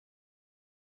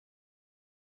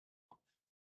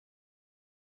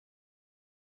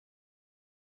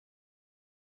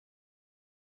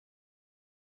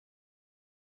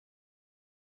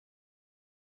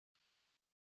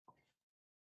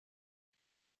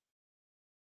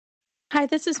Hi,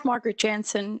 this is Margaret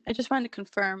Jansen. I just wanted to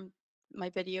confirm my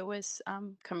video was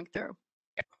coming through.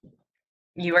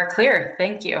 You are clear.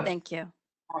 Thank you. Thank you.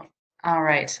 All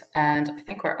right. And I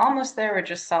think we're almost there. We're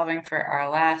just solving for our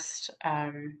last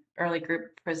early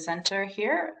group presenter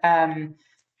here.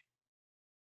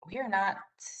 We are not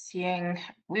seeing,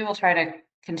 we will try to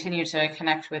continue to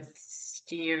connect with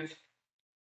Steve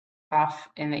off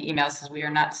in the emails because we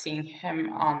are not seeing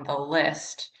him on the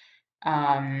list.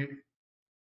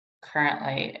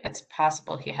 Currently, it's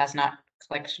possible he has not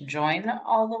clicked join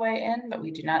all the way in, but we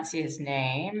do not see his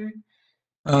name.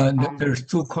 There's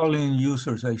two calling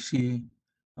users I see.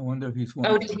 I wonder if he's one.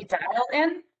 Oh, did he dial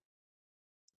in?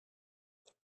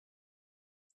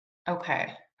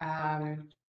 Okay.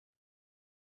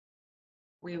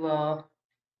 We will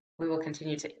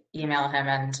continue to email him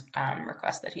and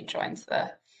request that he joins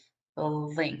the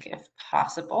link if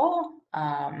possible.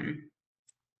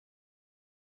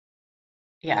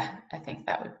 Yeah, I think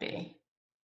that would be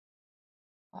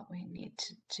what we need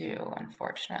to do,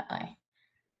 unfortunately.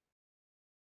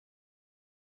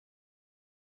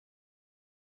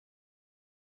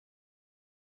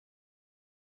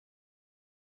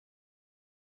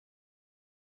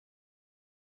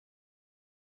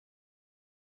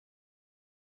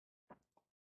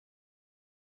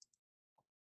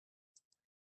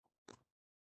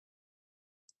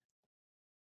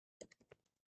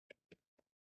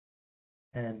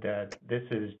 And this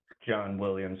is John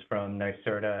Williams from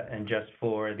NYSERDA. And just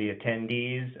for the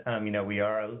attendees, we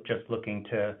are just looking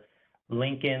to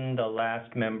link in the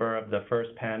last member of the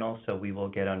first panel, so we will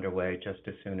get underway just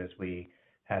as soon as we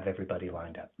have everybody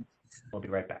lined up. We'll be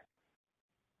right back.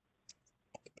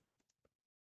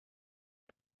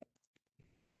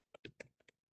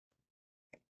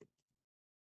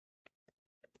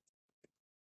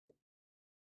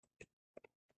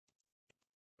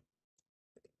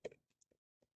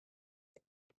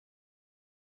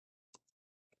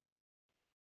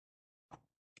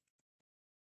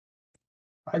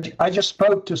 I just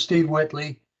spoke to Steve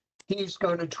Whitley. He's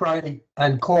going to try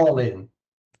and call in.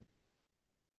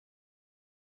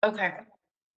 Okay.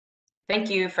 Thank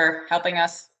you for helping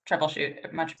us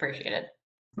troubleshoot. Much appreciated.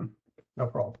 No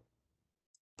problem.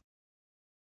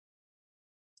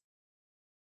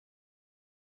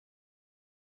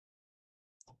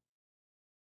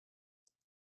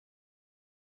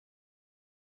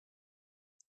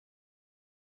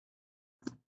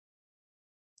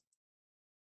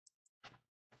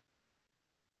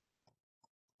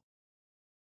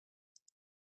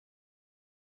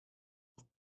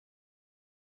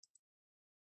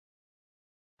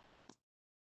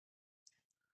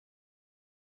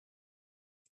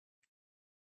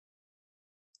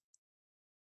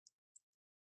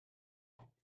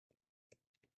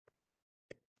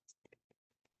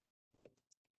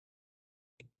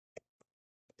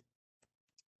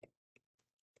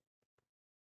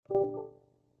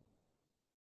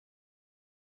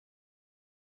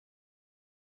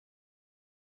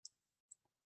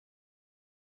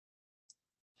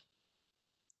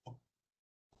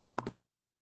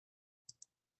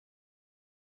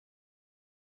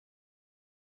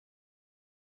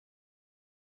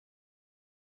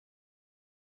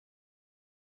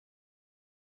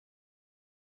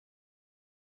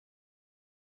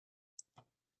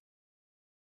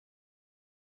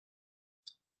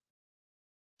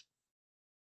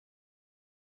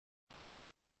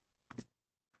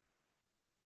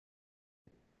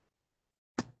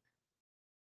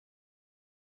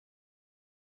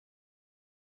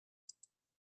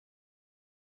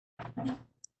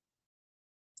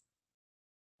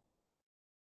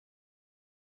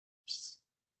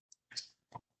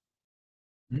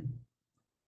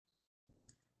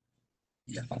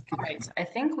 All right, I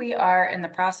think we are in the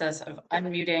process of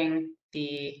unmuting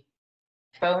the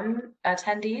phone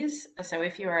attendees. So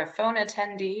if you are a phone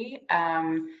attendee,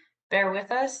 bear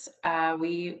with us.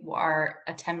 We are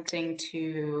attempting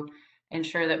to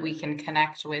ensure that we can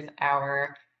connect with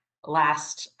our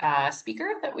last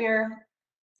speaker that we are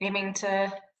aiming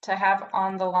to have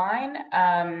on the line.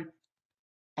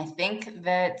 I think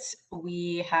that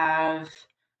we have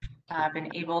been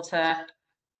able to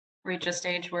reach a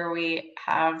stage where we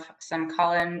have some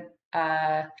call-in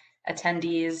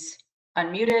attendees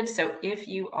unmuted. So if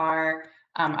you are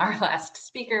our last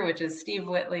speaker, which is Steve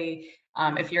Whitley,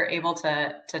 if you're able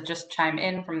to just chime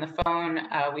in from the phone,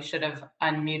 we should have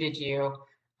unmuted you.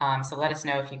 So let us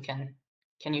know if you can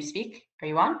you speak? Are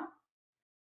you on?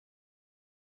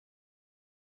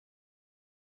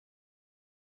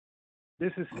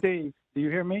 This is Steve. Do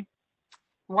you hear me?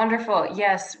 Wonderful.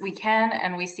 Yes, we can.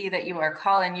 And we see that you are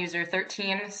call-in user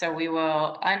 13. So we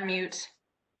will unmute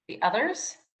the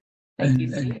others. Thank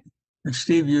you, And- Steve. And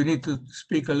Steve, you need to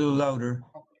speak a little louder.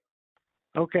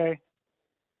 Okay.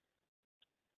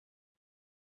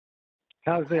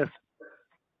 How's this?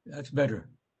 That's better.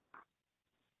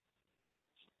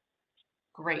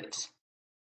 Great.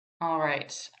 All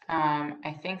right.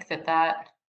 I think that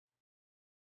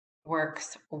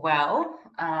works well.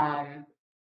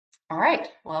 All right.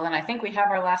 Well, then I think we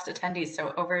have our last attendees.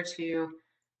 So over to,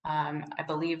 I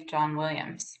believe, John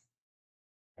Williams.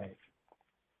 Right.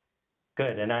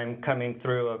 Good, and I'm coming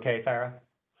through okay, Farah?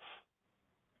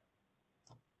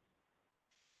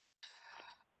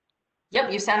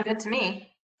 Yep, you sound good to me.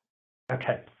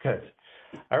 Okay, good.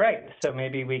 All right, so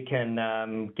maybe we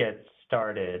can get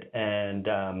started. And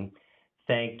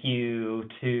thank you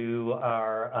to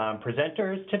our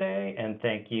presenters today, and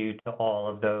thank you to all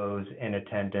of those in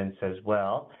attendance as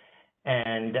well.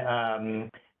 And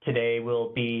today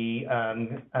we'll be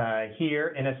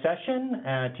here in a session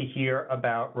to hear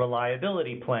about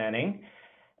reliability planning.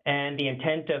 And the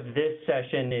intent of this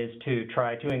session is to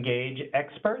try to engage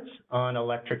experts on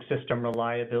electric system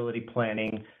reliability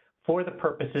planning for the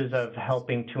purposes of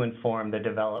helping to inform the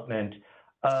development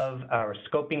of our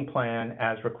scoping plan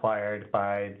as required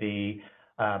by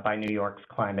New York's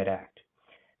Climate Act.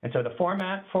 And so the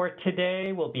format for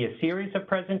today will be a series of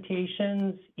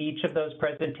presentations, each of those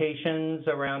presentations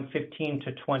around 15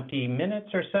 to 20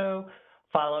 minutes or so,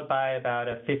 followed by about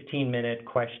a 15-minute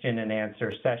question and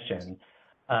answer session.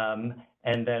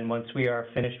 And then once we are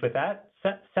finished with that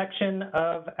section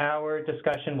of our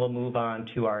discussion, we'll move on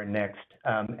to our next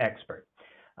expert,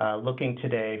 looking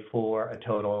today for a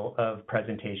total of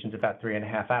presentations about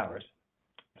 3.5 hours.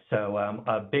 So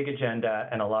a big agenda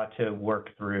and a lot to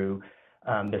work through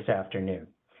this afternoon.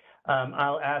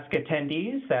 I'll ask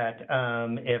attendees that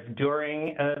if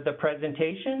during the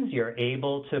presentations you're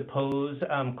able to pose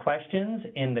questions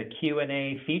in the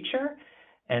Q&A feature,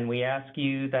 and we ask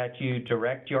you that you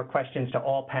direct your questions to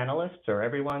all panelists or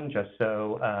everyone, just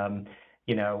so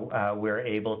we're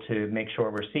able to make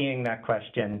sure we're seeing that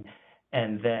question,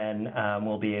 and then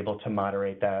we'll be able to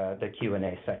moderate the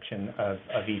Q&A section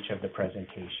of each of the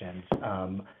presentations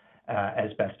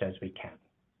as best as we can.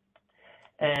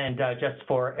 And just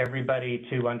for everybody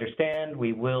to understand,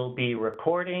 we will be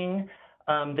recording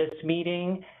this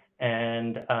meeting,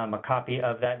 and a copy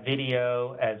of that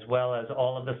video, as well as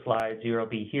all of the slides you'll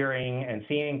be hearing and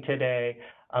seeing today,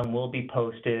 will be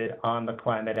posted on the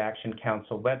Climate Action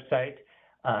Council website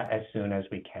as soon as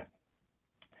we can.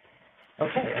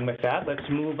 Okay, and with that, let's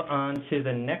move on to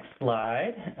the next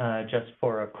slide, just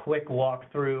for a quick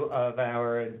walkthrough of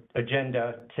our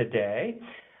agenda today.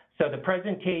 So the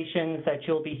presentations that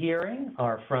you'll be hearing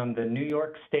are from the New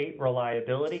York State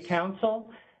Reliability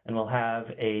Council, and we'll have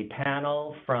a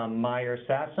panel from Meyer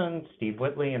Sasson, Steve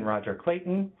Whitley, and Roger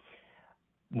Clayton.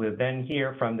 We'll then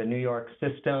hear from the New York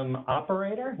System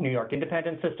Operator, New York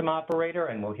Independent System Operator,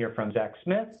 and we'll hear from Zach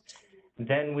Smith.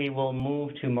 Then we will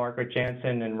move to Margaret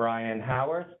Jansen and Ryan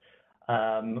Howarth,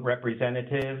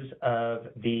 representatives of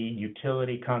the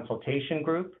Utility Consultation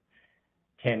Group,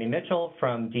 Tammy Mitchell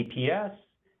from DPS.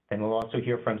 Then we'll also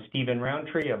hear from Stephen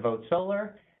Roundtree of Vote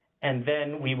Solar. And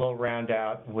then we will round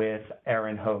out with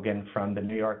Aaron Hogan from the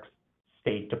New York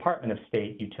State Department of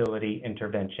State Utility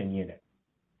Intervention Unit.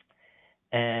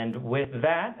 And with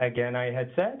that, again, I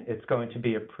had said, it's going to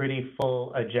be a pretty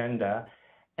full agenda.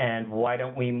 And why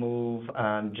don't we move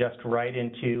just right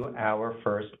into our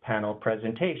first panel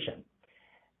presentation.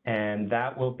 And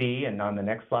that will be, and on the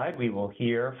next slide, we will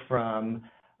hear from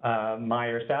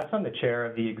Meyer Sasson, the chair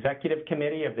of the Executive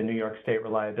Committee of the New York State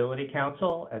Reliability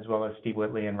Council, as well as Steve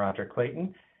Whitley and Roger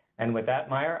Clayton. And with that,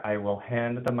 Meyer, I will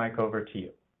hand the mic over to you.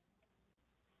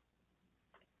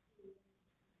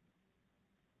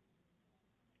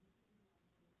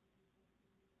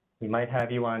 We might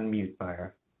have you on mute,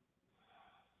 Meyer.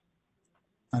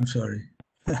 I'm sorry.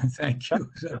 Thank you.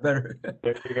 Is that better?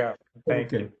 There you go.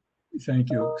 Thank you. Thank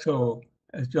you. So,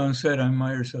 as John said, I'm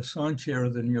Meyer Sasson, chair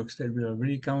of the New York State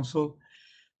Reliability Council.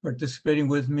 Participating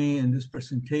with me in this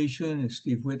presentation is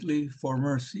Steve Whitley,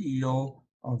 former CEO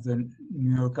of the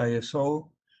New York ISO,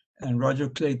 and Roger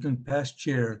Clayton, past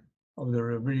chair of the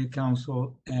Reliability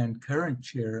Council and current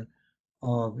chair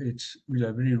of its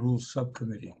Reliability Rules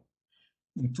Subcommittee.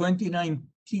 In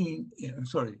 2019, in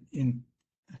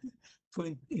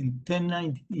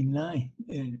 1099,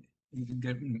 you can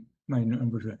get my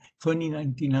numbers right,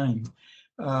 2099,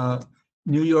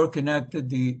 New York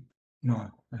enacted I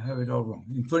have it all wrong.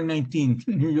 In 2019,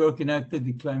 New York enacted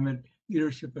the Climate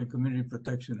Leadership and Community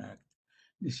Protection Act,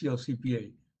 the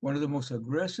CLCPA, one of the most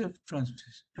aggressive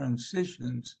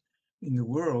transitions in the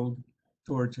world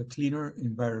towards a cleaner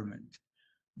environment.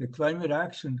 The Climate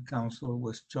Action Council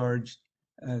was charged,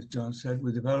 as John said,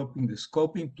 with developing the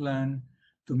scoping plan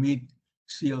to meet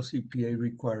CLCPA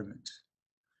requirements.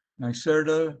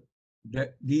 NYSERDA,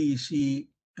 DEC,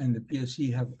 and the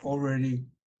PSC have already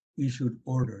issued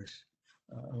orders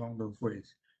along those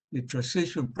ways. The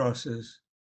transition process,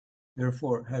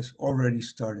 therefore, has already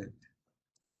started.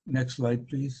 Next slide,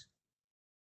 please.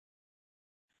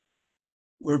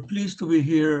 We're pleased to be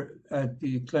here at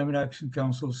the Climate Action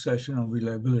Council session on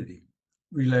reliability.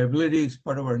 Reliability is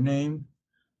part of our name.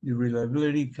 The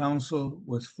Reliability Council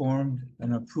was formed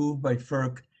and approved by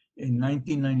FERC in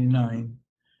 1999,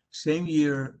 same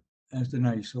year as the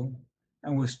NYISO,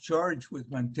 and was charged with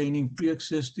maintaining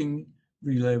pre-existing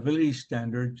reliability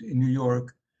standards in New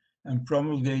York and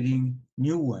promulgating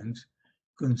new ones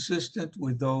consistent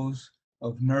with those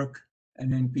of NERC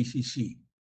and NPCC.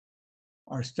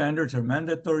 Our standards are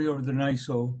mandatory over the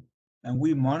NYISO, and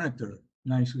we monitor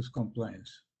NYISO's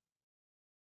compliance.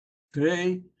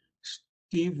 Today,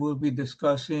 Steve will be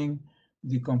discussing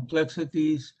the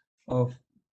complexities of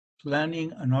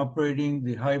planning and operating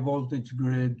the high voltage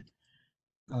grid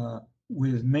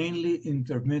with mainly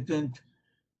intermittent,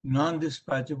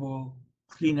 non-dispatchable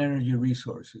clean energy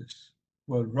resources.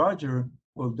 Well, Roger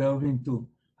will delve into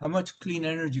how much clean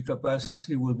energy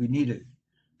capacity will be needed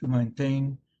to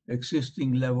maintain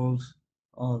existing levels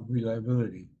of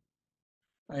reliability.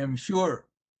 I am sure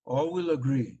all will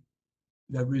agree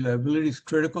that reliability is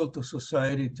critical to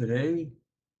society today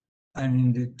and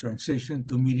in the transition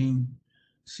to meeting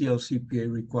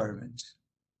CLCPA requirements.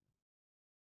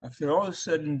 After all is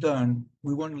said and done,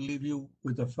 we want to leave you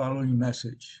with the following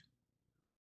message.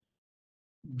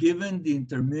 Given the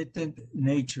intermittent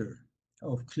nature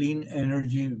of clean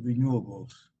energy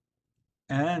renewables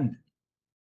and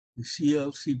the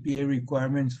CLCPA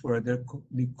requirements for the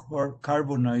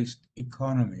decarbonized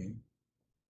economy,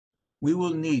 we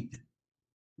will need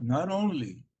not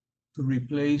only to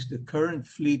replace the current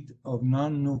fleet of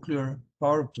non-nuclear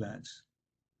power plants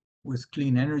with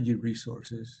clean energy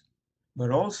resources,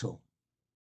 but also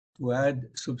to add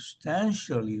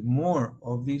substantially more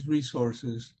of these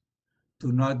resources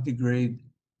to not degrade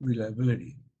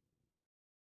reliability,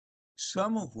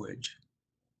 some of which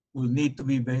will need to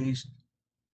be based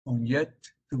on yet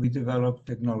to be developed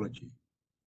technology.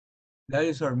 That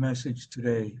is our message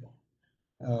today.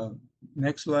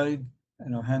 Next slide,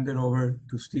 and I'll hand it over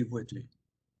to Steve Whitley.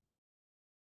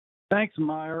 Thanks,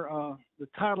 Meyer. The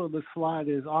title of the slide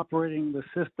is Operating the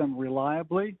System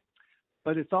Reliably,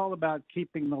 but it's all about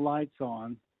keeping the lights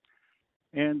on.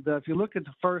 And if you look at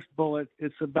the first bullet,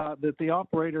 it's about that the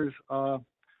operators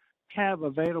have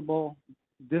available,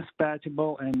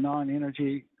 dispatchable, and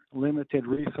non-energy limited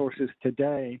resources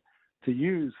today to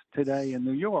use today in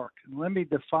New York. And let me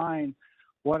define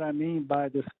what I mean by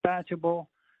dispatchable.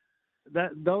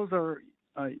 Those are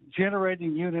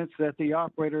generating units that the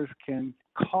operators can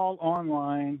call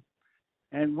online,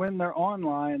 and when they're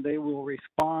online, they will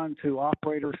respond to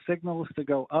operator signals to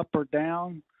go up or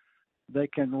down. They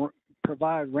can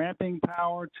provide ramping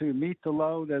power to meet the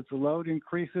load as the load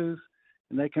increases,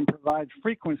 and they can provide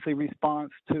frequency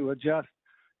response to adjust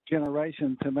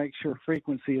generation to make sure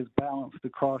frequency is balanced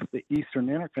across the eastern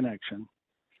interconnection.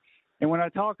 And when I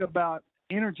talk about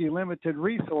energy limited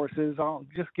resources, I'll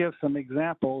just give some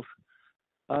examples.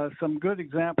 Some good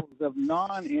examples of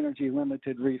non-energy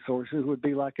limited resources would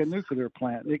be like a nuclear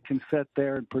plant. It can sit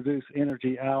there and produce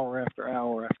energy hour after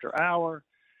hour after hour.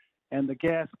 And the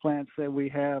gas plants that we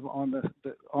have on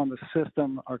the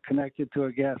system are connected to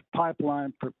a gas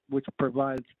pipeline, which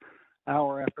provides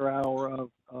hour after hour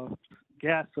of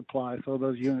gas supply, so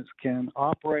those units can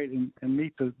operate and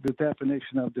meet the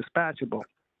definition of dispatchable.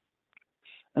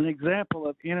 An example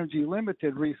of energy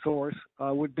limited resource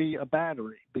would be a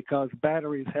battery, because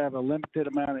batteries have a limited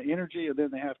amount of energy and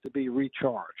then they have to be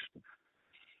recharged.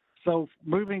 So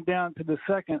moving down to the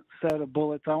second set of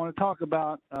bullets, I want to talk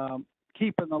about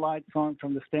keeping the lights on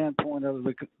from the standpoint of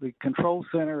the control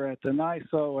center at the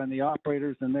NYISO and the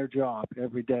operators and their job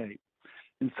every day.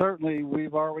 And certainly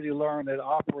we've already learned that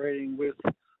operating with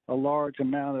a large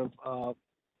amount of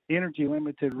energy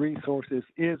limited resources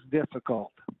is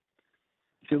difficult.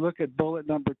 If you look at bullet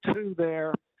number 2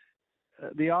 there,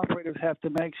 the operators have to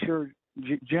make sure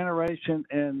generation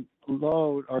and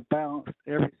load are balanced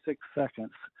every 6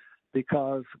 seconds,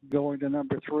 because going to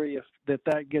number 3, if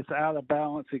that gets out of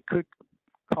balance, it could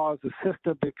cause the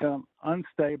system to become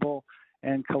unstable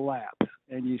and collapse,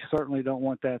 and you certainly don't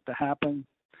want that to happen.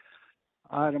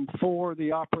 Item 4,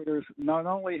 the operators not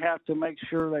only have to make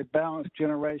sure they balance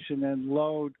generation and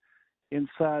load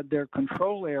inside their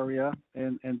control area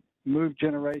and move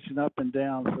generation up and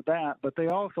down for that, but they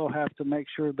also have to make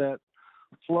sure that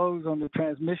flows on the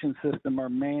transmission system are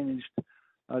managed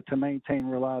to maintain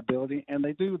reliability, and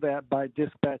they do that by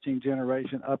dispatching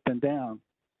generation up and down.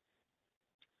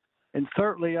 And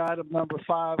certainly, item number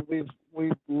 5,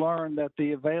 we've learned that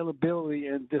the availability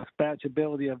and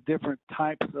dispatchability of different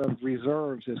types of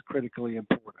reserves is critically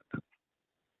important.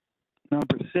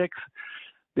 Number 6,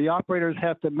 the operators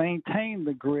have to maintain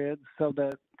the grid so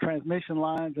that transmission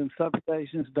lines and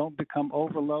substations don't become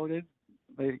overloaded.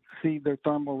 They exceed their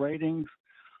thermal ratings.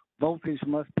 Voltage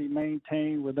must be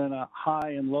maintained within a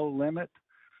high and low limit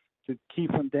to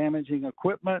keep from damaging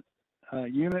equipment.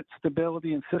 Unit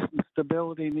stability and system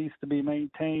stability needs to be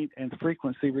maintained, and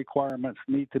frequency requirements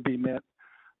need to be met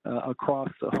across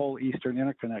the whole eastern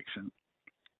interconnection.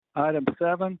 Item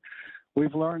 7,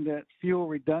 we've learned that fuel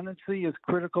redundancy is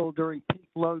critical during peak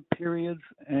load periods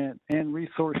and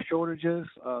resource shortages.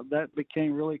 That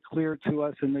became really clear to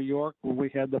us in New York where we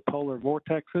had the polar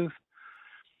vortexes.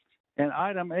 And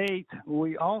item 8,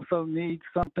 we also need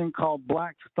something called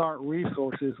black start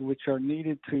resources, which are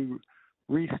needed to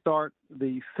restart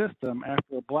the system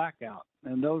after a blackout.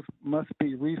 And those must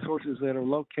be resources that are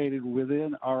located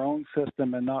within our own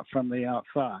system and not from the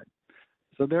outside.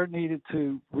 So they're needed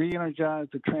to re-energize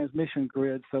the transmission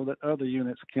grid so that other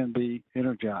units can be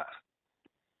energized.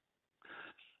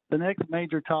 The next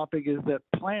major topic is that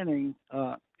planning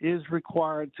is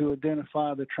required to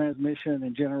identify the transmission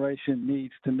and generation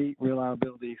needs to meet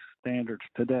reliability standards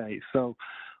today. So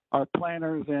our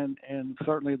planners and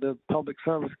certainly the Public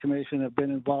Service Commission have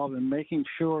been involved in making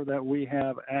sure that we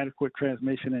have adequate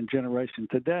transmission and generation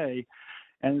today.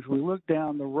 And as we look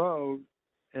down the road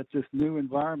at this new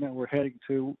environment we're heading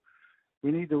to,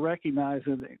 we need to recognize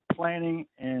that planning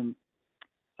and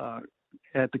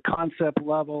at the concept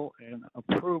level and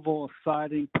approval of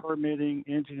siting, permitting,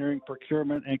 engineering,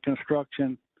 procurement, and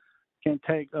construction can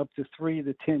take up to 3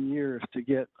 to 10 years to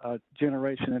get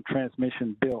generation and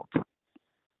transmission built.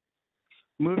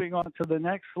 Moving on to the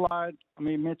next slide, let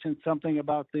me mention something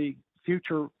about the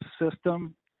future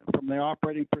system from the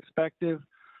operating perspective.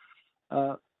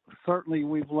 Certainly,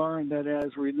 we've learned that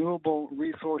as renewable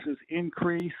resources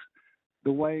increase,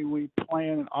 the way we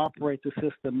plan and operate the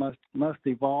system must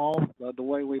evolve. The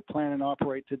way we plan and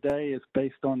operate today is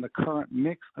based on the current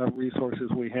mix of resources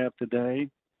we have today.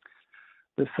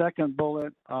 The second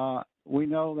bullet, we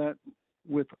know that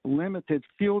with limited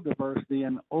fuel diversity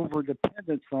and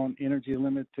overdependence on energy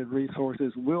limited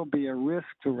resources will be a risk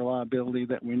to reliability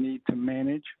that we need to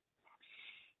manage.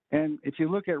 And if you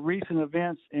look at recent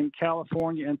events in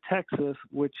California and Texas,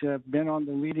 which have been on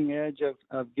the leading edge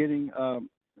of getting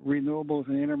renewables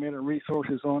and intermittent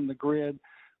resources on the grid,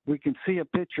 we can see a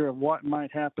picture of what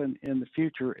might happen in the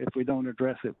future if we don't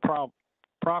address it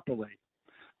properly.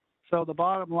 So the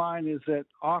bottom line is that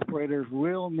operators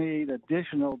will need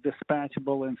additional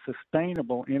dispatchable and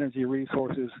sustainable energy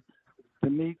resources to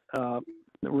meet the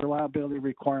reliability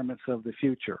requirements of the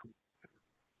future.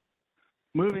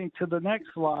 Moving to the next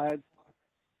slide,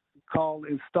 called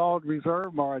installed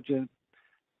reserve margin.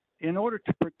 In order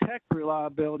to protect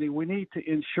reliability, we need to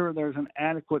ensure there's an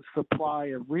adequate supply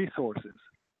of resources.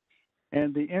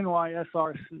 And the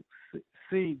NYSRC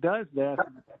does that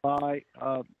by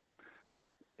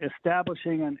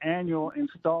establishing an annual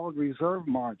installed reserve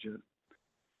margin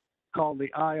called the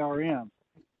IRM.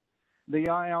 The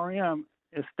IRM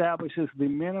establishes the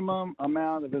minimum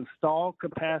amount of installed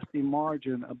capacity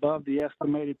margin above the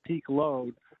estimated peak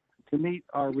load to meet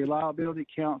our Reliability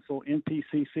Council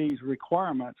NPCC's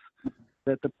requirements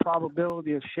that the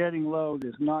probability of shedding load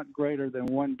is not greater than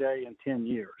 1 day in 10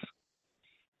 years.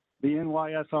 The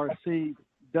NYSRC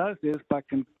does this by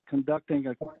conducting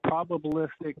a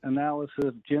probabilistic analysis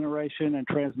of generation and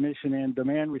transmission and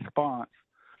demand response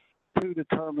to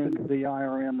determine the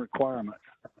IRM requirements.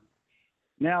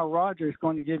 Now, Roger is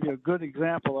going to give you a good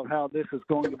example of how this is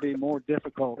going to be more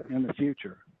difficult in the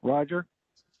future. Roger?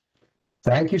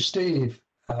 Thank you, Steve.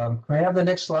 Can I have the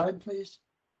next slide, please?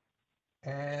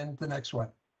 And the next one.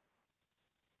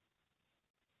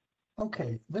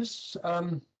 Okay, this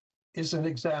is an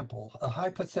example, a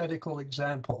hypothetical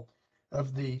example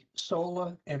of the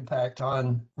solar impact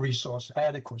on resource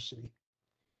adequacy.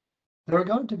 There are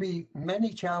going to be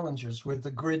many challenges with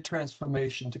the grid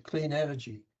transformation to clean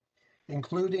energy,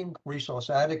 including resource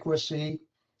adequacy,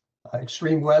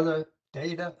 extreme weather,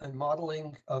 data and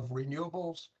modeling of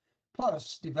renewables,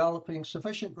 plus developing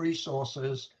sufficient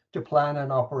resources to plan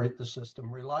and operate the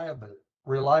system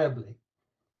reliably.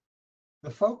 The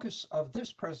focus of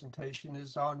this presentation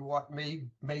is on what may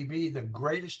be the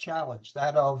greatest challenge,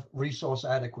 that of resource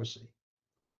adequacy.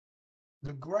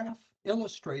 The graph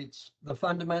illustrates the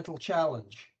fundamental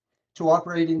challenge to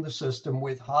operating the system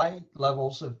with high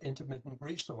levels of intermittent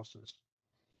resources.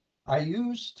 I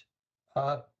used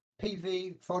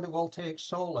PV photovoltaic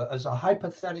solar as a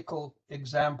hypothetical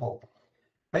example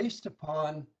based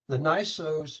upon the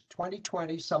NYSO's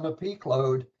 2020 summer peak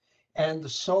load and the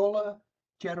solar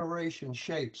generation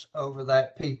shapes over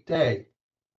that peak day.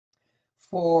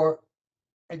 For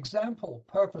example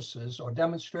purposes or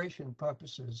demonstration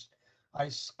purposes, I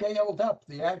scaled up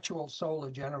the actual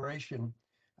solar generation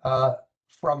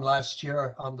from last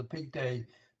year on the peak day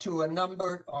to a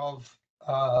number of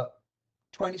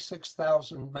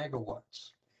 26,000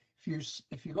 megawatts.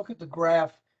 If you look at the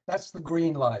graph, that's the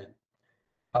green line.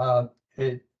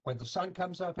 When the sun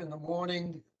comes up in the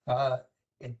morning,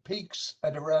 it peaks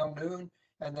at around noon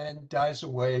and then dies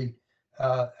away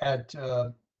at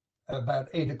about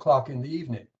 8 o'clock in the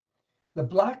evening. The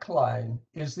black line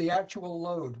is the actual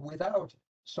load without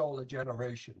solar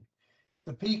generation.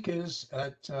 The peak is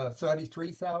at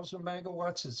 33,000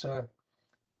 megawatts. It's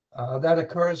that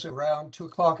occurs around 2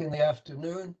 o'clock in the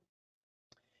afternoon.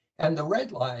 And the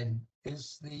red line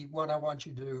is the one I want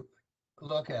you to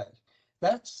look at.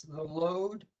 That's the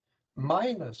load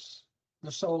minus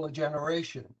the solar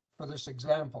generation for this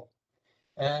example.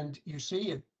 And you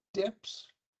see it dips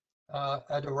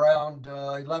at around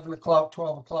 11 o'clock,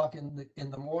 12 o'clock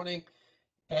in the morning,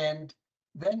 and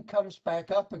then comes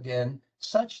back up again,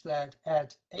 such that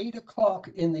at 8 o'clock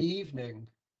in the evening,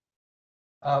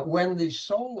 when the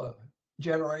solar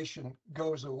generation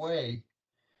goes away,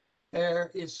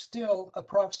 there is still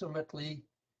approximately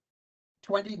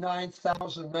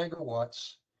 29,000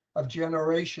 megawatts of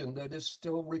generation that is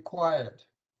still required.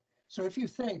 So if you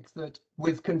think that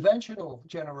with conventional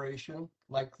generation,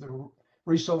 like the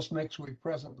resource mix we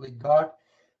presently got,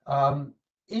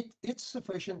 it's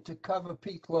sufficient to cover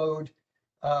peak load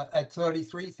at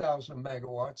 33,000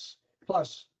 megawatts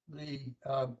plus the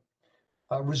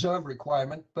reserve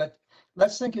requirement. But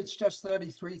let's think it's just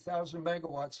 33,000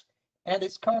 megawatts and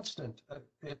it's constant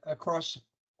across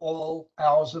all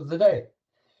hours of the day.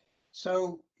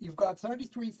 So you've got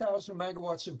 33,000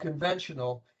 megawatts of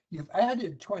conventional, you've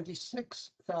added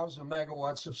 26,000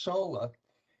 megawatts of solar,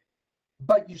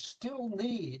 but you still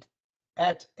need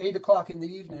at 8 o'clock in the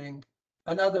evening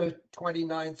another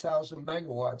 29,000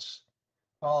 megawatts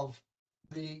of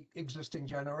the existing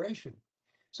generation.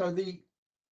 So the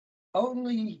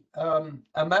only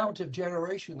amount of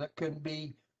generation that can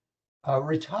be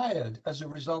retired as a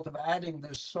result of adding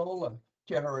this solar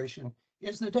generation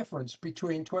is the difference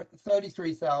between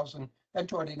 33,000 and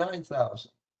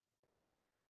 29,000.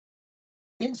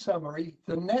 In summary,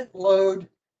 the net load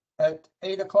at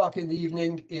 8 o'clock in the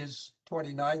evening is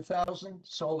 29,000.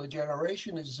 Solar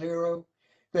generation is 0.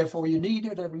 Therefore, you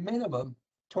needed at a minimum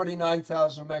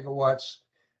 29,000 megawatts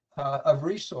of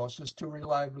resources to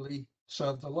reliably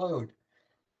serve the load.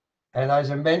 And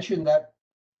as I mentioned, that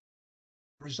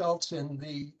results in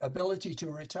the ability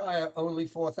to retire only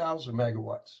 4,000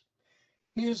 megawatts.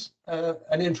 Here's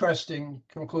an interesting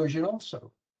conclusion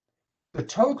also. The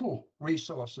total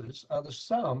resources are the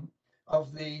sum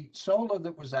of the solar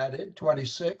that was added,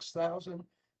 26,000,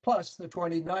 plus the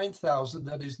 29,000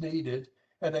 that is needed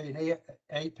at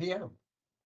 8 p.m.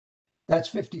 That's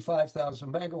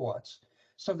 55,000 megawatts.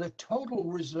 So the total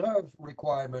reserve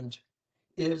requirement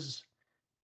is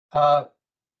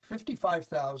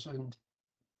 55,000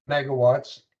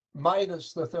 megawatts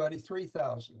minus the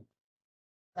 33,000.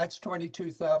 That's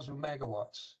 22,000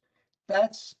 megawatts.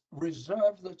 That's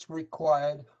reserve that's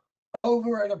required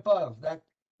over and above that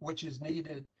which is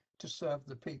needed to serve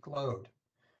the peak load.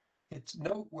 It's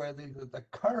noteworthy that the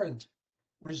current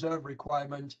reserve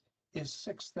requirement is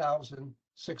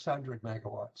 6,600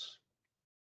 megawatts.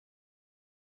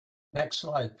 Next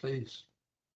slide, please.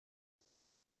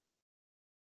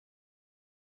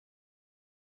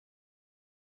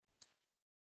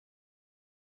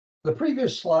 The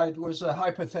previous slide was a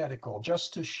hypothetical,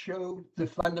 just to show the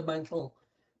fundamental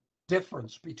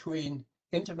difference between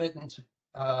intermittent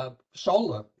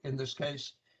solar, in this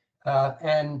case,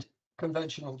 and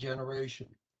conventional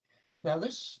generation. Now,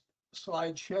 this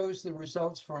slide shows the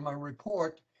results from a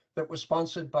report that was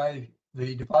sponsored by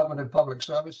the Department of Public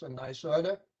Service and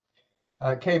NYSERDA.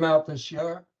 Came out this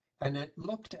year, and it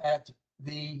looked at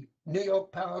the New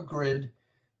York power grid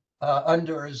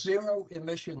under a zero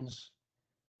emissions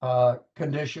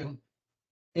condition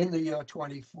in the year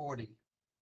 2040.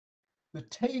 The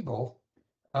table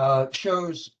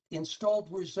shows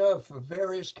installed reserve for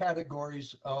various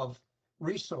categories of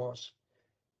resource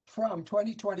from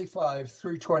 2025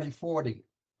 through 2040.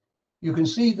 You can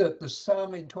see that the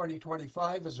sum in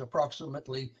 2025 is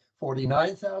approximately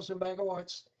 49,000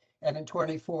 megawatts, and in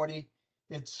 2040,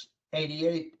 it's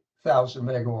 88,000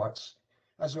 megawatts.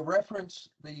 As a reference,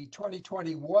 the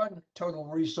 2021 total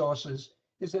resources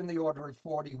is in the order of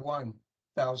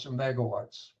 41,000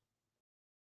 megawatts.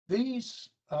 These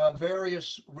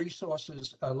various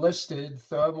resources are listed,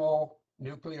 thermal,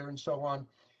 nuclear, and so on.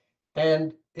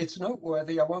 And it's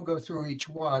noteworthy, I won't go through each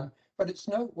one, but it's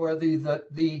noteworthy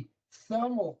that the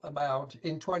thermal amount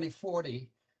in 2040,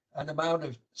 an amount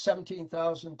of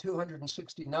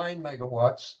 17,269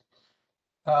 megawatts,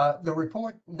 the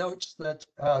report notes that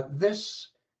this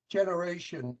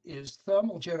generation is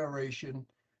thermal generation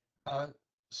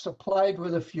supplied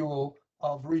with a fuel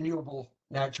of renewable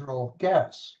natural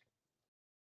gas.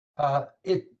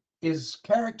 It is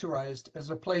characterized as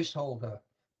a placeholder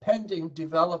pending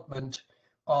development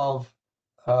of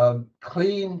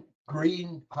clean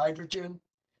green hydrogen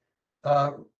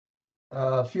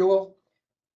fuel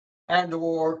and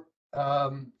or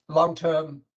long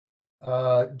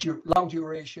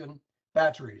duration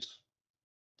batteries.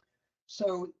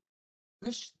 So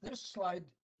this slide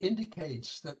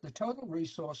indicates that the total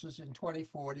resources in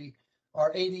 2040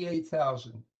 are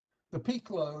 88,000. The peak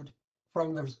load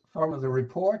from the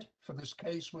report for this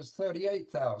case was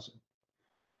 38,000.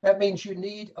 That means you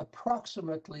need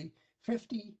approximately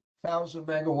 50,000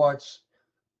 megawatts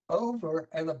over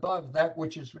and above that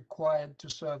which is required to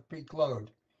serve peak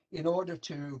load in order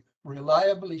to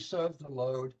reliably serve the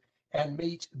load and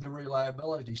meet the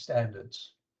reliability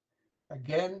standards.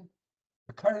 Again,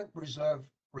 the current reserve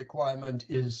requirement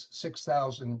is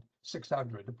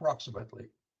 6,600 approximately.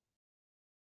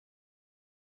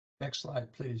 Next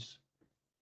slide, please.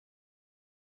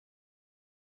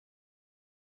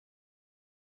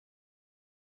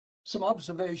 Some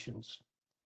observations.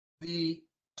 The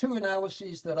two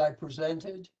analyses that I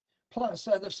presented, plus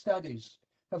other studies,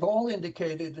 have all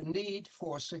indicated a need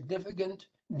for significant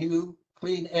new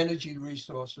clean energy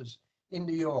resources in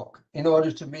New York in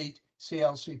order to meet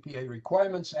CLCPA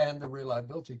requirements and the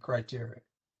reliability criteria.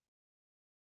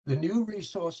 The new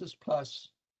resources plus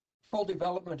full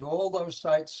development of all those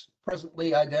sites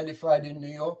presently identified in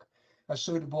New York are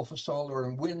suitable for solar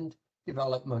and wind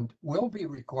development will be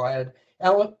required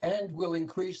and will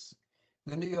increase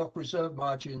the New York reserve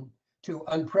margin to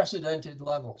unprecedented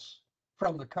levels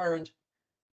from the current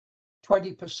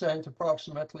 20%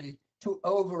 approximately to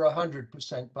over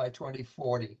 100% by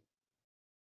 2040.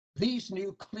 These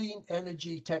new clean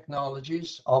energy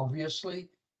technologies obviously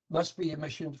must be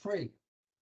emission-free.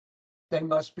 They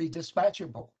must be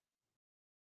dispatchable.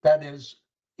 That is,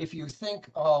 if you think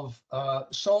of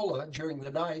solar during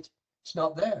the night, it's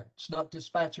not there, it's not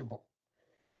dispatchable.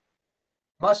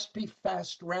 Must be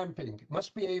fast ramping,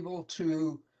 must be able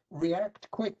to react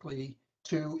quickly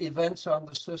to events on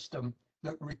the system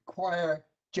that require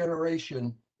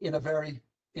generation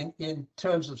in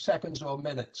terms of seconds or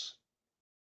minutes,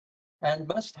 and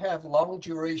must have long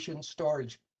duration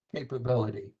storage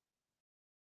capability.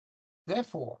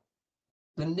 Therefore,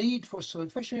 the need for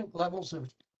sufficient levels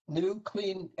of new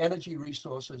clean energy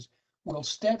resources will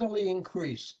steadily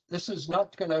increase. This is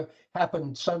not going to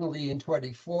happen suddenly in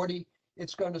 2040.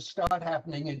 It's going to start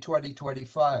happening in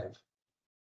 2025.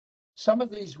 Some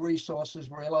of these resources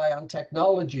rely on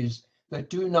technologies that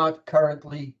do not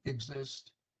currently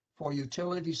exist for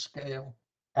utility scale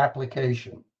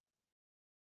application.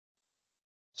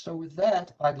 So with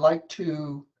that, I'd like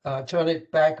to turn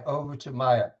it back over to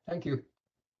Maya. Thank you.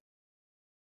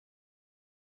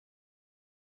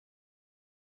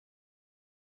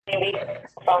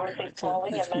 Pharmacy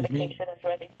calling and medication is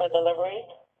ready for delivery.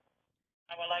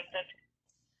 I would like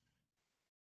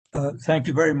that. Thank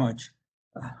you very much,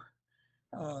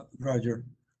 Roger.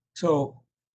 So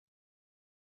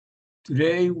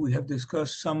today we have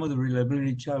discussed some of the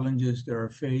reliability challenges that are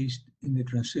faced in the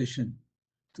transition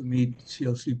to meet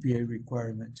CLCPA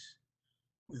requirements.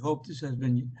 We hope this has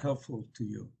been helpful to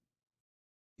you.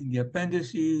 In the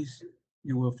appendices,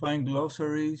 you will find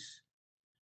glossaries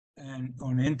and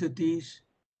on entities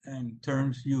and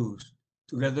terms used,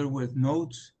 together with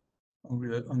notes on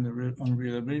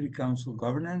Reliability Council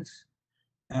governance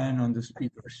and on the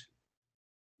speakers.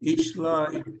 Each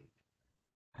slide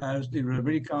has the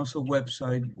Reliability Council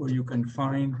website where you can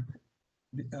find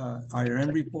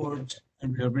IRM reports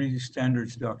and reliability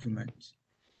standards documents.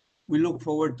 We look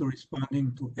forward to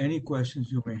responding to any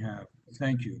questions you may have.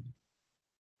 Thank you.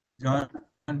 John,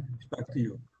 back to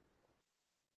you.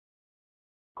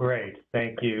 Great.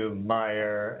 Thank you,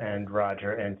 Meyer and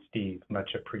Roger and Steve.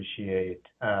 Much appreciate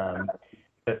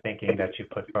the thinking that you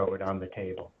put forward on the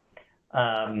table.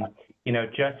 You know,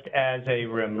 just as a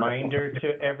reminder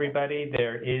to everybody,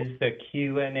 there is the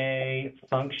Q&A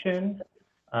function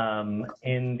on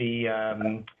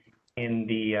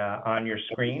your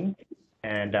screen.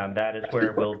 And that is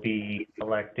where we'll be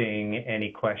collecting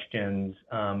any questions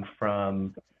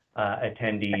from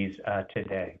attendees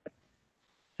today.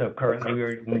 So currently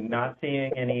we're not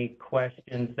seeing any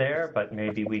questions there, but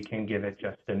maybe we can give it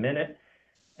just a minute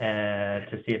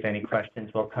to see if any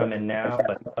questions will come in now.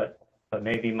 But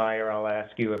maybe, Meyer, I'll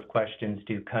ask you if questions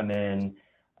do come in,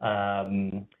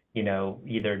 you know,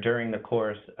 either during the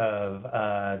course of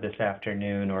this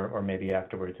afternoon or maybe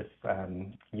afterwards, if,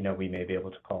 you know, we may be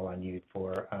able to call on you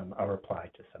for a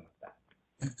reply to some of that.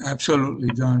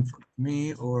 Absolutely, John.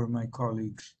 Me or my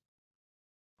colleagues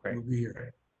Great. will be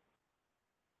here.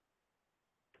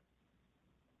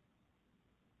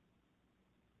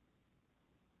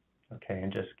 Okay,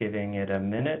 and just giving it a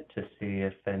minute to see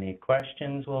if any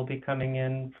questions will be coming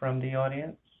in from the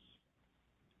audience.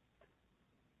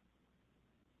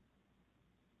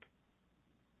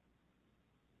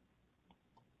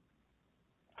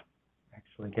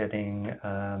 Actually getting,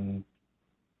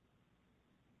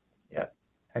 yeah,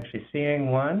 actually seeing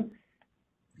one.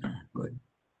 Good.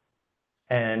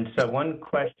 And so one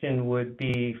question would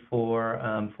be for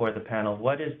the panel,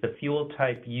 what is the fuel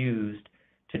type used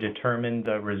to determine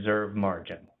the reserve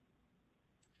margin?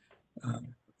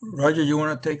 Roger, you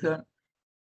want to take that?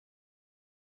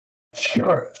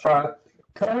 Sure.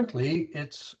 Currently,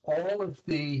 it's all of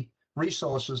the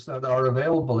resources that are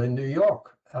available in New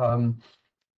York.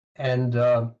 And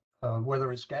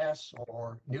whether it's gas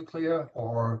or nuclear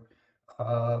or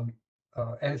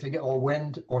anything, or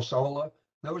wind or solar,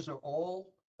 those are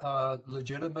all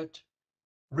legitimate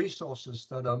resources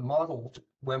that are modeled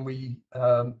when we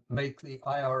make the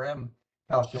IRM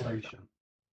calculation.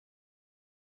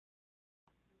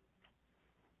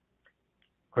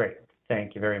 Great,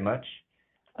 thank you very much.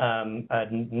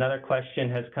 Another question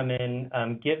has come in.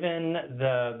 Given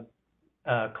the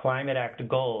Climate Act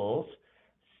goals,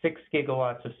 6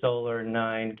 gigawatts of solar,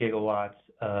 9 gigawatts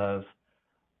of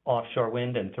offshore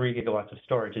wind, and 3 gigawatts of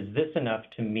storage, is this enough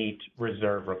to meet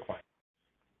reserve requirements?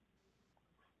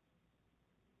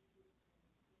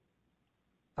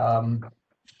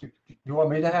 You want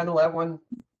me to handle that one?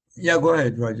 Yeah, go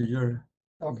ahead, Roger. You're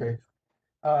okay.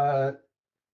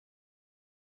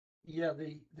 Yeah,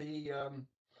 the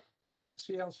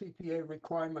CLCPA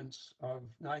requirements of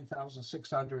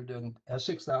 9,600 and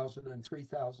 6,000 and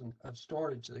 3,000 of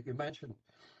storage that you mentioned,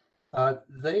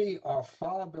 they are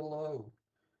far below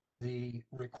the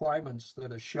requirements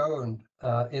that are shown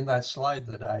in that slide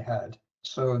that I had.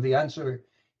 So the answer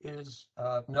is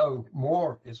no,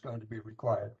 more is going to be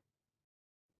required.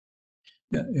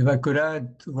 Yeah, if I could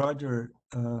add to Roger,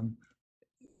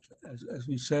 as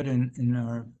we said in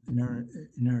our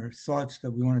thoughts that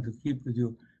we wanted to keep with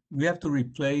you, we have to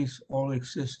replace all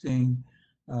existing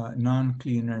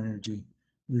non-clean energy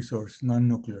resource,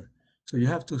 non-nuclear. So you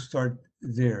have to start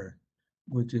there,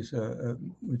 which is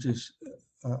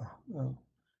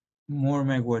more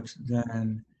megawatts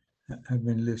than have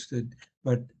been listed.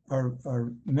 But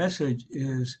our message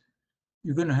is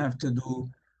you're going to have to do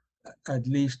at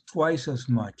least twice as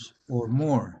much or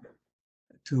more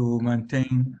to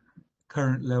maintain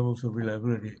current levels of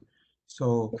reliability.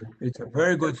 So it's a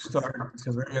very good start. It's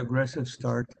a very aggressive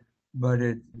start, but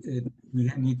we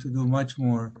need to do much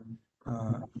more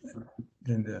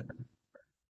than that.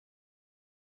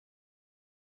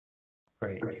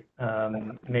 Great.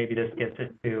 Maybe this gets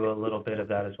into a little bit of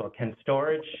that as well.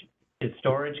 Is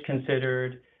storage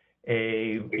considered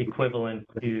equivalent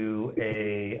to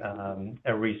a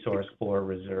resource for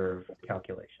reserve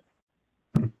calculation?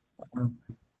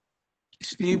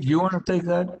 Steve, do you want to take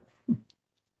that?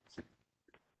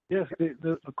 Yes,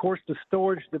 of course, the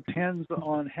storage depends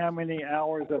on how many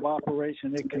hours of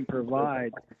operation it can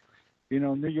provide. You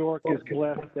know, New York is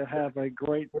blessed to have a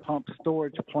great pump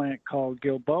storage plant called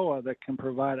Gilboa that can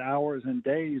provide hours and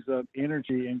days of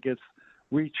energy and gets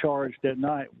recharged at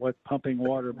night with pumping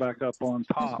water back up on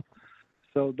top.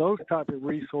 So those type of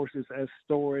resources as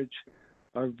storage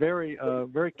are very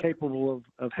capable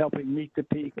of helping meet the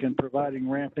peak and providing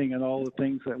ramping and all the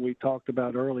things that we talked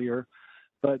about earlier.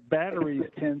 But batteries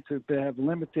tend to have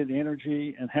limited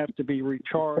energy and have to be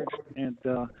recharged, and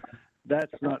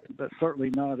that's certainly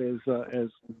not as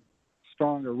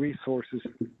strong a resources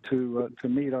to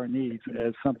meet our needs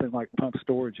as something like pump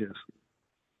storage is.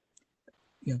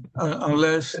 Yeah,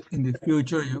 unless in the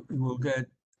future you will get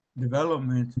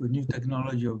development with new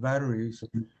technology of batteries,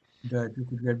 that you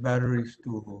could get batteries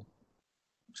to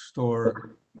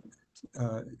store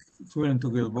fuel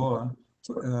into Gilboa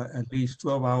at least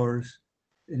 12 hours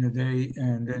in a day,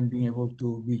 and then being able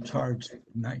to be charged at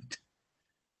night.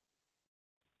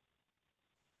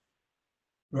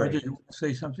 Roger, you want to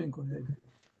say something? Go ahead.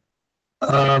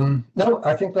 No,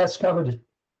 I think that's covered it.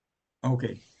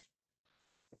 Okay.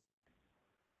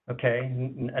 Okay,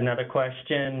 another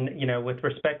question, with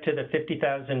respect to the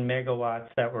 50,000 megawatts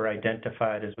that were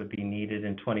identified as would be needed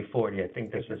in 2040, I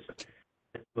think this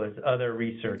was other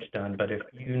research done, but if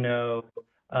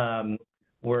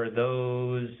were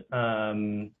those,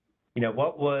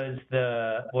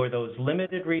 were those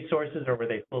limited resources or were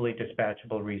they fully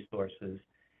dispatchable resources?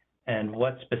 And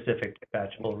what specific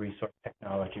dispatchable resource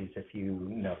technologies, if you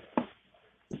know?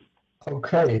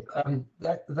 Okay,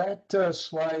 that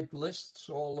slide lists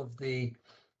all of the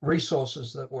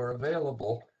resources that were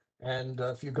available. And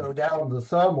if you go down, the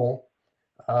thermal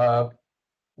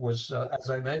was, as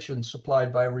I mentioned,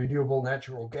 supplied by renewable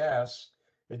natural gas.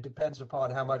 It depends upon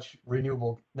how much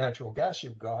renewable natural gas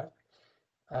you've got.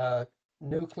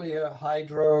 Nuclear,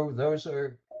 hydro, those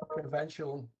are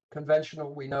conventional,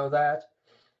 we know that.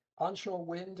 Onshore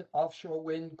wind, offshore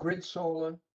wind, grid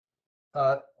solar,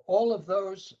 all of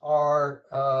those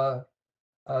are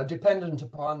dependent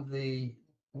upon the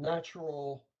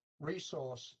natural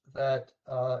resource that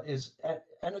is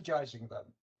energizing them.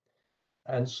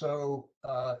 And so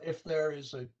if there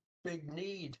is a big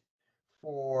need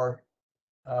for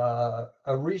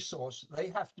a resource, they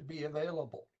have to be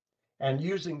available. And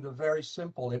using the very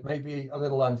simple, it may be a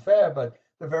little unfair, but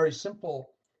the very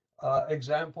simple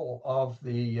example of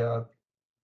the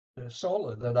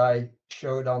solar that I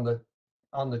showed on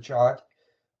the chart,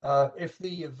 if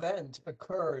the event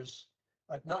occurs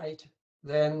at night,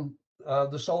 then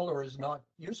the solar is not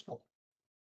useful.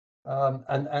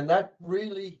 And that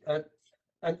really,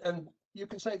 and you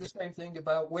can say the same thing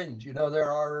about wind.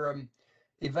 There are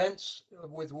events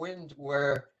with wind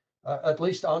where, at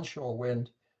least onshore wind,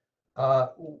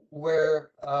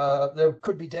 where there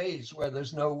could be days where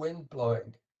there's no wind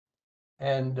blowing,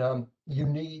 and you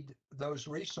need those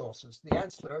resources. The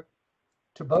answer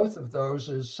to both of those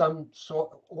is some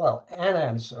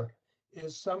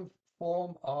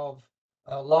form of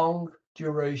long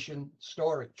duration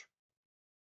storage.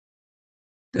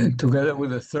 And together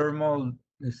with the thermal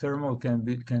can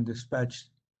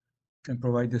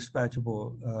provide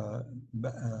dispatchable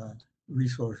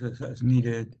resources as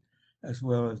needed, as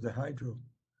well as the hydro.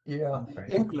 Yeah,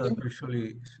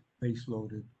 Virtually base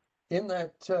loaded. In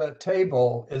that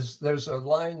table there's a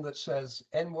line that says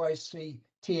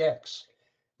NYC-TX.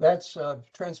 That's a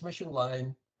transmission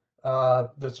line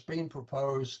that's being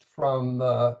proposed from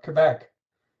Quebec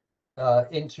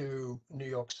into New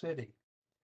York City.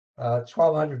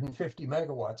 1,250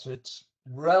 megawatts. It's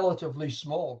relatively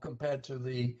small compared to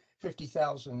the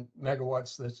 50,000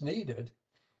 megawatts that's needed.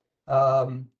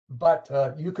 But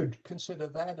you could consider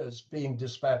that as being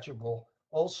dispatchable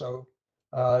also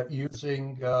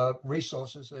using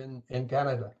resources in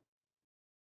Canada.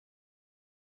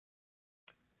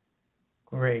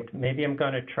 Great. Maybe I'm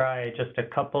going to try just a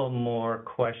couple more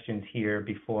questions here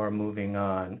before moving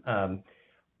on.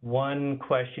 One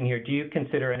question here, do you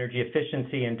consider energy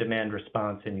efficiency and demand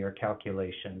response in your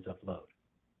calculations of load?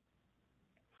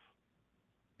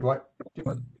 What?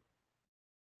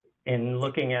 In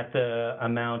looking at the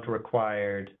amount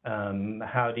required,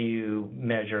 how do you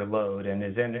measure load, and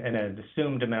is an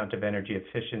assumed amount of energy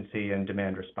efficiency and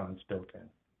demand response built in?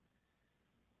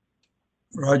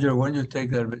 Roger, why don't you take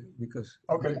that, because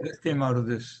Okay. This came out of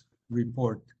this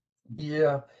report.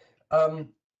 Yeah.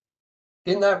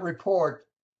 In that report,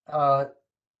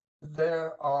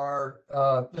 there are,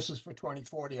 this is for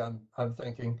 2040, I'm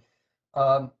thinking,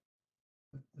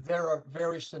 there are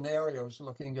various scenarios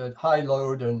looking at high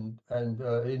load and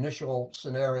initial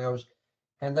scenarios,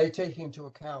 and they take into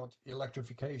account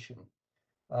electrification.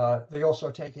 They also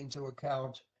take into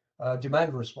account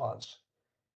demand response.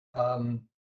 The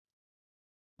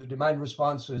demand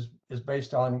response is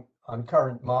based on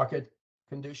current market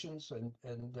conditions and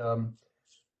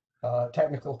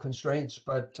technical constraints,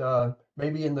 but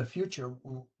maybe in the future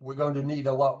we're going to need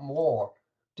a lot more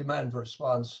demand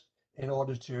response in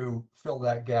order to fill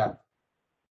that gap.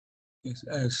 Yes,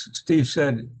 as Steve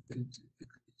said,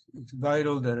 it's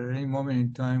vital that at any moment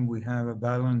in time we have a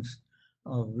balance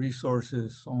of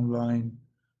resources online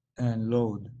and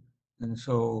load. And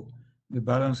so the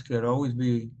balance can always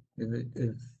be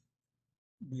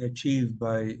achieved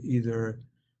by either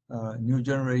new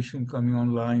generation coming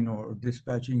online or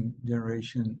dispatching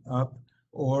generation up,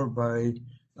 or by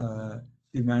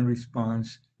demand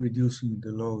response reducing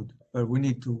the load. But we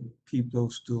need to keep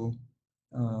those two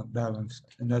balanced,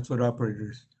 and that's what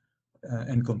operators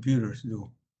and computers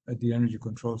do at the energy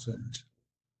control centers.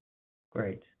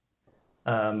 Great.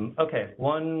 Okay,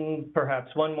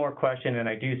 perhaps one more question, and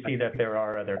I do see that there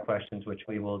are other questions which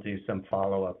we will do some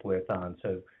follow-up with on,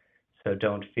 so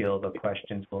don't feel the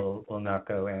questions will not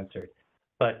go answered.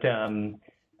 But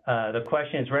The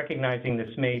question is, recognizing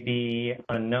this may be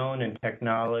unknown and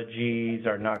technologies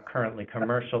are not currently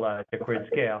commercialized at grid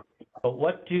scale, but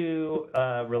what do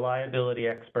reliability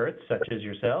experts, such as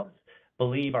yourselves,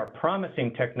 believe are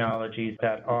promising technologies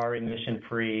that are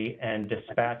emission-free and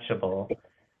dispatchable?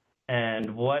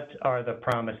 And what are the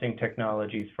promising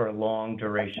technologies for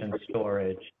long-duration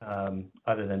storage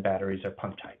other than batteries or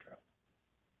pumped hydro?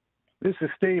 This is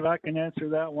Steve. I can answer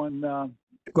that one.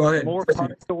 Go ahead. More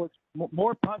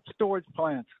pump storage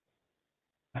plants.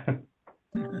 You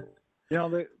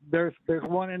know, there's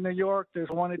one in New York, there's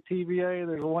one at TVA,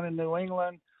 there's one in New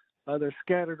England. They're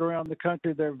scattered around the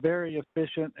country. They're very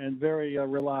efficient and very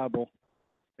reliable,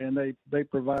 and they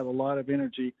provide a lot of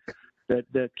energy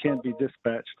that can be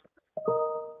dispatched.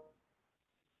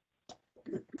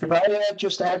 Could I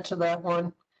just add to that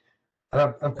one?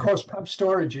 Of course, pump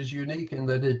storage is unique in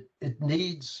that it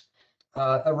needs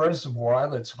a reservoir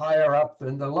that's higher up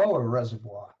than the lower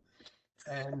reservoir.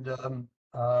 And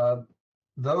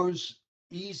those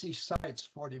easy sites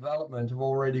for development have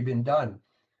already been done.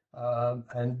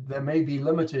 And there may be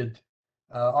limited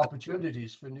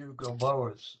opportunities for new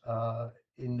Gilboas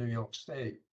in New York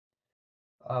State.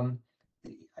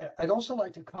 I'd also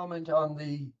like to comment on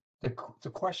the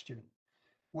question,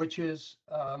 which is,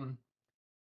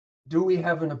 do we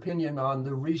have an opinion on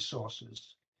the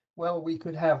resources? Well, we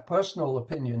could have personal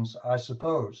opinions, I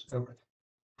suppose,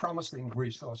 promising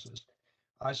resources,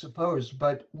 I suppose,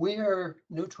 but we are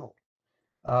neutral.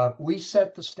 We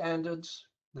set the standards,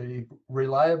 the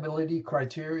reliability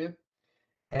criteria,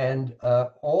 and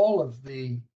all of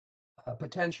the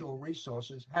potential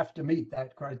resources have to meet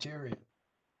that criteria.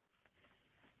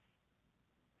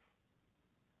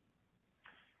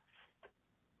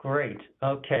 Great.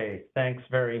 Okay. Thanks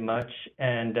very much.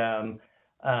 And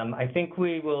I think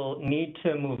we will need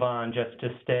to move on just to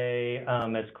stay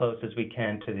as close as we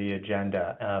can to the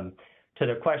agenda. To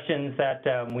the questions that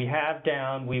we have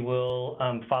down, we will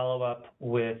follow up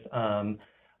with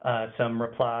some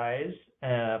replies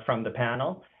from the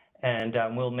panel, and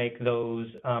we'll make those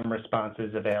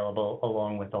responses available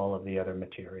along with all of the other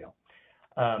material.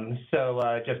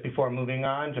 So just before moving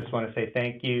on, just want to say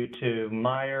thank you to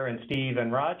Meyer and Steve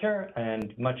and Roger,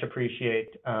 and much appreciate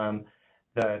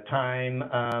the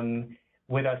time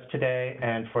with us today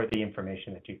and for the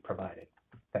information that you've provided.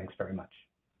 Thanks very much.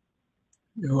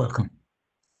 You're welcome.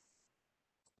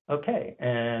 Okay,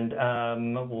 and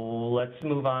let's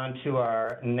move on to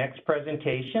our next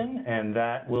presentation, and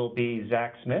that will be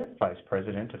Zach Smith, Vice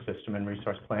President of System and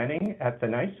Resource Planning at the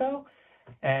NYISO.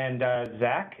 And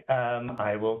Zach,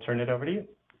 I will turn it over to you.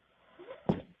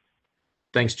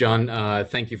 Thanks, John.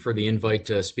 Thank you for the invite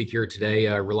to speak here today.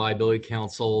 Reliability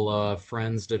Council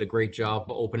friends did a great job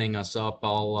opening us up.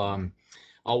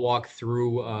 I'll walk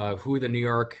through who the New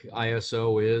York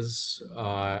ISO is,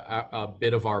 a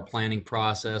bit of our planning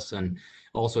process, and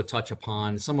also touch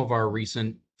upon some of our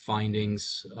recent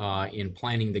findings in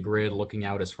planning the grid, looking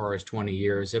out as far as 20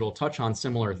 years. It'll touch on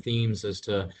similar themes as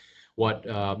to what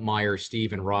Meyer,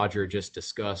 Steve, and Roger just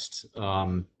discussed,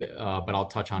 but I'll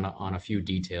touch on a few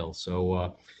details.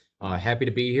 So happy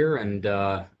to be here, and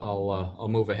I'll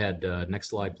move ahead. Next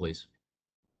slide, please.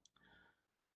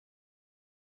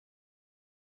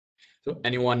 So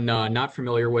anyone not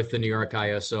familiar with the New York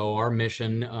ISO, our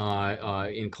mission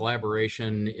in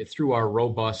collaboration through our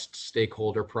robust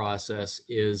stakeholder process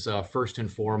is first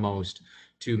and foremost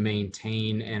to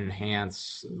maintain and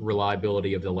enhance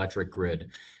reliability of the electric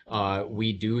grid.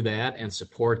 We do that and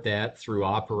support that through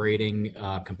operating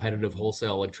competitive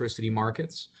wholesale electricity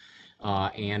markets,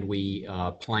 and we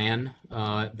plan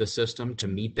the system to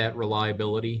meet that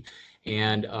reliability.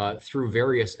 And through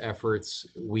various efforts,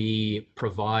 we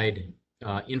provide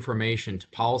information to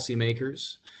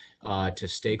policymakers, to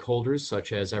stakeholders,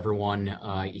 such as everyone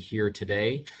here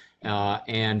today,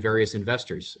 and various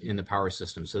investors in the power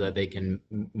system, so that they can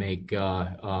make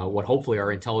what hopefully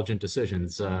are intelligent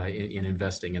decisions in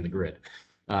investing in the grid.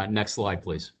 Next slide,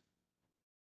 please.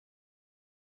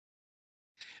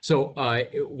 So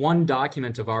one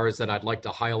document of ours that I'd like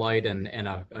to highlight, and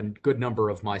a good number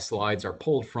of my slides are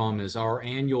pulled from, is our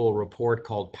annual report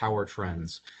called Power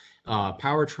Trends.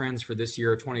 Power Trends for this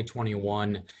year,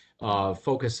 2021,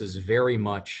 focuses very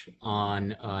much on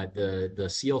the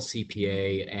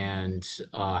CLCPA and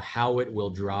how it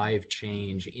will drive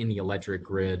change in the electric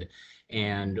grid,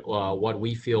 and what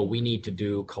we feel we need to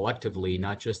do collectively,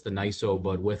 not just the NYISO,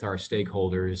 but with our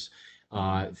stakeholders,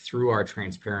 through our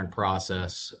transparent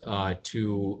process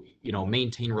to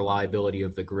maintain reliability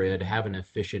of the grid, have an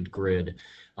efficient grid,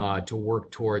 to work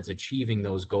towards achieving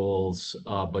those goals,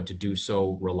 but to do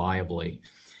so reliably.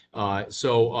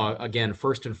 Again,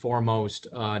 first and foremost,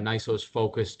 NYSO's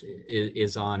focused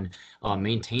is on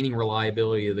maintaining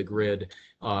reliability of the grid.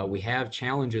 We have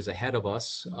challenges ahead of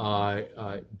us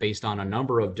based on a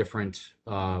number of different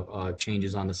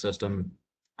changes on the system,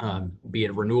 be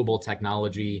it renewable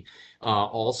technology.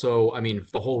 Also, I mean,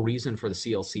 the whole reason for the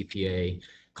CLCPA,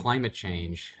 climate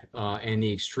change, and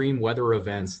the extreme weather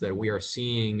events that we are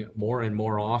seeing more and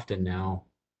more often now,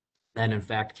 that in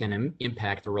fact can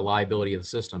impact the reliability of the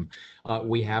system.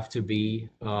 We have to be,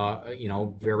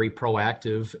 very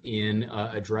proactive in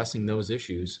addressing those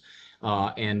issues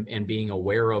and being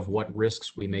aware of what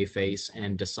risks we may face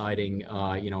and deciding,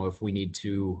 if we need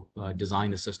to design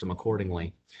the system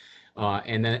accordingly.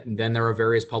 And then there are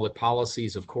various public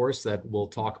policies, of course, that we'll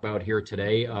talk about here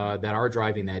today that are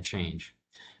driving that change.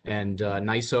 And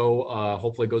NYSO,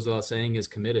 hopefully goes without saying, is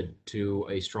committed to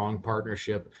a strong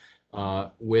partnership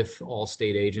with all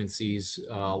state agencies,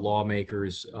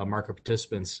 lawmakers, market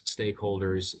participants,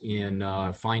 stakeholders in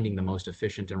finding the most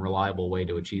efficient and reliable way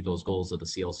to achieve those goals of the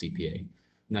CLCPA.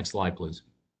 Next slide, please.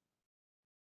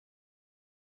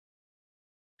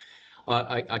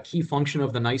 A key function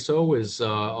of the NYSO is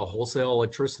wholesale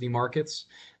electricity markets.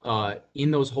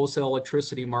 In those wholesale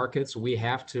electricity markets, the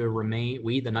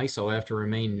NYSO, have to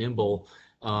remain nimble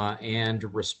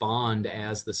and respond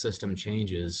as the system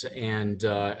changes. And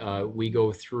we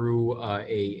go through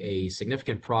a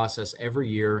significant process every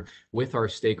year with our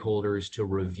stakeholders to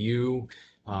review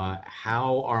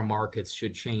how our markets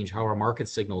should change, how our market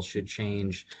signals should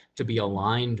change to be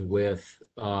aligned with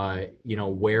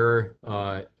where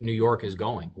New York is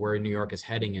going, where New York is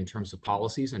heading in terms of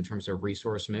policies, in terms of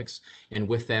resource mix, and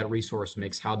with that resource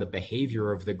mix, how the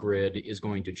behavior of the grid is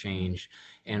going to change,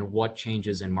 and what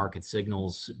changes in market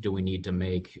signals do we need to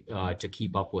make to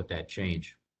keep up with that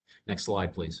change. Next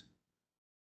slide, please.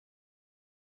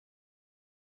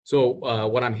 So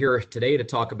what I'm here today to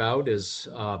talk about is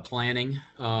planning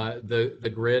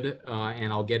the grid,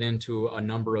 and I'll get into a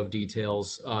number of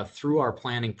details. Through our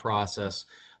planning process,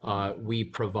 we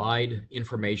provide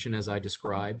information, as I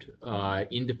described,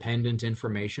 independent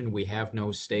information. We have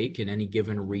no stake in any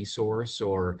given resource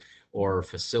or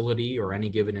facility or any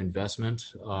given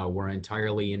investment. We're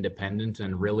entirely independent,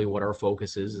 and really what our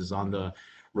focus is on the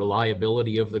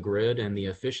reliability of the grid and the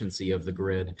efficiency of the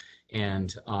grid,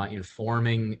 and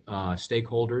informing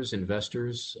stakeholders,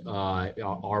 investors,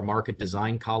 our market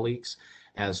design colleagues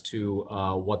as to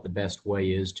what the best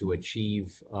way is to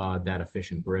achieve that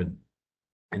efficient grid.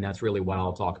 And that's really what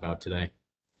I'll talk about today.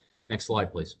 Next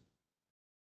slide, please.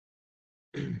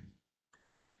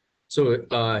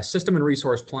 So system and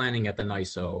resource planning at the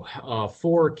NYSO.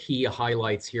 4 key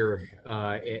highlights here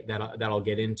that I'll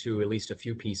get into at least a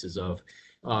few pieces of.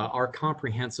 Our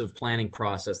comprehensive planning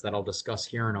process that I'll discuss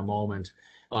here in a moment,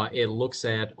 it looks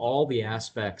at all the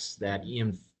aspects that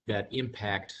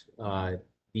impact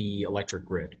the electric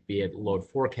grid, be it load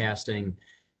forecasting,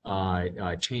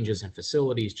 changes in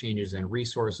facilities, changes in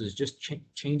resources, just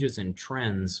changes in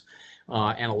trends.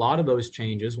 And a lot of those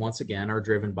changes, once again, are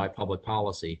driven by public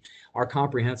policy. Our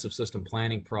comprehensive system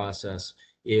planning process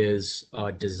is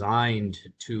designed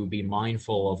to be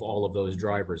mindful of all of those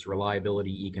drivers: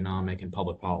 reliability, economic, and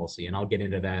public policy. And I'll get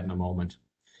into that in a moment.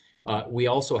 We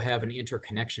also have an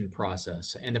interconnection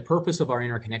process, and the purpose of our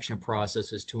interconnection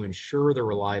process is to ensure the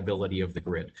reliability of the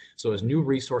grid. So as new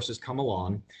resources come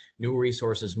along, new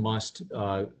resources must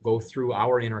go through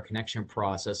our interconnection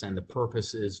process, and the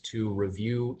purpose is to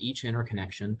review each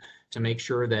interconnection to make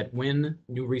sure that when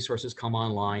new resources come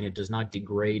online, it does not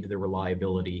degrade the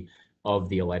reliability of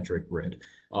the electric grid.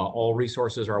 All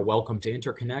resources are welcome to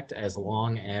interconnect as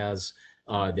long as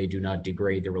they do not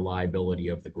degrade the reliability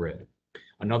of the grid.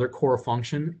 Another core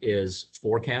function is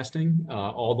forecasting,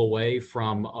 all the way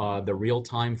from the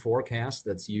real-time forecast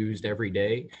that's used every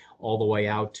day, all the way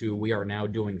out to we are now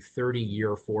doing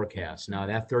 30-year forecasts. Now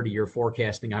that 30-year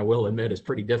forecasting, I will admit, is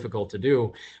pretty difficult to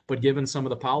do, but given some of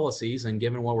the policies and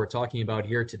given what we're talking about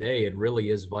here today, it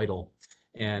really is vital.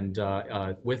 And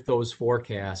with those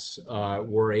forecasts,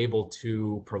 we're able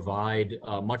to provide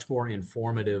much more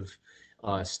informative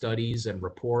studies and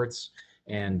reports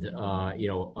and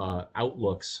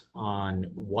outlooks on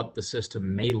what the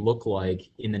system may look like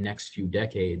in the next few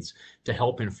decades to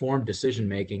help inform decision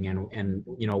making and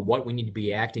what we need to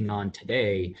be acting on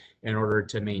today in order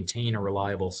to maintain a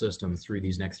reliable system through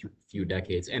these next few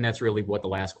decades. And that's really what the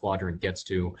last quadrant gets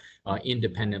to,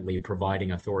 independently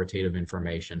providing authoritative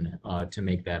information to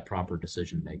make that proper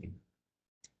decision making.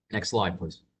 Next slide,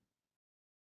 please.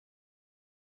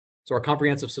 So our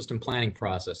comprehensive system planning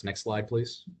process. Next slide,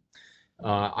 please.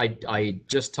 I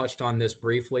just touched on this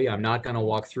briefly. I'm not going to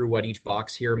walk through what each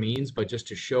box here means, but just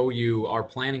to show you, our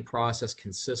planning process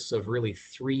consists of really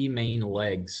three main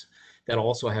legs that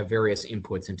also have various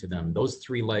inputs into them. Those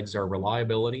three legs are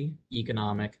reliability,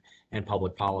 economic, and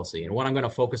public policy. And what I'm going to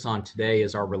focus on today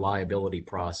is our reliability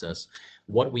process,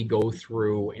 what we go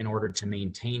through in order to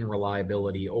maintain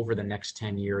reliability over the next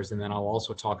 10 years. And then I'll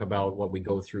also talk about what we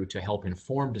go through to help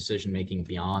inform decision-making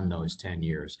beyond those 10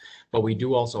 years. But we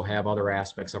do also have other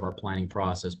aspects of our planning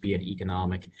process, be it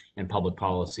economic and public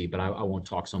policy, but I won't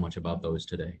talk so much about those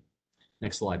today.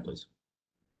 Next slide, please.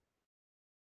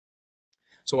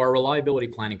 So our reliability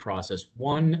planning process,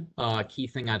 one key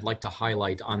thing I'd like to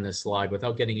highlight on this slide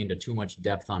without getting into too much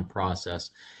depth on process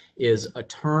is a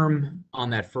term on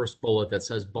that first bullet that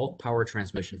says bulk power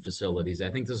transmission facilities. I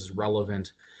think this is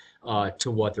relevant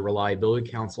to what the Reliability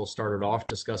Council started off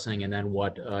discussing, and then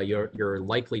what you're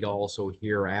likely to also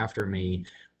hear after me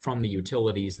from the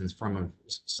utilities and from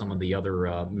some of the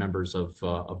other members of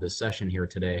this session here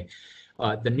today.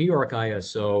 The New York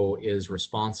ISO is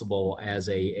responsible as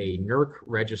a NERC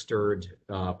registered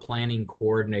planning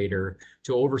coordinator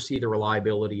to oversee the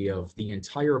reliability of the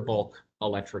entire bulk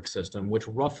electric system, which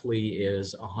roughly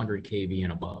is 100 kV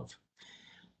and above.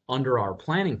 Under our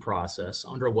planning process,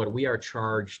 under what we are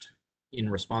charged in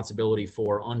responsibility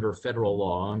for under federal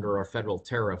law, under our federal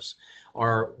tariffs,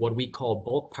 are what we call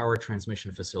bulk power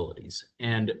transmission facilities.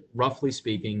 And roughly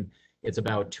speaking, it's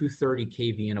about 230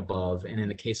 kV and above, and in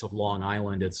the case of Long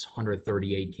Island, it's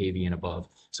 138 kV and above.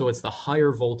 So it's the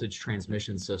higher voltage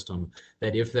transmission system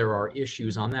that if there are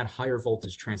issues on that higher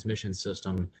voltage transmission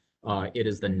system, it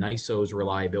is the NYISO's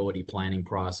reliability planning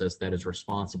process that is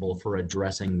responsible for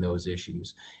addressing those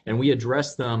issues. And we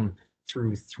address them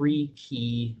through three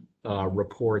key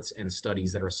reports and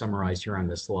studies that are summarized here on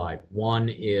this slide. One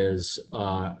is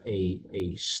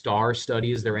a STAR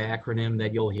study is their acronym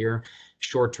that you'll hear,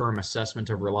 short-term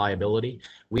assessment of reliability.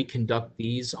 We conduct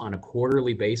these on a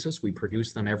quarterly basis. We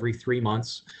produce them every 3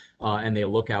 months, and they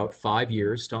look out 5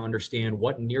 years to understand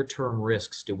what near-term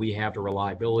risks do we have to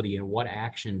reliability and what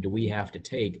action do we have to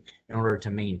take in order to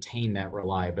maintain that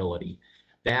reliability.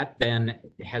 That then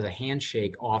has a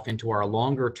handshake off into our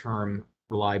longer-term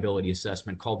reliability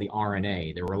assessment called the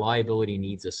RNA, the Reliability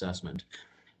Needs Assessment.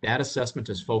 That assessment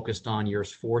is focused on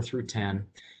years 4 through 10.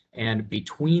 And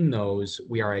between those,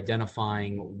 we are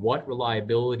identifying what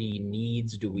reliability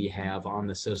needs do we have on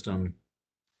the system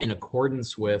in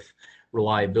accordance with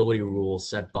reliability rules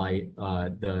set by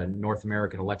the North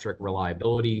American Electric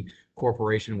Reliability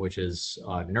Corporation, which is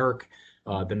NERC,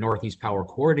 the Northeast Power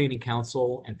Coordinating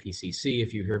Council, NPCC,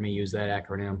 if you hear me use that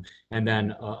acronym, and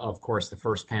then, of course, the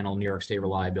first panel, New York State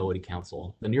Reliability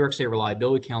Council. The New York State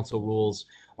Reliability Council rules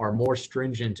are more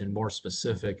stringent and more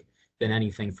specific than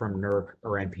anything from NERC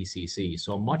or NPCC.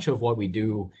 So much of what we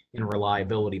do in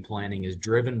reliability planning is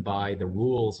driven by the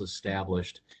rules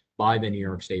established by the New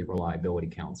York State Reliability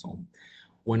Council.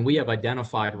 When we have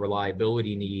identified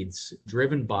reliability needs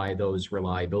driven by those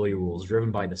reliability rules, driven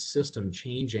by the system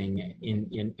changing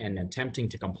and attempting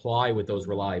to comply with those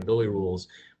reliability rules,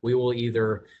 we will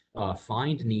either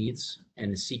find needs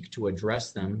and seek to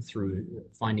address them through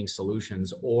finding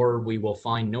solutions, or we will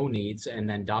find no needs and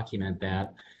then document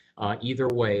that. Either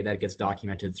way, that gets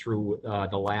documented through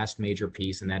the last major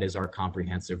piece, and that is our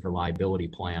comprehensive reliability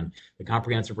plan. The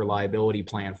comprehensive reliability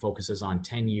plan focuses on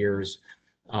 10 years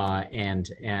and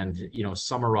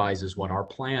summarizes what our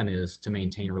plan is to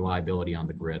maintain reliability on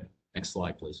the grid. Next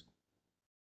slide, please.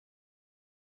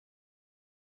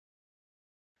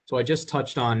 So I just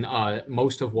touched on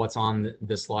most of what's on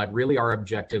this slide. Really, our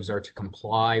objectives are to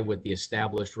comply with the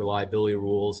established reliability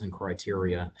rules and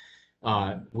criteria.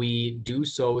 We do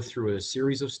so through a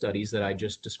series of studies that I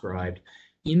just described.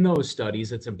 In those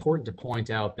studies, it's important to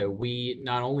point out that we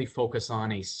not only focus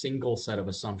on a single set of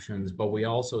assumptions, but we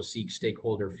also seek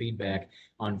stakeholder feedback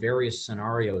on various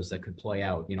scenarios that could play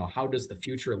out. You know, how does the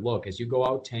future look? As you go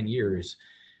out 10 years,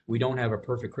 we don't have a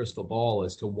perfect crystal ball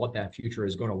as to what that future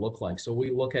is going to look like. So we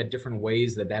look at different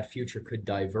ways that that future could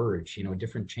diverge,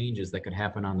 different changes that could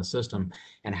happen on the system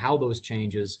and how those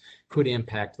changes could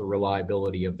impact the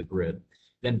reliability of the grid.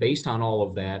 Then based on all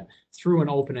of that, through an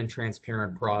open and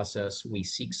transparent process, we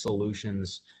seek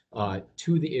solutions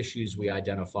to the issues we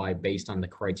identify based on the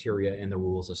criteria and the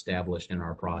rules established in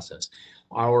our process.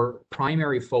 Our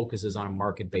primary focus is on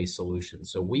market-based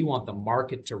solutions. So we want the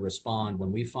market to respond.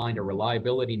 When we find a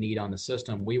reliability need on the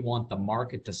system, we want the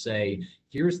market to say,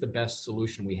 here's the best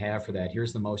solution we have for that.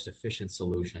 Here's the most efficient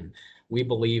solution. We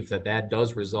believe that that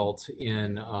does result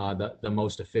in the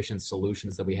most efficient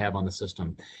solutions that we have on the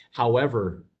system.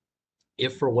 However,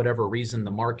 If for whatever reason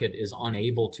the market is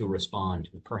unable to respond,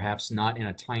 perhaps not in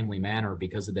a timely manner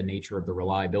because of the nature of the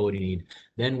reliability need,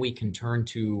 then we can turn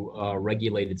to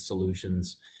regulated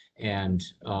solutions and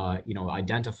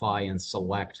identify and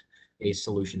select a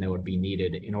solution that would be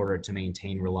needed in order to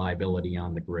maintain reliability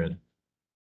on the grid.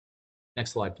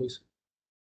 Next slide, please.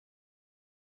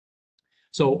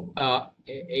 So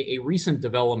a recent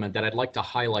development that I'd like to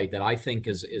highlight that I think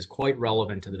is quite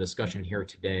relevant to the discussion here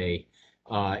today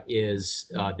is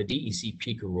the DEC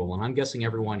PICA rule. And I'm guessing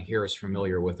everyone here is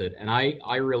familiar with it. And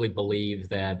I really believe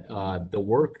that the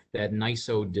work that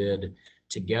NYSO did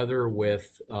together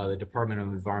with the Department of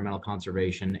Environmental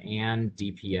Conservation and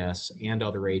DPS and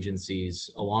other agencies,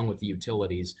 along with the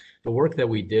utilities, the work that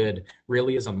we did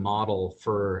really is a model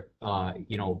for,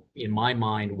 in my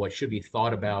mind, what should be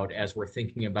thought about as we're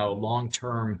thinking about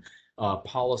long-term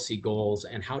policy goals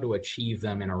and how to achieve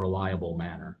them in a reliable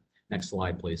manner. Next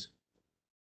slide, please.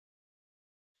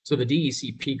 So the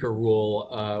DEC PICA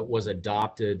rule was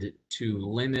adopted to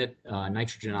limit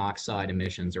nitrogen oxide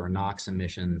emissions, or NOx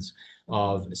emissions,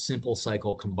 of simple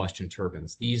cycle combustion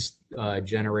turbines. These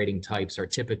generating types are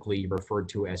typically referred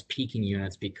to as peaking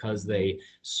units because they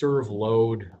serve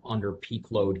load under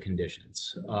peak load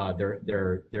conditions.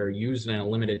 They're used in a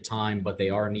limited time, but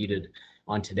they are needed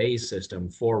on today's system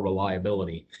for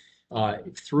reliability.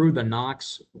 Through the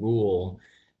NOx rule,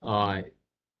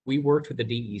 we worked with the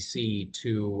DEC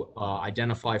to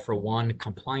identify, for one,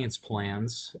 compliance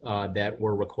plans that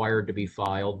were required to be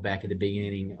filed back at the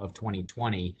beginning of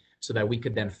 2020, so that we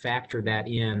could then factor that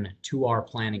in to our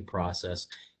planning process.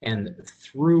 And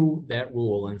through that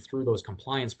rule and through those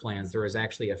compliance plans, there is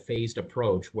actually a phased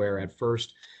approach where at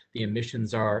first the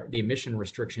emission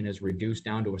restriction is reduced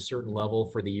down to a certain level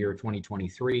for the year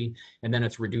 2023, and then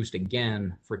it's reduced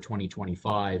again for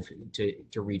 2025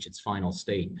 to reach its final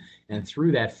state. And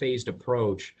through that phased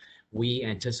approach, we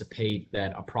anticipate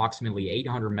that approximately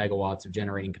 800 megawatts of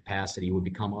generating capacity would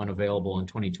become unavailable in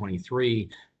 2023,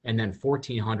 and then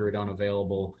 1,400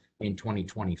 unavailable in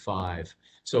 2025.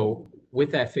 So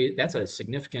with that, that's a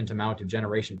significant amount of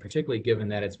generation, particularly given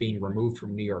that it's being removed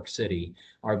from New York City,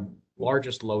 our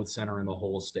largest load center in the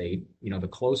whole state. The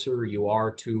closer you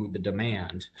are to the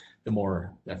demand, the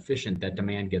more efficient that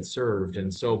demand gets served.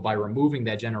 And so by removing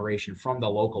that generation from the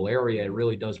local area, it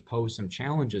really does pose some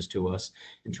challenges to us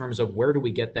in terms of where do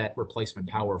we get that replacement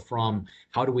power from?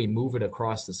 How do we move it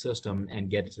across the system and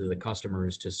get it to the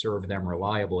customers to serve them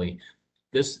reliably?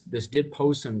 This did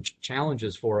pose some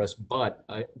challenges for us, but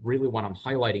really what I'm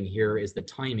highlighting here is the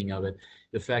timing of it,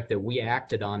 the fact that we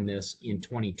acted on this in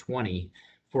 2020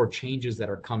 for changes that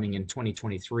are coming in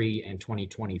 2023 and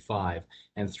 2025.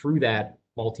 And through that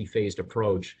multi-phased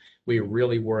approach, we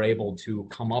really were able to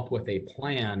come up with a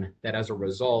plan that, as a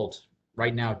result,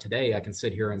 right now today, I can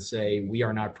sit here and say we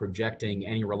are not projecting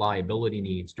any reliability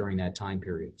needs during that time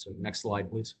period. So next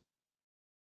slide, please.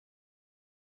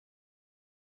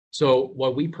 So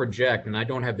what we project, and I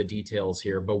don't have the details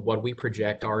here, but what we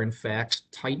project are in fact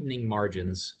tightening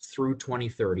margins through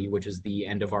 2030, which is the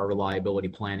end of our reliability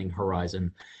planning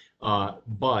horizon.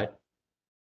 But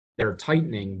they're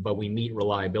tightening, but we meet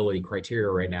reliability criteria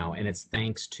right now. And it's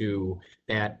thanks to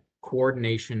that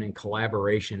coordination and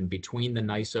collaboration between the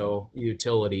NYSO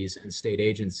utilities and state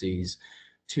agencies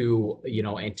to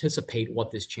anticipate what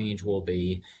this change will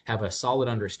be, have a solid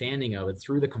understanding of it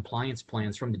through the compliance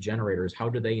plans from the generators. How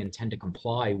do they intend to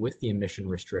comply with the emission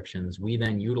restrictions? We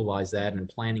then utilize that in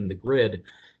planning the grid,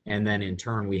 and then in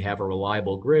turn we have a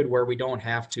reliable grid where we don't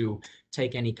have to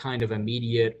take any kind of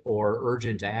immediate or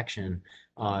urgent action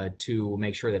to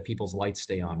make sure that people's lights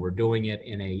stay on. We're doing it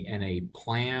in a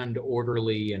planned,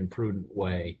 orderly, and prudent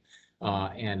way.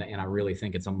 And I really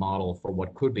think it's a model for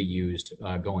what could be used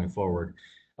going forward.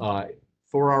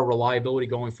 For our reliability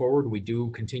going forward, we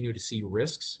do continue to see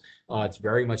risks. It's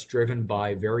very much driven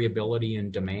by variability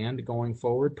in demand going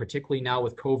forward, particularly now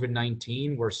with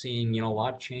COVID-19. We're seeing a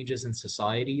lot of changes in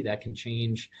society that can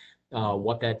change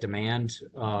what that demand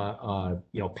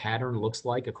pattern looks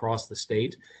like across the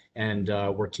state. And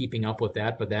we're keeping up with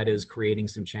that, but that is creating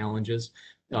some challenges.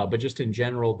 But just in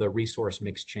general, the resource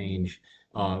mix change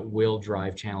will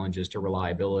drive challenges to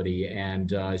reliability.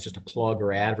 And it's just a plug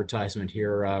or advertisement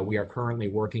here. We are currently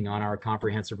working on our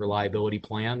comprehensive reliability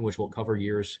plan, which will cover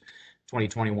years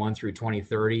 2021 through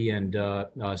 2030.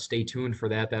 And stay tuned for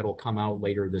that. That'll come out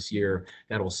later this year.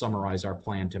 That'll summarize our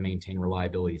plan to maintain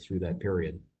reliability through that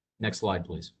period. Next slide,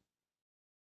 please.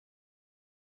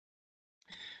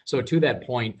 So to that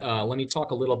point, let me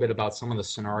talk a little bit about some of the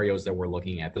scenarios that we're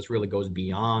looking at. This really goes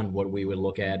beyond what we would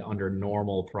look at under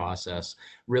normal process,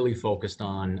 really focused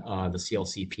on the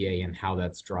CLCPA and how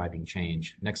that's driving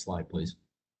change. Next slide, please.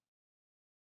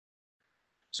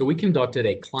 So we conducted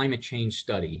a climate change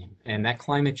study, and that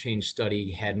climate change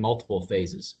study had multiple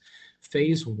phases.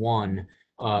 Phase one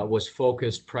was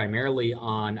focused primarily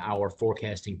on our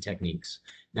forecasting techniques.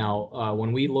 Now,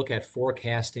 when we look at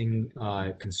forecasting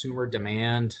consumer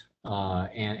demand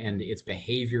and its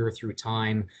behavior through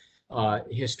time,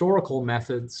 historical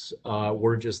methods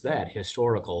were just that,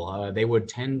 historical. They would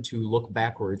tend to look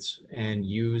backwards and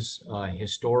use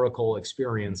historical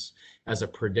experience as a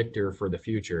predictor for the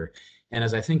future. And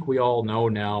as I think we all know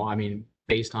now, I mean,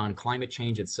 based on climate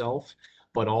change itself,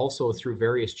 but also through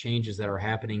various changes that are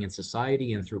happening in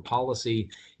society and through policy,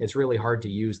 it's really hard to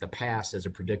use the past as a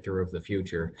predictor of the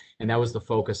future. And that was the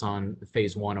focus on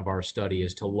phase one of our study,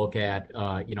 is to look at,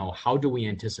 how do we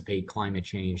anticipate climate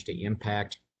change to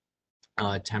impact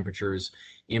temperatures,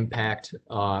 impact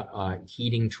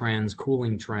heating trends,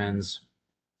 cooling trends,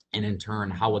 and in turn,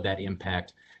 how would that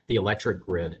impact the electric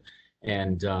grid?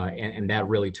 And that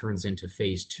really turns into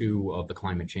phase two of the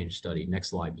climate change study. Next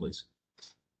slide, please.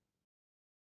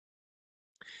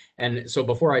 And so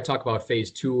before I talk about phase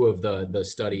two of the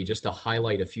study, just to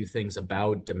highlight a few things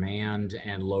about demand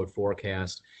and load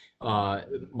forecast.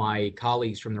 My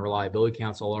colleagues from the Reliability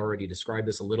Council already described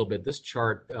this a little bit. This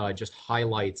chart just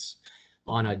highlights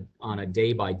on a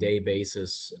day-by-day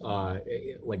basis,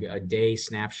 like a day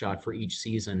snapshot for each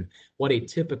season, what a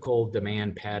typical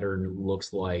demand pattern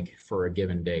looks like for a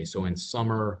given day. So in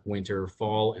summer, winter,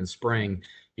 fall, and spring,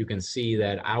 you can see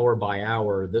that hour by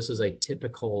hour, this is a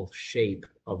typical shape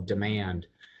of demand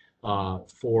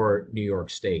for New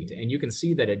York State. And you can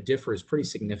see that it differs pretty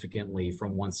significantly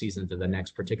from one season to the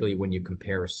next, particularly when you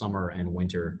compare summer and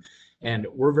winter. And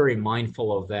we're very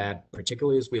mindful of that,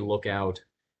 particularly as we look out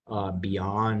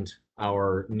beyond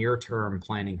our near-term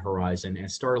planning horizon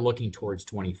and start looking towards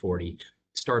 2040,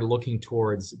 start looking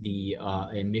towards the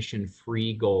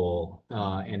emission-free goal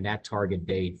and that target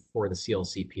date for the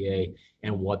CLCPA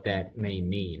and what that may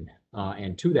mean.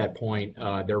 And to that point,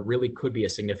 there really could be a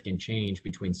significant change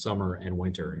between summer and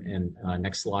winter. And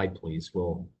next slide, please,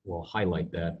 we'll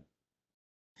highlight that.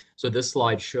 So this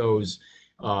slide shows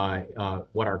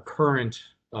what our current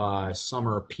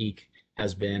summer peak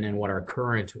has been and what our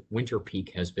current winter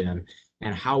peak has been,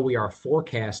 and how we are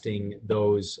forecasting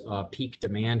those peak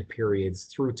demand periods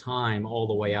through time all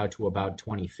the way out to about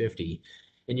 2050.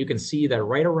 And you can see that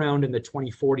right around in the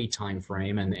 2040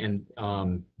 timeframe,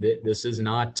 and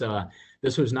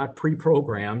this was not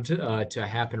pre-programmed to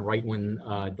happen right when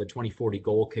the 2040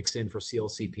 goal kicks in for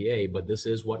CLCPA, but this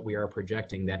is what we are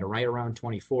projecting, that right around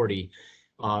 2040,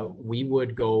 we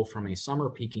would go from a summer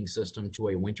peaking system to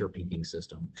a winter peaking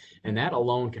system. And that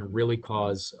alone can really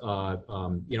cause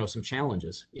some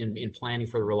challenges in planning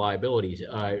for the reliability.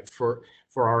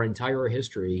 For our entire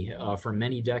history, for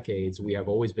many decades, we have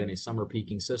always been a summer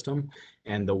peaking system,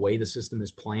 and the way the system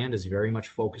is planned is very much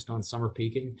focused on summer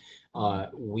peaking.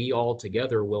 We all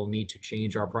together will need to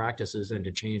change our practices and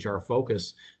to change our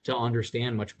focus to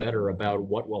understand much better about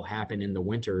what will happen in the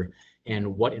winter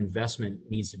and what investment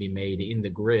needs to be made in the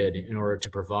grid in order to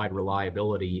provide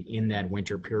reliability in that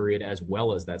winter period as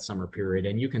well as that summer period.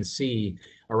 And you can see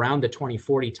around the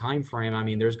 2040 timeframe, I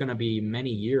mean, there's going to be many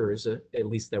years, at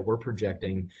least that we're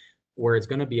projecting, where it's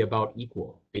going to be about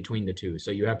equal between the two.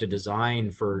 So you have to design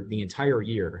for the entire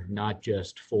year, not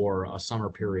just for a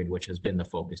summer period, which has been the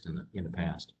focus in the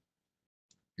past.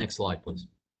 Next slide, please.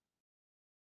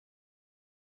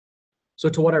 So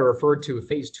to what I referred to,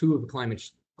 phase two of the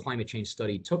climate change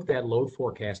study took that load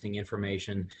forecasting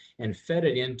information and fed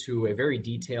it into a very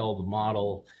detailed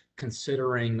model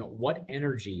considering what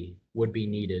energy would be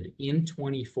needed in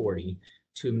 2040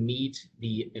 to meet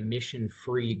the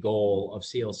emission-free goal of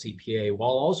CLCPA,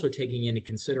 while also taking into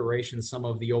consideration some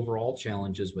of the overall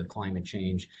challenges with climate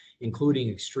change, including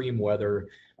extreme weather,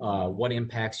 what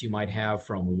impacts you might have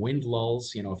from wind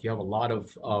lulls. You know, if you have a lot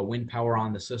of wind power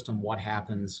on the system, what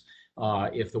happens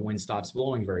if the wind stops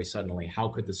blowing very suddenly? How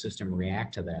could the system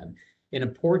react to that? An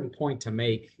important point to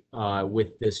make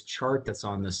with this chart that's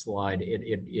on this slide,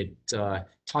 it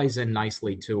ties in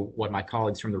nicely to what my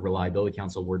colleagues from the Reliability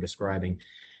Council were describing.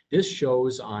 This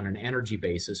shows on an energy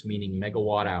basis, meaning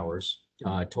megawatt hours,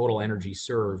 total energy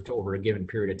served over a given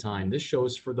period of time. This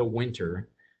shows for the winter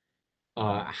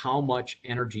how much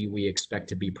energy we expect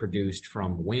to be produced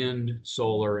from wind,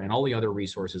 solar, and all the other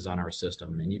resources on our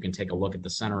system. And you can take a look at the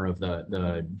center of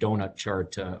the donut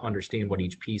chart to understand what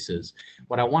each piece is.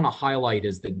 What I want to highlight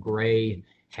is the gray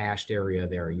hashed area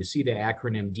there. You see the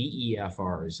acronym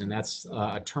DEFRs, and that's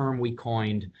a term we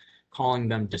coined calling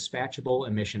them dispatchable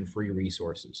emission-free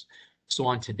resources. So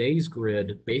on today's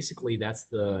grid, basically that's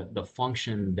the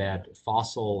function that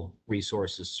fossil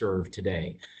resources serve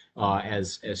today.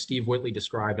 As Steve Whitley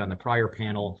described on the prior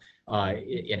panel,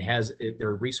 there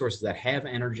are resources that have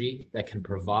energy that can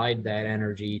provide that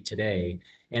energy today.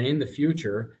 And in the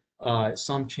future,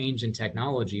 some change in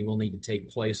technology will need to take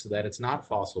place so that it's not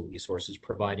fossil resources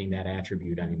providing that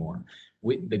attribute anymore.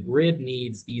 The grid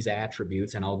needs these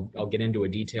attributes, and I'll get into a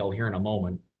detail here in a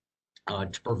moment,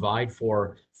 to provide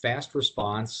for fast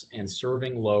response and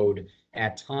serving load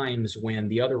at times when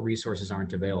the other resources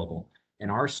aren't available. In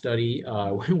our study,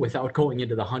 without going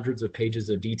into the hundreds of pages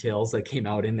of details that came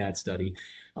out in that study,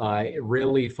 it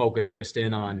really focused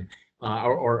in on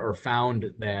or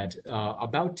found that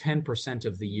about 10%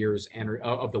 of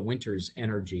the winter's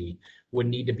energy would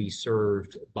need to be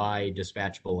served by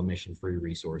dispatchable emission-free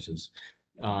resources.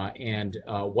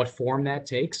 What form that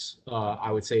takes,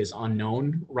 I would say, is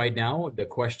unknown right now. The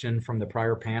question from the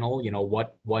prior panel,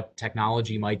 what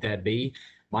technology might that be?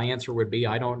 My answer would be,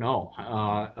 I don't know.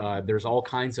 There's all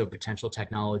kinds of potential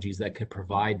technologies that could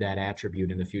provide that attribute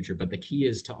in the future, but the key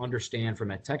is to understand from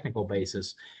a technical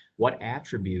basis what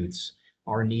attributes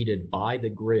are needed by the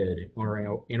grid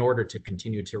or in order to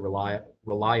continue to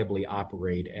reliably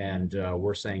operate. And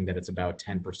we're saying that it's about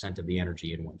 10% of the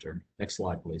energy in winter. Next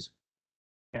slide, please.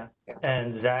 Yeah,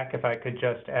 and Zach, if I could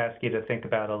just ask you to think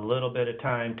about a little bit of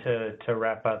time to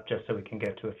wrap up, just so we can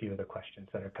get to a few of the questions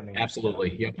that are coming in.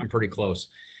 Absolutely. Yep, I'm pretty close.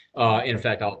 In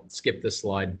fact, I'll skip this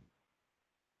slide.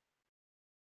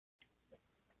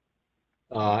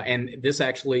 And this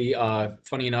actually,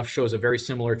 funny enough, shows a very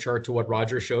similar chart to what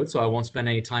Roger showed, so I won't spend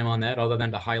any time on that other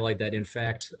than to highlight that, in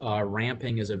fact,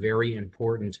 ramping is a very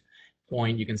important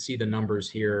point. You can see the numbers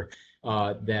here.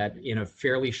 That in a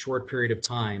fairly short period of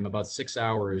time, about 6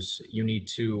 hours, you need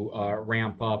to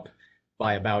ramp up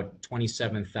by about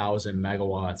 27,000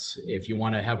 megawatts. If you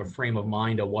want to have a frame of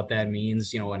mind of what that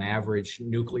means, an average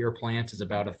nuclear plant is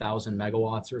about 1,000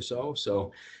 megawatts or so.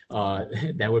 So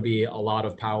that would be a lot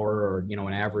of power, or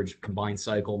an average combined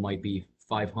cycle might be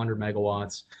 500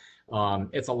 megawatts.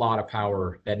 It's a lot of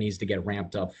power that needs to get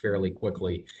ramped up fairly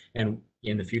quickly. And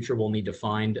in the future, we'll need to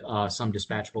find some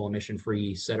dispatchable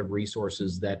emission-free set of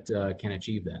resources that can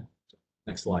achieve that.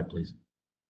 Next slide, please.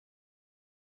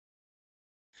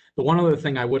 The one other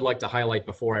thing I would like to highlight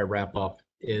before I wrap up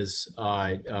is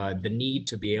the need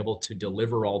to be able to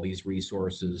deliver all these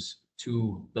resources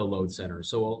to the load center.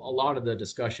 So a lot of the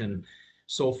discussion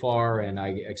so far, and I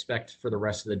expect for the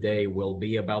rest of the day, will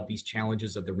be about these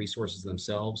challenges of the resources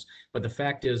themselves. But the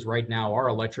fact is, right now, our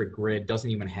electric grid doesn't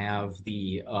even have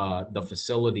the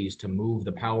facilities to move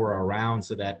the power around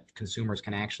so that consumers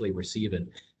can actually receive it.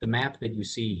 The map that you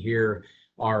see here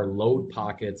are load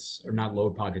pockets, or not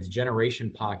load pockets,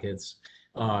 generation pockets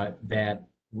that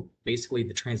basically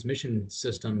the transmission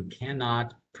system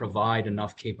cannot provide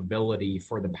enough capability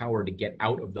for the power to get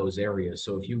out of those areas.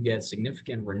 So if you get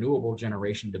significant renewable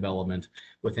generation development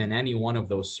within any one of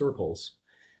those circles,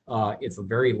 it's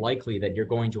very likely that you're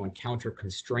going to encounter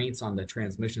constraints on the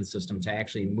transmission system to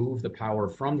actually move the power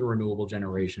from the renewable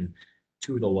generation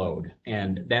to the load.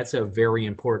 And that's a very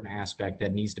important aspect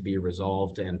that needs to be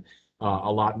resolved, and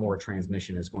a lot more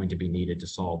transmission is going to be needed to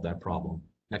solve that problem.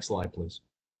 Next slide, please.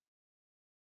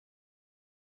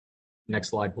 Next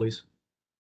slide, please.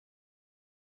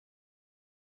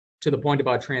 To the point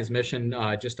about transmission,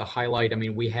 just to highlight,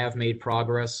 we have made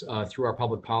progress through our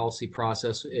public policy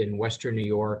process in Western New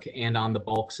York and on the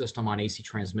bulk system on AC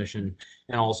transmission,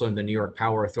 and also in the New York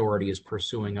Power Authority is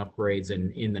pursuing upgrades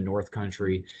in the North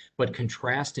Country. But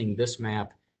contrasting this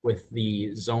map with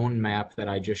the zone map that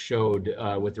I just showed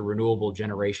with the renewable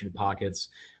generation pockets,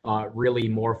 really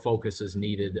more focus is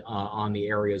needed on the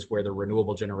areas where the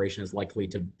renewable generation is likely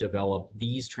to develop.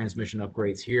 These transmission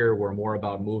upgrades here were more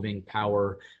about moving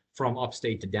power from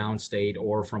upstate to downstate,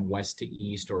 or from west to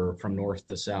east, or from north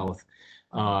to south.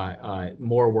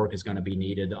 More work is going to be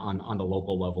needed on the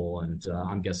local level, and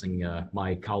I'm guessing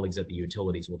my colleagues at the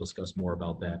utilities will discuss more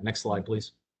about that. Next slide,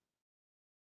 please.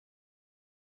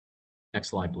 Next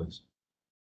slide, please.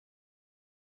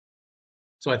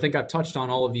 So I think I've touched on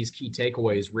all of these key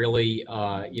takeaways. Really,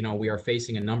 we are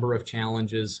facing a number of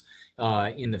challenges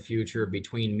in the future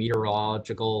between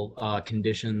meteorological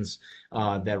conditions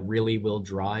that really will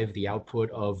drive the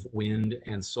output of wind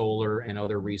and solar and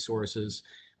other resources.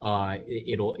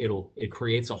 It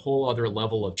creates a whole other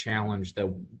level of challenge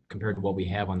that compared to what we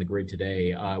have on the grid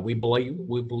today. We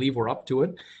believe we're up to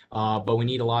it, but we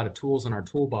need a lot of tools in our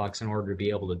toolbox in order to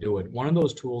be able to do it. One of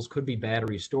those tools could be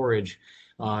battery storage,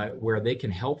 where they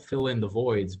can help fill in the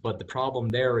voids. But the problem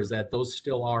there is that those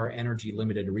still are energy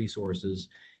limited resources.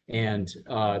 and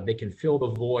they can fill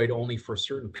the void only for a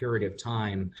certain period of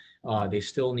time, they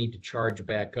still need to charge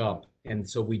back up. And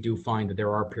so we do find that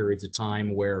there are periods of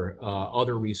time where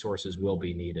other resources will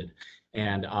be needed.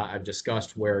 And I've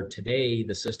discussed where today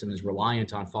the system is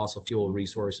reliant on fossil fuel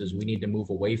resources. We need to move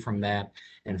away from that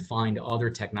and find other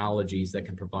technologies that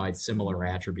can provide similar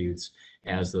attributes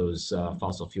as those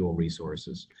fossil fuel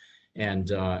resources.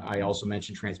 And I also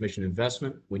mentioned transmission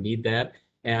investment. We need that.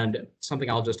 And something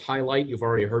I'll just highlight, you've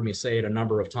already heard me say it a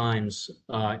number of times,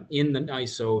 in the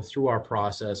NYISO, through our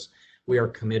process, we are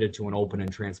committed to an open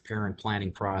and transparent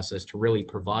planning process to really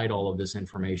provide all of this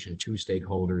information to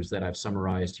stakeholders that I've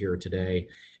summarized here today.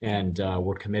 And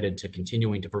we're committed to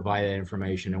continuing to provide that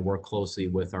information and work closely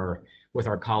with our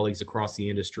colleagues across the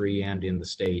industry and in the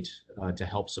state to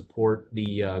help support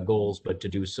the goals, but to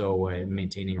do so in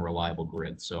maintaining a reliable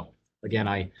grid. So again,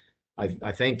 I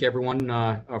thank everyone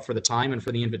for the time and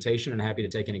for the invitation, and happy to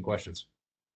take any questions.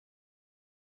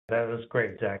 That was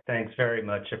great, Zach. Thanks very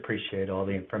much. Appreciate all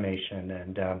the information,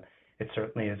 and it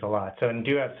certainly is a lot. So, and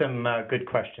do have some good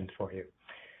questions for you.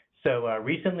 So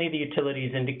recently the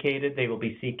utilities indicated they will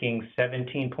be seeking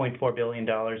 $17.4 billion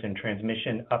in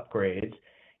transmission upgrades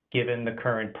given the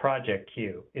current project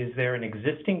queue. Is there an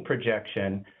existing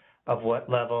projection of what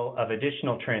level of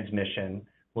additional transmission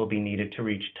will be needed to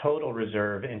reach total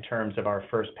reserve in terms of our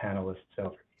first panelist's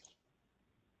overview?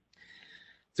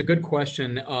 It's a good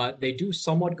question. They do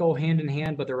somewhat go hand in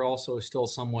hand, but they're also still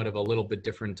somewhat of a little bit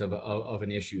different of an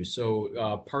issue.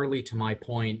 So partly to my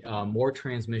point, more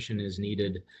transmission is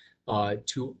needed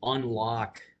to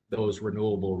unlock those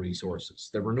renewable resources.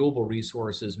 The renewable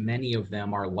resources, many of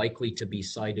them are likely to be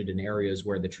sited in areas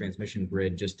where the transmission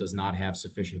grid just does not have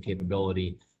sufficient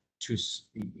capability to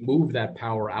move that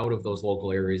power out of those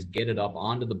local areas, get it up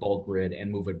onto the bulk grid, and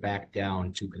move it back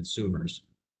down to consumers.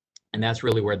 And that's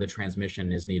really where the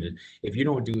transmission is needed. If you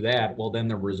don't do that, well, then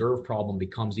the reserve problem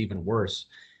becomes even worse,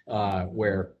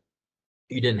 where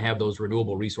you didn't have those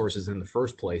renewable resources in the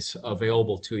first place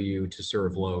available to you to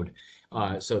serve load.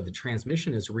 So the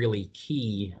transmission is really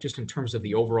key just in terms of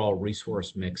the overall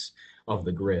resource mix of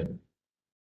the grid.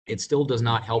 It still does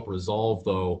not help resolve,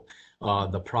 though,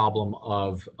 the problem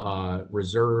of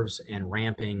reserves and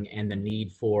ramping and the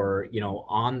need for,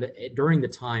 during the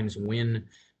times when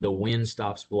the wind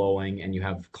stops blowing and you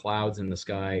have clouds in the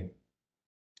sky,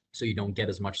 so you don't get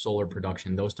as much solar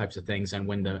production, those types of things. And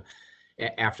when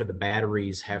after the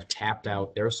batteries have tapped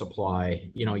out their supply,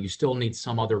 you still need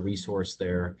some other resource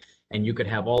there, and you could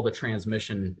have all the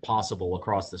transmission possible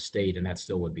across the state, and that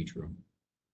still would be true.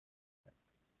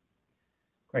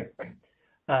 Great.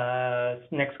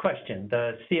 Next question.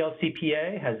 The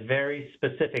CLCPA has very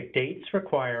specific dates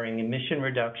requiring emission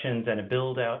reductions and a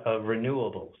build out of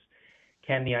renewables.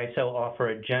 Can the ISO offer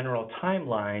a general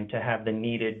timeline to have the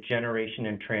needed generation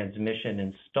and transmission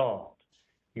installed?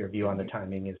 Your view on the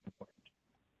timing is important.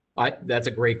 That's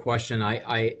a great question.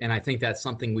 And I think that's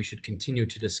something we should continue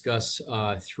to discuss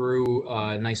through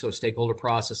NYISO stakeholder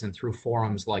process and through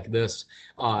forums like this.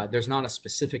 There's not a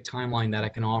specific timeline that I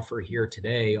can offer here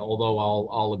today, although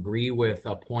I'll agree with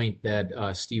a point that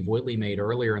Steve Whitley made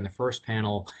earlier in the first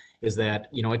panel, is that,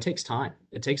 it takes time.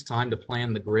 It takes time to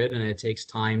plan the grid, and it takes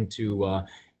time to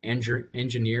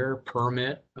engineer,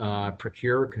 permit,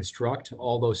 procure, construct,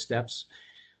 all those steps.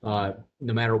 No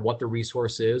matter what the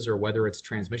resource is or whether it's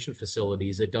transmission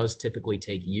facilities, it does typically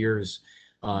take years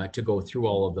to go through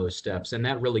all of those steps. And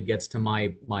that really gets to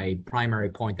my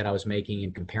primary point that I was making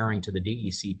in comparing to the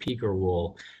DEC PICA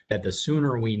rule, that the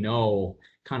sooner we know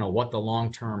kind of what the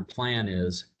long-term plan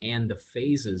is and the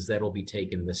phases that will be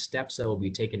taken, the steps that will be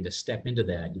taken to step into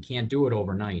that. You can't do it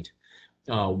overnight.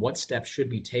 What steps should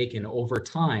be taken over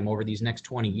time, over these next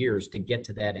 20 years, to get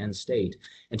to that end state.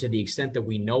 And to the extent that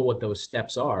we know what those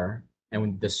steps are,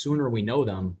 and the sooner we know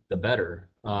them, the better,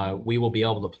 we will be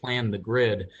able to plan the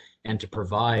grid and to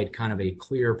provide kind of a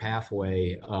clear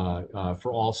pathway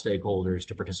for all stakeholders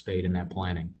to participate in that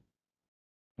planning.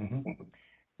 Mm-hmm.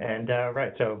 And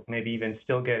right, so maybe even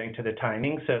still getting to the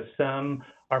timing. So some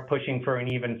are pushing for an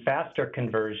even faster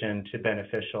conversion to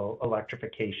beneficial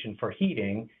electrification for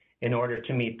heating in order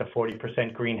to meet the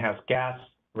 40% greenhouse gas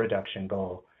reduction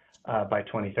goal by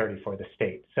 2030 for the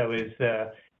state. So is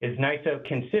NYISO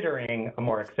considering a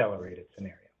more accelerated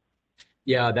scenario?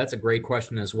 Yeah, that's a great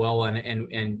question as well. And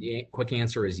the quick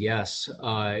answer is yes.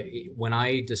 When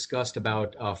I discussed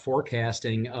about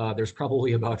forecasting, there's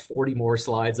probably about 40 more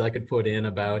slides I could put in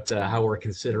about how we're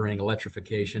considering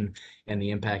electrification and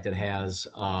the impact it has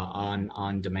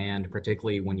on demand,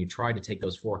 particularly when you try to take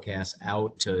those forecasts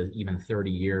out to even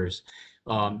 30 years.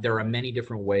 There are many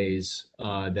different ways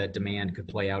that demand could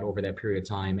play out over that period of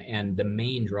time. And the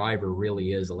main driver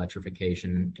really is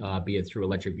electrification, be it through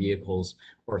electric vehicles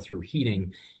or through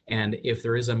heating. And if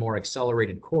there is a more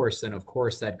accelerated course, then of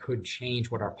course that could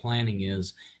change what our planning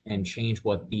is and change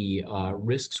what the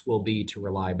risks will be to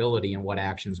reliability and what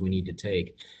actions we need to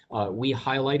take. We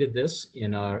highlighted this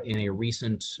in a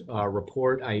recent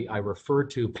report. I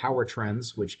referred to Power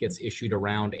Trends, which gets issued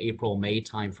around April, May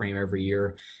timeframe every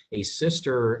year.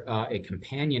 A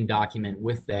companion document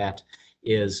with that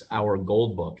is our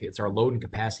Gold Book. It's our load and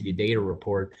capacity data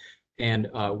report. And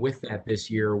with that this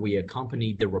year, we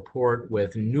accompanied the report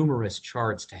with numerous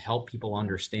charts to help people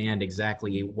understand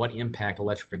exactly what impact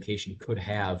electrification could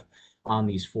have on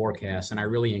these forecasts. And I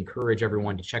really encourage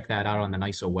everyone to check that out on the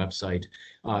NYSO website.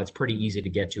 It's pretty easy to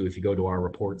get to if you go to our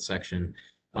report section.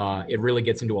 It really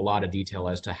gets into a lot of detail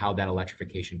as to how that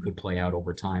electrification could play out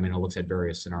over time, and it looks at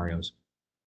various scenarios.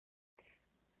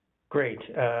 Great.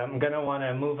 I'm going to want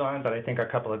to move on, but I think a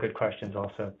couple of good questions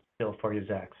also still for you,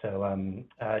 Zach. So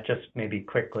just maybe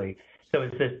quickly. So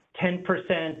is this 10%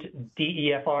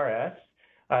 DEFRS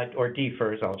or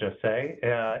DFRS, I'll just say,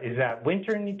 is that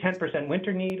winter need, 10%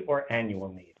 winter need or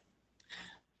annual need?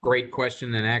 Great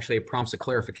question, and actually it prompts a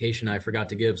clarification I forgot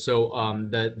to give. So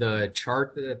the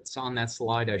chart that's on that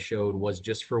slide I showed was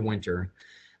just for winter.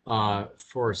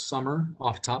 For summer,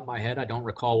 off the top of my head, I don't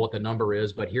recall what the number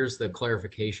is, but here's the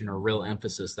clarification or real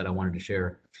emphasis that I wanted to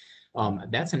share.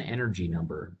 That's an energy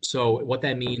number. So what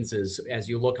that means is, as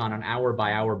you look on an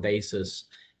hour-by-hour basis,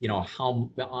 you know, how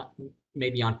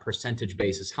maybe on percentage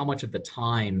basis, how much of the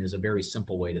time is a very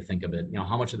simple way to think of it. You know,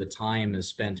 how much of the time is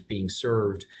spent being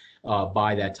served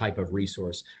by that type of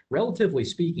resource. Relatively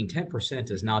speaking,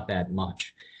 10% is not that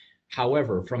much.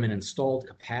 However, from an installed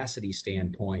capacity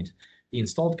standpoint, the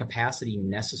installed capacity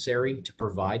necessary to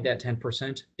provide that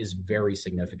 10% is very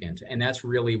significant. And that's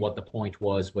really what the point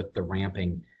was with the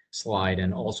ramping slide,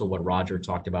 and also what Roger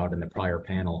talked about in the prior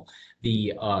panel.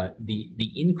 The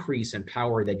increase in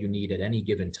power that you need at any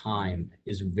given time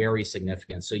is very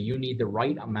significant. So you need the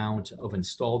right amount of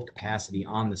installed capacity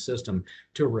on the system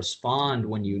to respond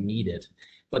when you need it.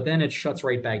 But then it shuts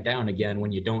right back down again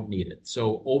when you don't need it.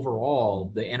 So overall,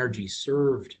 the energy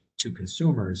served to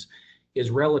consumers is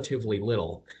relatively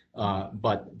little,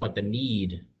 but the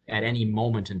need at any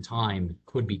moment in time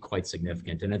could be quite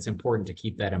significant, and it's important to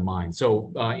keep that in mind.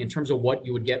 So in terms of what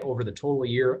you would get over the total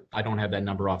year, I don't have that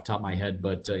number off the top of my head,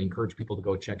 but encourage people to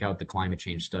go check out the climate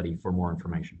change study for more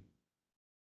information.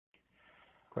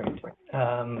 Great.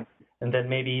 And then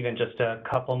maybe even just a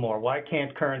couple more. Why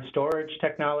can't current storage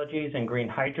technologies and green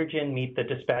hydrogen meet the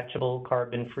dispatchable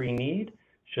carbon-free need?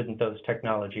 Shouldn't those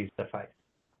technologies suffice?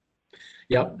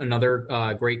 Yep,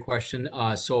 another great question.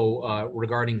 So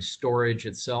regarding storage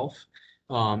itself,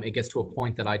 it gets to a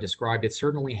point that I described. It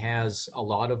certainly has a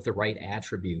lot of the right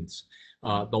attributes.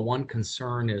 The one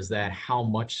concern is that how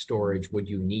much storage would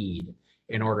you need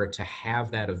in order to have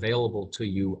that available to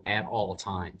you at all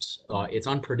times? It's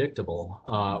unpredictable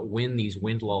when these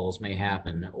wind lulls may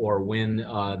happen, or when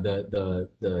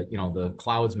the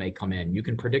clouds may come in. You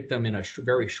can predict them in a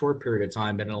very short period of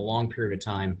time, but in a long period of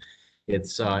time,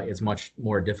 it's much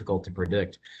more difficult to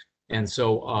predict. And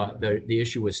so the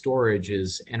issue with storage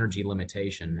is energy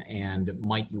limitation, and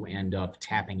might you end up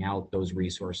tapping out those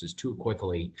resources too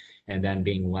quickly and then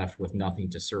being left with nothing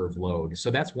to serve load.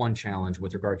 So that's one challenge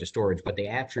with regard to storage, but the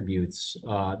attributes,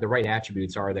 the right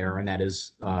attributes are there, and that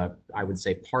is, I would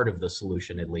say, part of the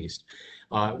solution at least.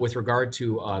 With regard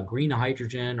to green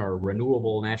hydrogen or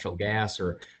renewable natural gas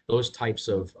or those types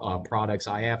of products,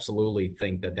 I absolutely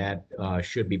think that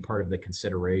should be part of the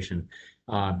consideration.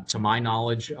 To my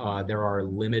knowledge, there are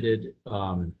limited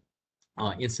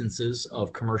instances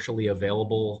of commercially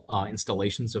available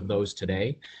installations of those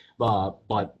today,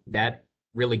 but that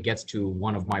really gets to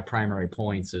one of my primary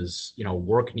points is, you know,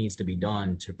 work needs to be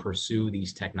done to pursue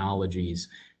these technologies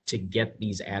to get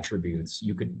these attributes.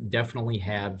 You could definitely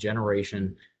have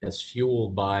generation that's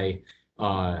fueled by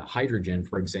hydrogen,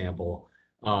 for example,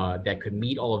 that could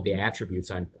meet all of the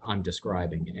attributes I'm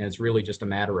describing. And it's really just a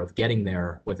matter of getting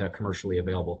there with a commercially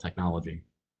available technology.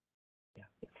 Yeah.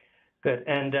 Good.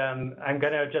 And I'm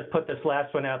going to just put this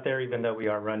last one out there, even though we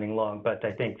are running long, but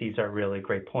I think these are really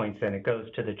great points, and it goes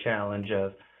to the challenge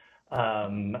of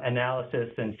analysis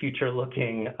and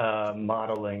future-looking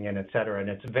modeling and et cetera. And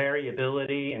it's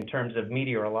variability in terms of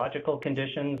meteorological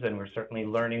conditions, and we're certainly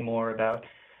learning more about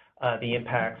the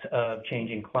impacts of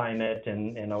changing climate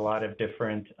and a lot of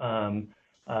different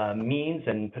means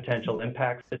and potential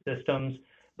impacts to systems,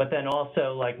 but then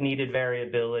also like needed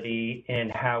variability in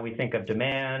how we think of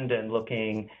demand and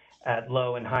looking at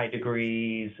low and high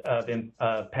degrees of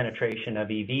penetration of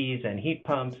EVs and heat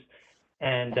pumps?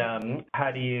 And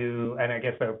how do you, and I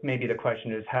guess maybe the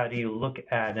question is, how do you look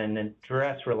at and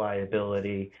address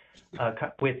reliability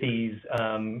with these,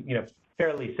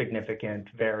 fairly significant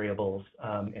variables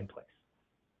in place?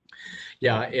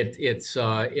 Yeah,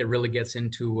 it really gets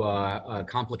into a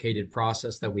complicated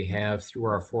process that we have through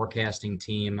our forecasting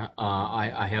team.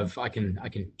 I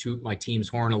can toot my team's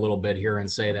horn a little bit here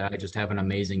and say that I just have an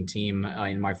amazing team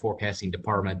in my forecasting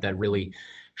department that really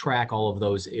track all of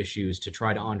those issues to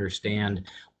try to understand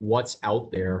what's out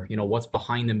there, what's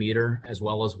behind the meter, as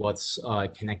well as what's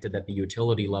connected at the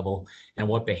utility level, and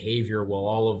what behavior will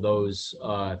all of those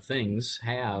things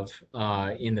have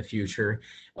in the future,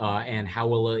 and how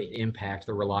will it impact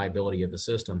the reliability of the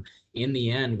system. In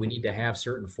the end, we need to have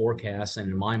certain forecasts,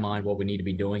 and in my mind, what we need to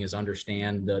be doing is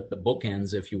understand the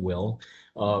bookends, if you will,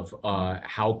 of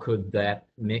how could that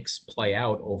mix play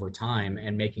out over time,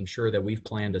 and making sure that we've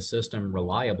planned a system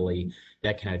reliably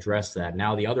that can address that.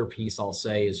 Now, the other piece I'll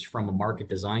say is from a market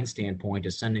design standpoint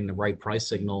is sending the right price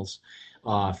signals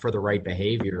for the right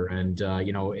behavior. And,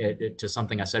 to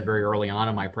something I said very early on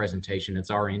in my presentation,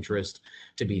 it's our interest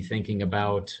to be thinking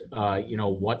about,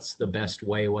 what's the best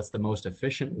way, what's the most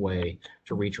efficient way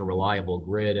to reach a reliable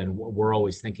grid. And we're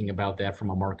always thinking about that from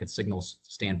a market signals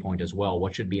standpoint as well.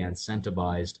 What should be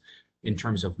incentivized in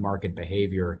terms of market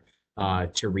behavior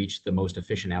to reach the most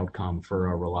efficient outcome for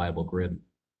a reliable grid.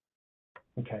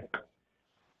 Okay,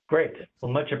 great.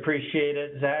 Well, much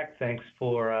appreciated, Zach. Thanks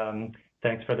for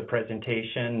the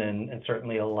presentation, and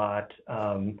certainly a lot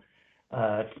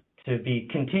to be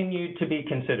continued to be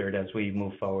considered as we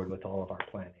move forward with all of our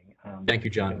planning. Thank you,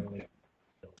 John.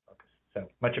 So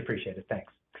much appreciated.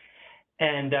 Thanks.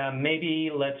 And maybe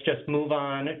let's just move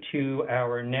on to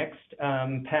our next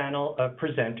panel of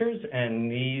presenters,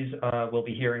 and these we'll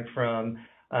be hearing from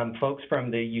folks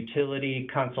from the Utility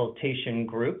Consultation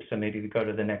Group. So maybe we go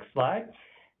to the next slide.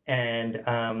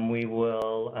 And we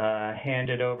will hand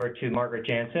it over to Margaret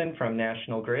Jansen from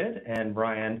National Grid and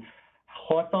Ryan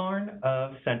Hawthorne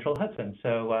of Central Hudson.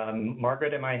 So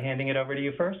Margaret, am I handing it over to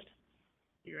you first?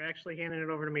 You're actually handing it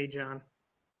over to me, John.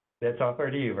 That's over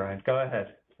to you, Ryan. Go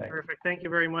ahead. Thanks. Perfect. Thank you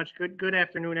very much. Good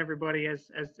afternoon, everybody.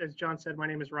 As John said, my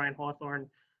name is Ryan Hawthorne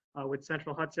with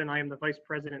Central Hudson. I am the Vice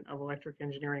President of Electric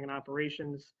Engineering and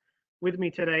Operations. With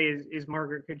me today is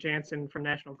Margaret Jansen from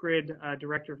National Grid,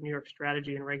 Director of New York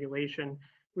Strategy and Regulation.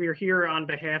 We are here on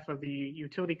behalf of the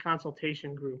Utility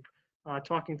Consultation Group,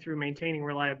 talking through maintaining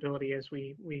reliability as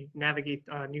we navigate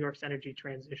New York's energy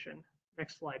transition.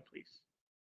 Next slide, please.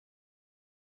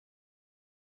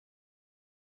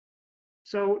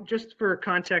 So just for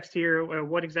context here,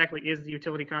 what exactly is the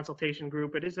Utility Consultation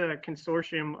Group? It is a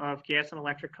consortium of gas and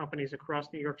electric companies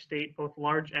across New York State, both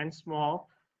large and small.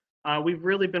 We've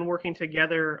really been working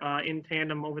together in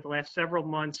tandem over the last several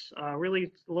months,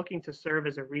 really looking to serve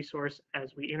as a resource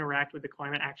as we interact with the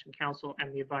Climate Action Council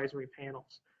and the advisory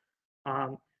panels.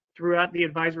 Throughout the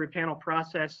advisory panel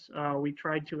process, we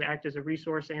tried to act as a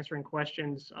resource, answering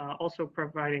questions, also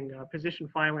providing position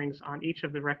filings on each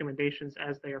of the recommendations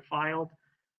as they are filed.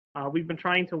 We've been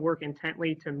trying to work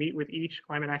intently to meet with each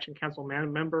Climate Action Council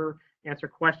member, answer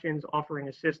questions, offering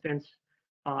assistance.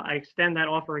 I extend that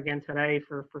offer again today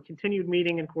for continued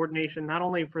meeting and coordination, not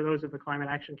only for those of the Climate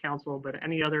Action Council, but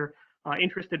any other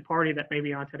interested party that may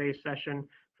be on today's session.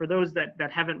 For those that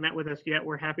haven't met with us yet,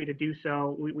 we're happy to do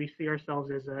so. We see ourselves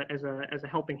as a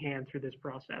helping hand through this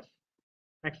process.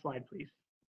 Next slide, please.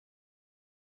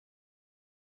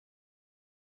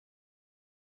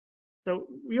 So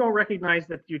we all recognize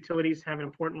that the utilities have an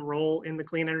important role in the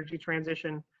clean energy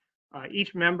transition.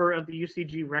 Each member of the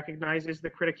UCG recognizes the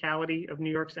criticality of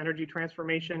New York's energy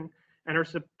transformation and are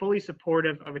fully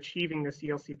supportive of achieving the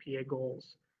CLCPA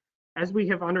goals. As we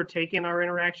have undertaken our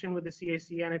interaction with the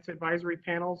CAC and its advisory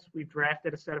panels, we've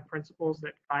drafted a set of principles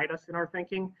that guide us in our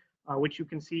thinking, which you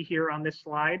can see here on this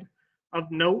slide. Of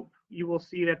note, you will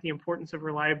see that the importance of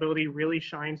reliability really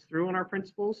shines through in our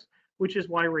principles, which is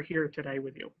why we're here today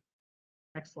with you.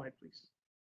 Next slide, please.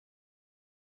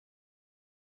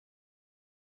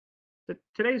 So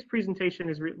today's presentation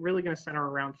is really going to center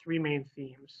around three main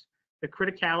themes: the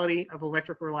criticality of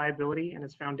electric reliability and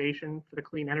its foundation for the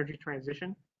clean energy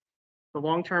transition, the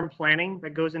long-term planning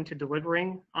that goes into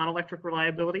delivering on electric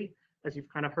reliability, as you've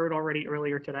kind of heard already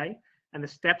earlier today, and the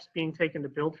steps being taken to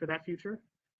build for that future,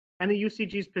 and the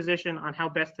UCG's position on how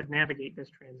best to navigate this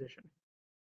transition.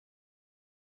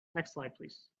 Next slide,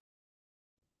 please.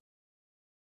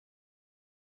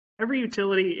 Every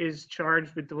utility is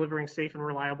charged with delivering safe and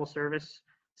reliable service.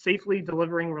 Safely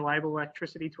delivering reliable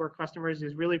electricity to our customers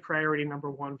is really priority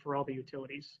number one for all the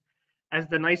utilities. As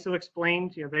the NYSO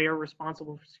explained, they are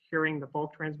responsible for securing the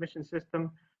bulk transmission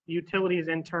system. The utilities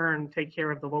in turn take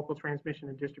care of the local transmission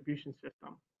and distribution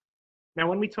system. Now,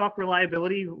 when we talk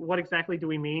reliability, what exactly do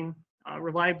we mean?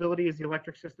 Reliability is the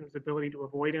electric system's ability to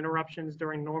avoid interruptions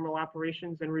during normal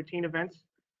operations and routine events,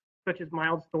 such as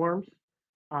mild storms.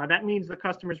 That means the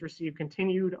customers receive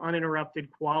continued,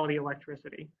 uninterrupted quality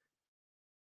electricity.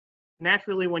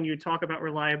 Naturally, when you talk about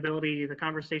reliability, the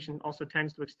conversation also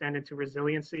tends to extend into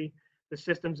resiliency, the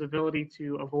system's ability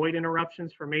to avoid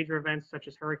interruptions for major events such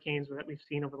as hurricanes that we've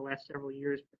seen over the last several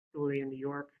years, particularly in New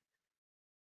York.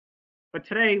 But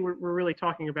today, we're really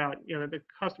talking about the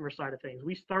customer side of things.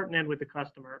 We start and end with the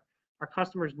customer. Our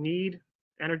customers need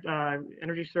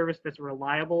energy service that's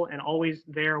reliable and always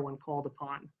there when called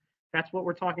upon. That's what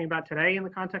we're talking about today in the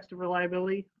context of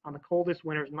reliability. On the coldest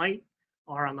winter's night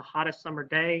or on the hottest summer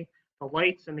day, the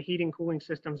lights and the heating cooling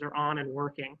systems are on and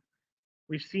working.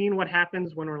 We've seen what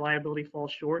happens when reliability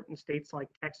falls short in states like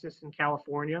Texas and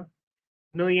California.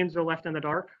 Millions are left in the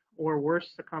dark, or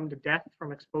worse, succumb to death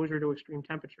from exposure to extreme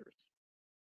temperatures.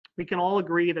 We can all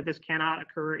agree that this cannot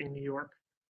occur in New York.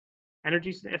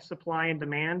 Energy supply and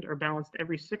demand are balanced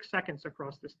every 6 seconds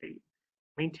across the state.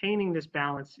 Maintaining this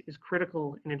balance is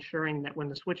critical in ensuring that when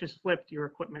the switch is flipped, your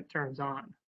equipment turns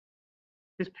on.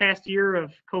 This past year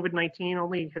of COVID-19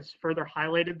 only has further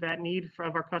highlighted that need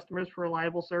of our customers for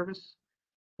reliable service.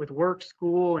 With work,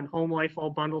 school, and home life all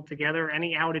bundled together,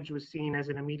 any outage was seen as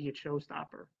an immediate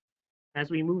showstopper. As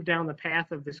we move down the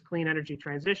path of this clean energy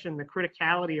transition, the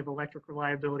criticality of electric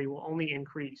reliability will only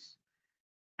increase.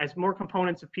 As more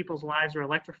components of people's lives are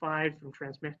electrified, from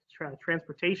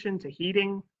transportation to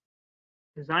heating,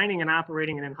 designing and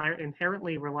operating an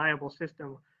inherently reliable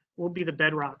system will be the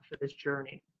bedrock for this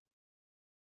journey.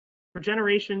 For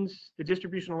generations, the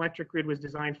distribution electric grid was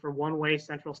designed for one-way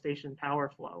central station power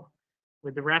flow.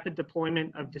 With the rapid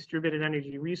deployment of distributed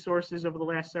energy resources over the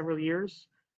last several years,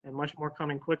 and much more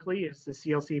coming quickly, as the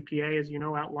CLCPA, as you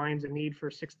know, outlines a need for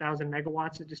 6,000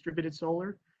 megawatts of distributed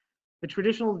solar, the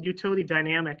traditional utility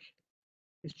dynamic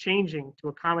is changing to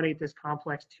accommodate this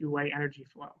complex two-way energy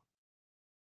flow.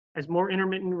 As more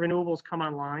intermittent renewables come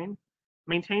online,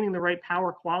 maintaining the right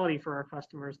power quality for our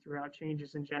customers throughout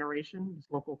changes in generation, as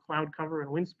local cloud cover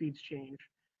and wind speeds change,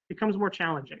 becomes more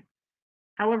challenging.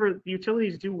 However, the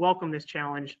utilities do welcome this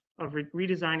challenge of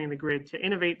redesigning the grid to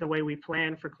innovate the way we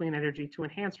plan for clean energy to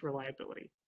enhance reliability.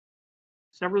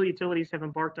 Several utilities have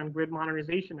embarked on grid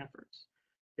modernization efforts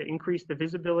to increase the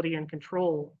visibility and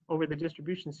control over the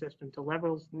distribution system to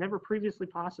levels never previously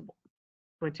possible,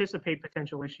 to anticipate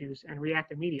potential issues and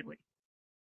react immediately.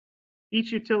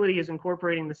 Each utility is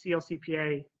incorporating the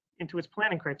CLCPA into its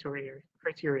planning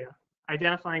criteria,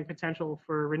 identifying potential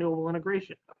for renewable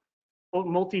integration.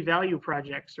 Multi-value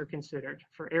projects are considered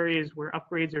for areas where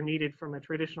upgrades are needed from a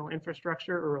traditional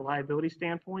infrastructure or reliability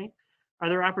standpoint. Are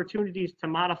there opportunities to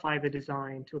modify the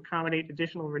design to accommodate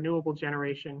additional renewable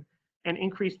generation and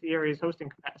increase the area's hosting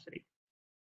capacity?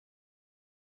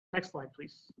 Next slide,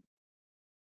 please.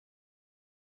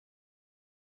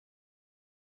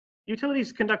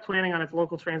 Utilities conduct planning on its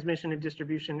local transmission and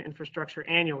distribution infrastructure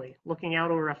annually, looking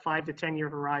out over a 5 to 10 year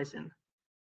horizon.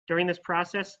 During this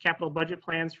process, capital budget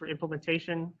plans for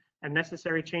implementation and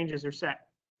necessary changes are set.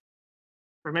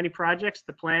 For many projects,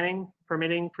 the planning,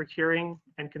 permitting, procuring,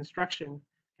 and construction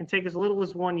can take as little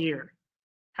as 1 year.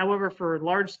 However, for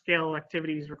large-scale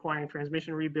activities requiring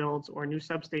transmission rebuilds or new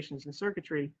substations and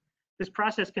circuitry, this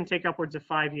process can take upwards of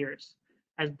 5 years.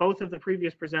 As both of the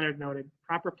previous presenters noted,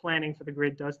 proper planning for the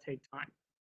grid does take time.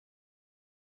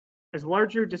 As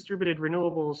larger distributed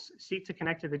renewables seek to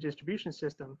connect to the distribution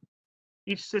system,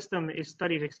 each system is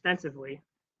studied extensively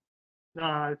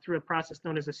through a process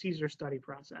known as a Caesar study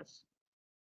process.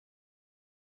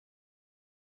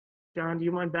 John, do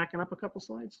you mind backing up a couple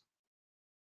slides?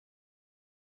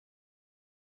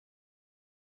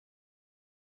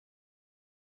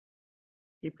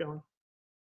 Keep going.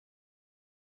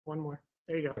 One more.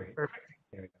 There you go. Great. Perfect.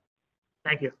 There we go.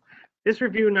 Thank you. This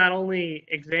review not only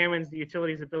examines the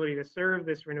utility's ability to serve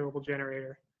this renewable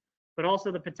generator, but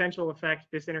also the potential effect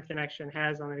this interconnection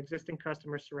has on existing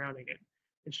customers surrounding it,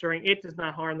 ensuring it does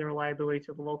not harm the reliability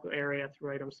to the local area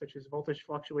through items such as voltage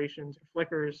fluctuations or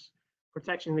flickers,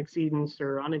 protection exceedance,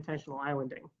 or unintentional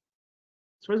islanding.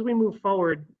 So as we move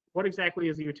forward, what exactly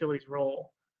is the utility's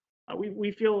role?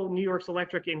 We feel New York's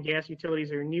electric and gas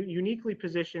utilities are uniquely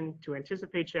positioned to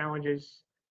anticipate challenges,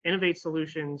 innovate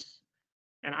solutions,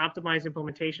 and optimize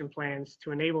implementation plans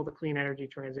to enable the clean energy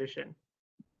transition.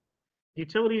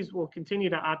 Utilities will continue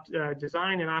to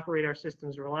design and operate our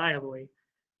systems reliably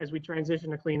as we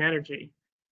transition to clean energy,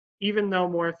 even though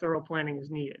more thorough planning is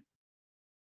needed.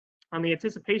 On the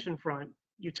anticipation front,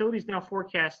 utilities now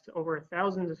forecast over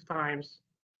thousands of times.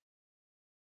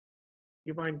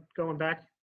 You mind going back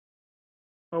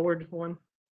forward one?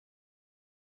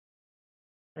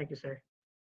 Thank you, sir.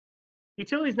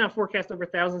 Utilities now forecast over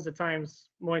thousands of times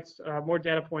more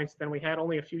data points than we had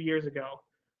only a few years ago,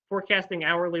 forecasting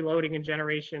hourly loading and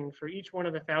generation for each one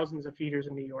of the thousands of feeders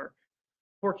in New York.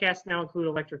 Forecasts now include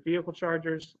electric vehicle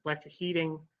chargers, electric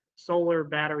heating, solar,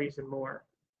 batteries, and more.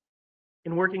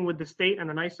 In working with the state and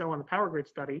the NYISO on the power grid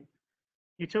study,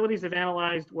 utilities have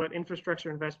analyzed what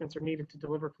infrastructure investments are needed to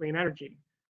deliver clean energy,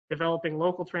 developing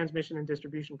local transmission and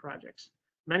distribution projects.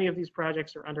 Many of these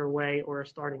projects are underway or are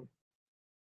starting.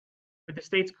 With the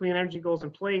state's clean energy goals in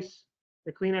place,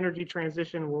 the clean energy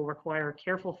transition will require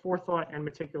careful forethought and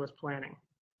meticulous planning.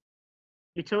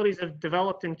 Utilities have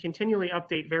developed and continually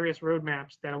update various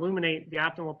roadmaps that illuminate the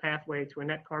optimal pathway to a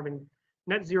net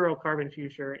zero carbon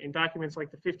future in documents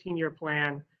like the 15-year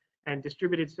plan and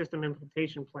distributed system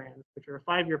implementation plan, which are a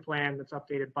 5-year plan that's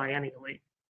updated biennially.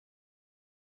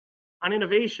 On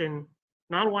innovation,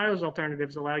 non-wires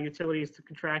alternatives allow utilities to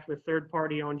contract with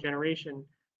third-party owned generation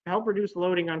to help reduce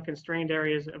loading on constrained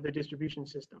areas of the distribution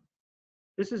system.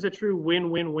 This is a true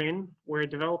win-win-win, where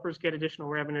developers get additional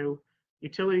revenue,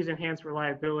 utilities enhance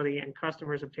reliability, and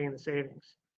customers obtain the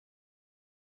savings.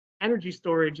 Energy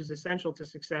storage is essential to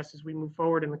success as we move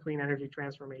forward in the clean energy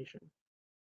transformation.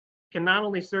 It can not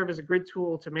only serve as a grid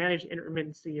tool to manage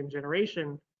intermittency in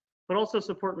generation, but also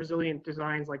support resilient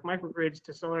designs like microgrids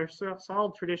to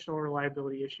solve traditional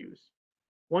reliability issues.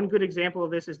 One good example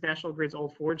of this is National Grid's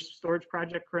Old Forge storage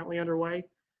project currently underway,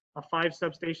 a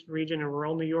 5-substation region in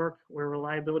rural New York where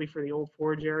reliability for the Old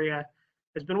Forge area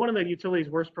has been one of the utility's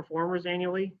worst performers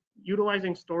annually.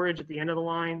 Utilizing storage at the end of the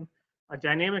line, a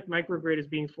dynamic microgrid is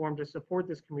being formed to support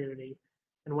this community.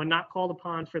 And when not called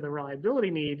upon for the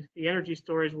reliability need, the energy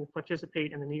storage will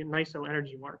participate in the NYISO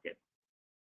energy market.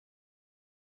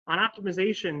 On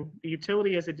optimization, the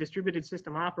utility as a distributed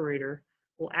system operator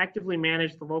will actively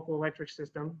manage the local electric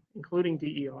system, including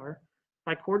DER,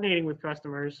 by coordinating with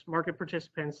customers, market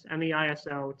participants, and the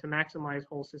ISO to maximize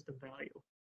whole system value.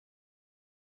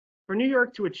 For New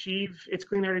York to achieve its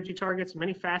clean energy targets,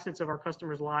 many facets of our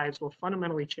customers' lives will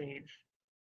fundamentally change.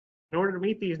 In order to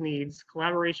meet these needs,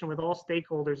 collaboration with all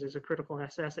stakeholders is a critical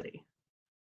necessity.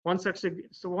 One such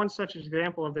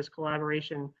example of this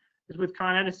collaboration is with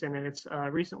Con Edison and its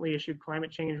recently issued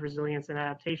Climate Change Resilience and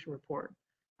Adaptation Report,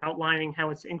 outlining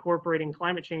how it's incorporating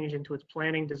climate change into its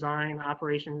planning, design,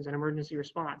 operations, and emergency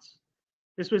response.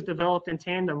 This was developed in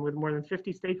tandem with more than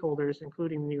 50 stakeholders,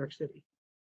 including New York City.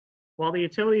 While the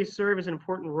utilities serve as an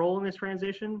important role in this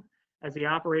transition, as the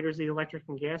operators of the electric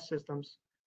and gas systems,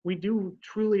 we do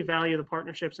truly value the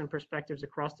partnerships and perspectives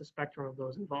across the spectrum of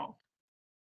those involved.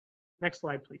 Next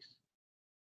slide, please.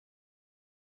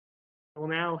 I will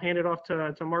now hand it off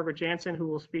to Margaret Jansen, who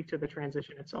will speak to the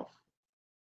transition itself.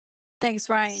 Thanks,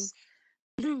 Ryan.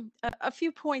 A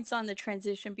few points on the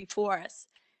transition before us.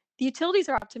 The utilities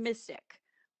are optimistic.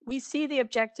 We see the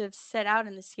objectives set out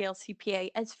in the Scale CPA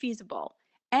as feasible,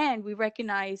 and we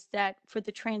recognize that for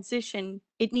the transition,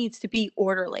 it needs to be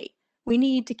orderly. We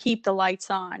need to keep the lights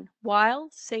on while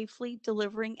safely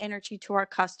delivering energy to our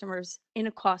customers in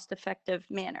a cost-effective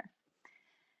manner.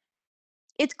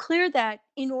 It's clear that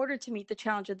in order to meet the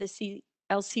challenge of the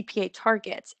LCPA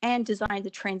targets and design the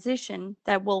transition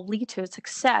that will lead to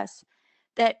success,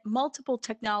 that multiple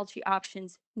technology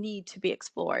options need to be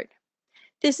explored.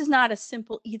 This is not a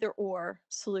simple either-or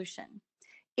solution.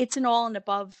 It's an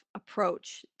all-and-above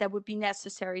approach that would be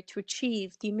necessary to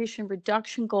achieve the emission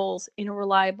reduction goals in a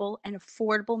reliable and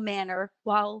affordable manner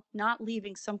while not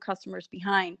leaving some customers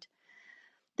behind.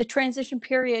 The transition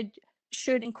period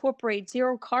should incorporate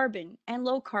zero carbon and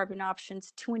low carbon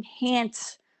options to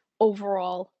enhance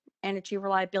overall energy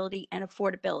reliability and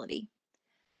affordability.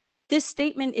 This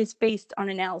statement is based on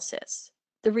analysis.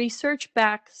 The research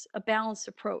backs a balanced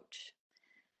approach.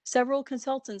 Several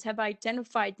consultants have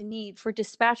identified the need for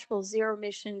dispatchable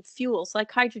zero-emission fuels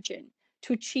like hydrogen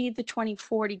to achieve the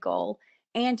 2040 goal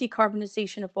and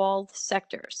decarbonization of all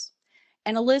sectors.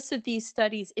 And a list of these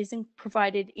studies isn't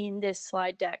provided in this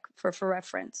slide deck for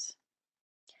reference.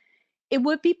 It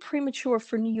would be premature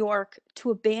for New York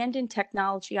to abandon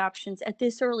technology options at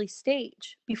this early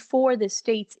stage before the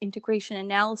state's integration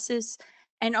analysis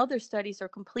and other studies are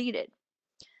completed.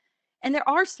 And there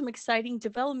are some exciting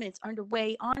developments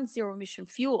underway on zero-emission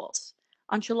fuels.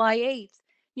 On July 8th,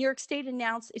 New York State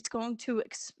announced it's going to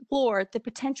explore the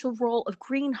potential role of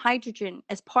green hydrogen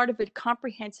as part of a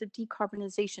comprehensive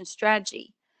decarbonization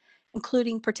strategy,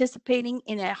 including participating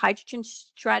in a hydrogen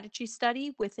strategy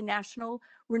study with the National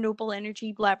Renewable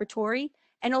Energy Laboratory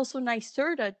and also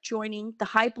NYSERDA joining the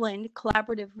High Blend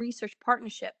Collaborative Research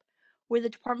Partnership, where the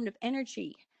Department of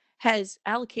Energy has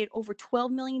allocated over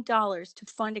 $12 million to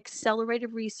fund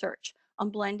accelerated research on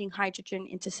blending hydrogen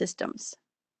into systems.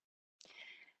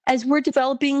 As we're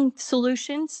developing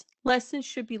solutions, lessons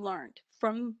should be learned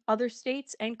from other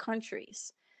states and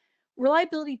countries.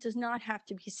 Reliability does not have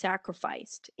to be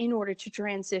sacrificed in order to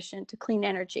transition to clean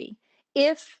energy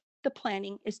if the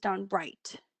planning is done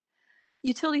right.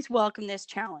 Utilities welcome this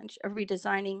challenge of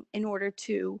redesigning in order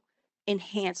to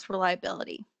enhance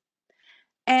reliability.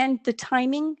 And the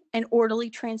timing and orderly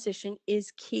transition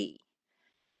is key.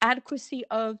 Adequacy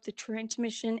of the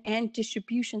transmission and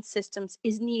distribution systems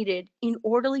is needed in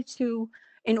order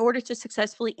to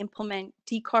successfully implement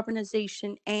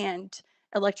decarbonization and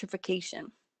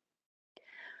electrification.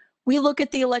 We look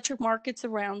at the electric markets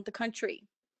around the country,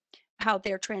 how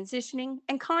they're transitioning,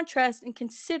 and contrast and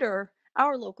consider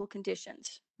our local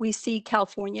conditions. We see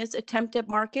California's attempt at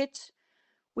markets.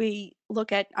 We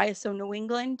look at ISO New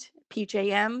England,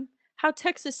 PJM, how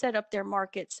Texas set up their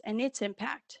markets and its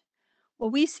impact.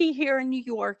 What we see here in New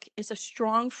York is a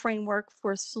strong framework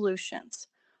for solutions.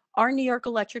 Our New York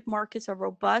electric markets are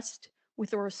robust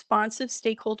with a responsive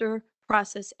stakeholder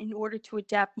process in order to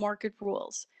adapt market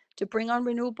rules to bring on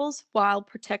renewables while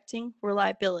protecting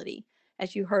reliability,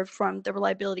 as you heard from the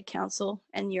Reliability Council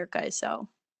and New York ISO.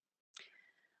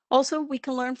 Also, we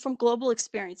can learn from global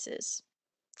experiences.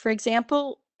 For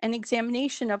example, an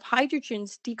examination of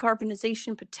hydrogen's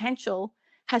decarbonization potential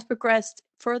has progressed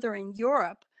further in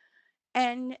Europe,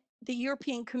 and the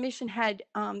European Commission had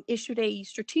issued a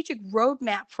strategic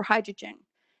roadmap for hydrogen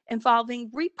involving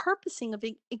repurposing of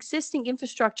existing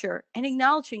infrastructure and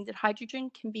acknowledging that hydrogen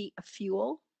can be a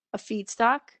fuel, a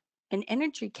feedstock, an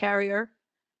energy carrier,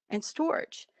 and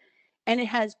storage. And it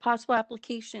has possible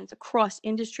applications across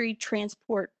industry,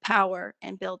 transport, power,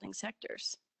 and building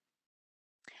sectors.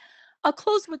 I'll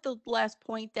close with the last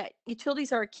point that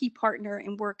utilities are a key partner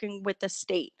in working with the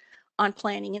state on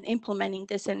planning and implementing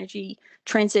this energy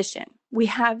transition. We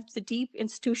have the deep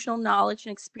institutional knowledge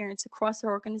and experience across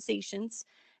our organizations,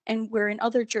 and we're in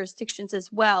other jurisdictions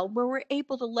as well, where we're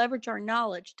able to leverage our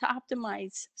knowledge to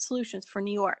optimize solutions for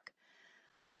New York.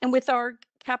 And with our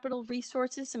capital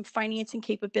resources and financing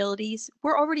capabilities,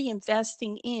 we're already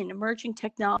investing in emerging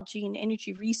technology and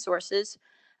energy resources,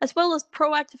 as well as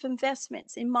proactive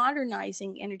investments in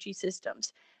modernizing energy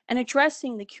systems and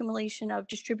addressing the accumulation of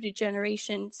distributed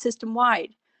generation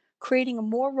system-wide, creating a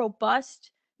more robust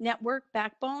network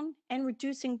backbone and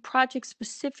reducing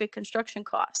project-specific construction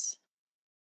costs.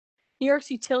 New York's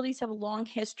utilities have a long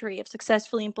history of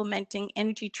successfully implementing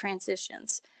energy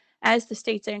transitions as the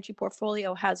state's energy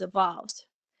portfolio has evolved.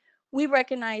 We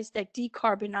recognize that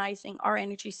decarbonizing our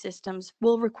energy systems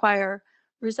will require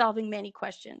resolving many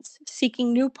questions,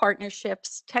 seeking new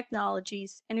partnerships,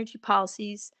 technologies, energy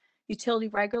policies, utility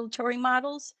regulatory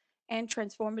models, and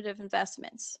transformative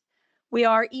investments. We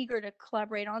are eager to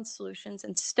collaborate on solutions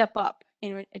and step up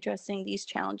in addressing these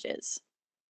challenges.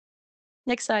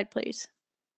 Next slide, please.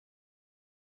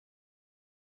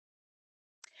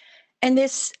 And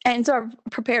this ends our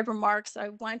prepared remarks. I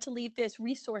wanted to leave this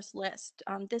resource list.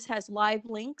 This has live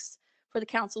links for the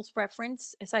council's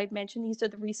reference. As I had mentioned, these are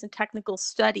the recent technical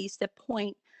studies that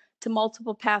point to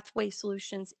multiple pathway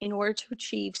solutions in order to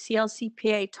achieve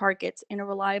CLCPA targets in a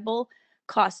reliable,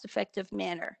 cost-effective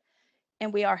manner.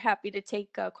 And we are happy to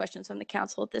take questions from the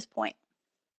council at this point.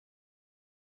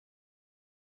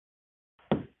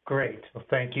 Great. Well,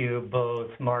 thank you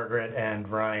both, Margaret and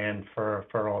Ryan,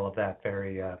 for all of that.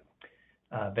 Very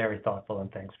thoughtful,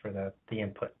 and thanks for the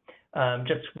input.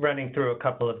 Just running through a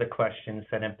couple of the questions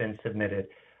that have been submitted.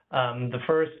 The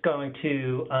first going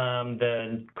to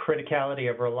the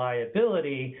criticality of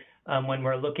reliability when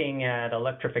we're looking at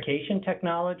electrification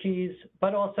technologies,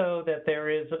 but also that there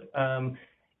is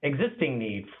existing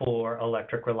need for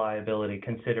electric reliability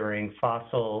considering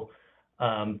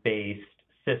fossil-based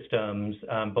systems,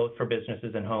 both for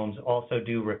businesses and homes, also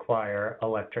do require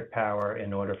electric power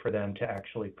in order for them to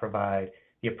actually provide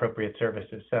the appropriate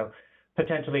services. So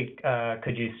potentially,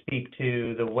 could you speak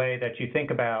to the way that you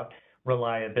think about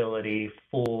reliability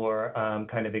for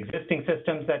kind of existing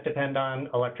systems that depend on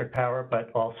electric power,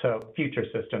 but also future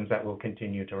systems that will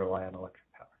continue to rely on electric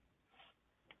power?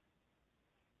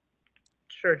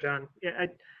 Sure, John. Yeah,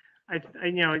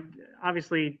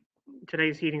 obviously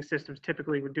today's heating systems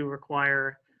typically do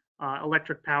require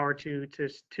electric power to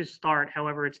start.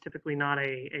 However, it's typically not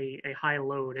a high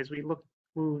load. As we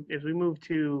move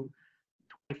to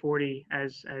 2040,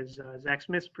 as Zach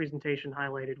Smith's presentation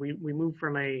highlighted, we move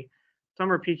from a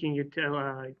summer peaking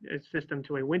system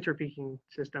to a winter peaking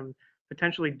system.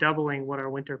 potentially doubling what our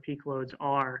winter peak loads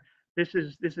are. This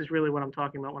is really what I'm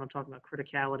talking about when I'm talking about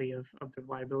criticality of the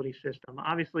reliability system.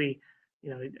 Obviously,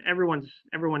 everyone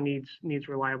needs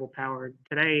reliable power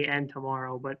today and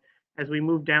tomorrow, but as we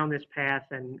move down this path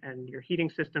and your heating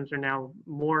systems are now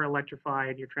more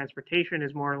electrified, your transportation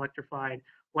is more electrified,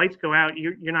 lights go out,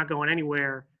 you're not going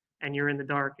anywhere, and you're in the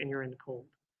dark and you're in the cold.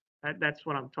 That's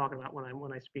what I'm talking about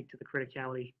when I speak to the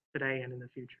criticality today and in the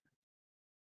future.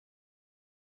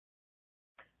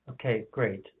 Okay,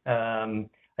 great.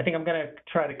 I think I'm going to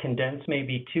try to condense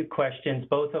maybe two questions,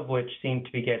 both of which seem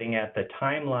to be getting at the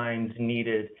timelines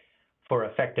needed for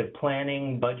effective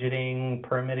planning, budgeting,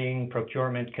 permitting,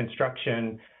 procurement,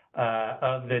 construction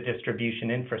of the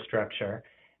distribution infrastructure,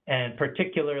 and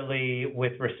particularly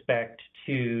with respect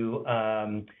to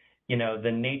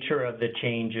the nature of the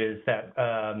changes that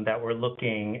that we're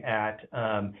looking at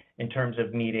in terms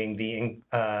of meeting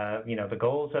the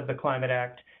goals of the Climate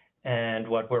Act and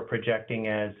what we're projecting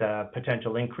as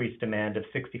potential increased demand of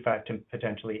 65 to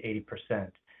potentially 80%,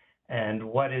 and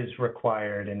what is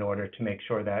required in order to make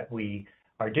sure that we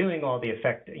are doing all the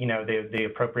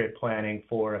appropriate planning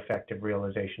for effective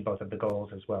realization, both of the goals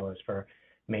as well as for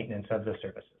maintenance of the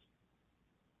services.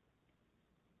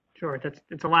 Sure,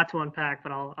 it's a lot to unpack,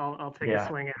 but I'll take a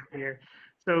swing at it here.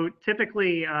 So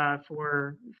typically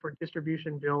for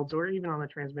distribution builds or even on the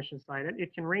transmission side,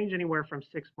 it can range anywhere from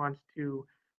 6 months to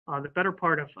the better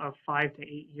part of 5 to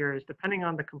 8 years, depending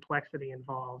on the complexity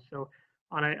involved. So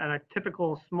on a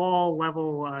typical small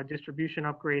level distribution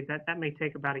upgrade, that may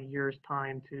take about a year's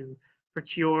time to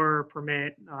procure,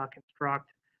 permit,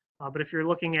 construct. But if you're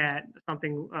looking at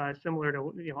something similar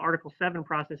to Article 7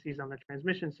 processes on the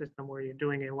transmission system, where you're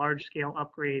doing a large scale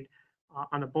upgrade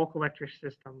on the bulk electric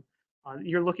system,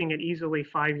 you're looking at easily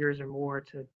 5 years or more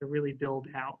to really build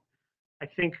out. I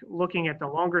think looking at the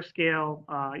longer scale,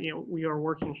 we are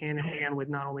working hand in hand with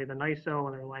not only the NYISO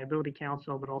and the Reliability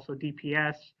Council, but also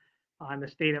DPS and the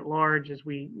state at large as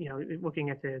we, looking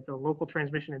at the local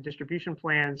transmission and distribution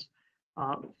plans,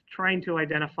 trying to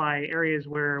identify areas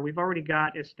where we've already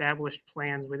got established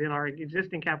plans within our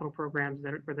existing capital programs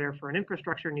that are there for an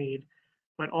infrastructure need,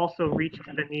 but also reach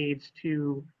to the needs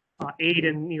to aid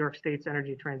in New York State's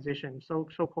energy transition,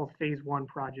 so-called phase 1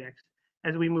 projects.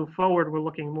 As we move forward, we're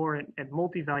looking more at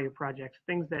multi-value projects,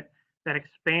 things that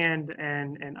expand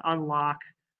and unlock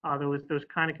those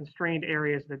kind of constrained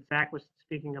areas that Zach was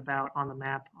speaking about on the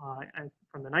map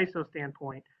from the NYISO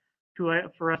standpoint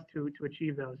for us to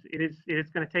achieve those. It is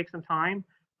going to take some time,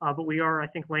 but we are, I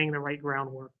think, laying the right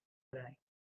groundwork today.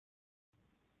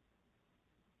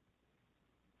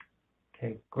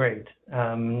 Okay, great.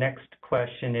 Next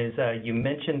question is, you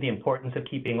mentioned the importance of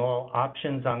keeping all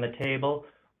options on the table.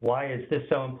 Why is this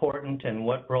so important, and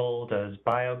what role does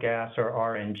biogas or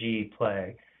RNG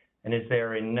play? And is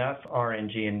there enough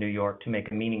RNG in New York to make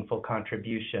a meaningful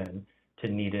contribution to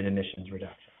needed emissions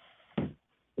reduction?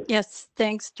 Yes,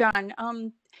 thanks, John.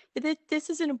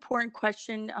 This is an important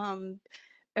question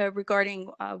regarding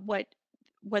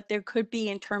what there could be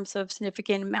in terms of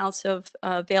significant amounts of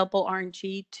available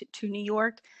RNG to New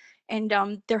York. And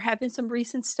there have been some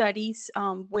recent studies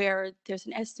where there's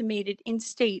an estimated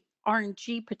in-state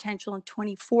RNG potential in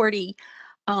 2040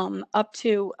 up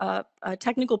to a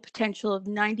technical potential of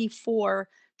 94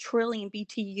 trillion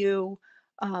BTU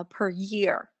per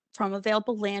year from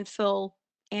available landfill,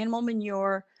 animal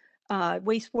manure,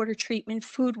 wastewater treatment,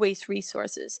 food waste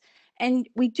resources. And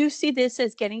we do see this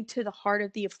as getting to the heart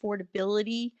of the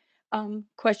affordability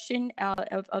question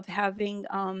of having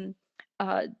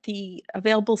the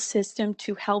available system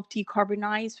to help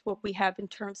decarbonize what we have in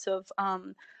terms of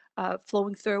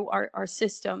flowing through our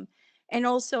system. And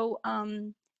also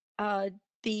in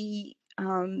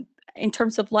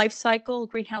terms of life cycle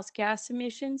greenhouse gas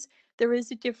emissions, there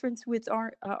is a difference with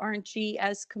RNG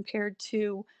as compared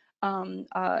to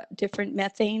different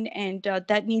methane, and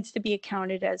that needs to be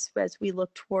accounted as we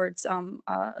look towards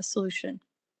a solution.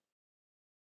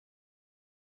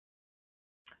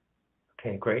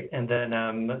 Okay, great. And then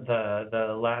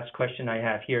the last question I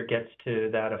have here gets to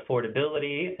that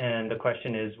affordability, and the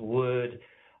question is, would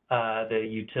the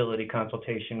utility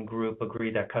consultation group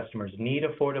agree that customers need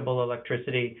affordable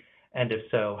electricity? And if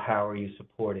so, how are you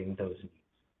supporting those needs?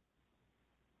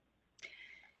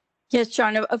 Yes,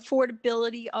 John,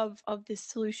 affordability of this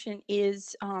solution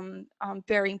is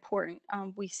very important.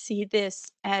 We see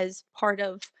this as part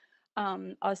of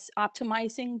us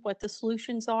optimizing what the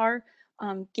solutions are,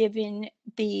 given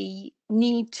the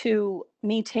need to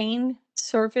maintain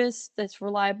service that's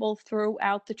reliable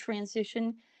throughout the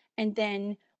transition, and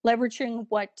then leveraging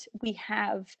what we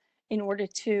have in order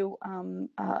to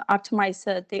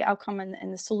optimize the outcome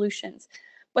and the solutions.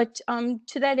 But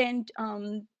to that end,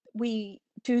 we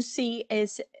do see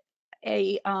as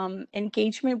a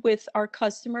engagement with our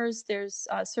customers. There's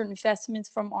certain investments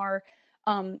from our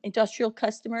industrial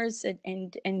customers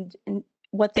and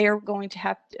what they're going to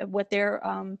have, what their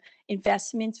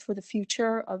investments for the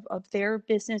future of their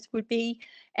business would be.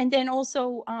 And then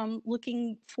also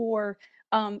looking for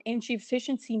energy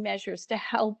efficiency measures to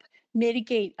help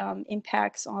mitigate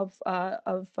impacts of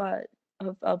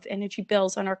energy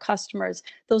bills on our customers.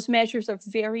 Those measures are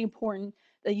very important.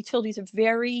 The utilities are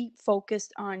very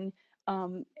focused on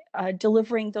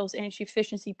delivering those energy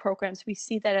efficiency programs. We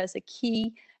see that as a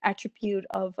key attribute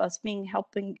of us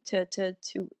helping to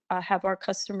have our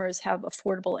customers have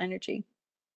affordable energy.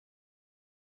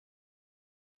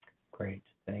 Great,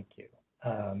 thank you.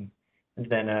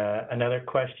 Then another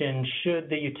question, should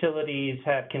the utilities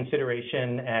have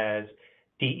consideration as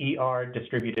DER,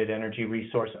 distributed energy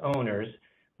resource owners,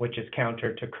 which is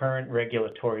counter to current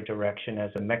regulatory direction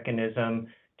as a mechanism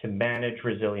to manage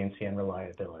resiliency and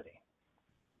reliability?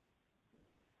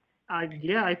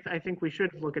 Yeah, I think we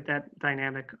should look at that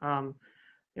dynamic.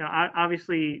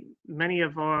 Obviously, many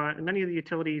of the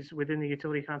utilities within the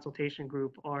utility consultation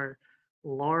group are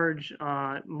large,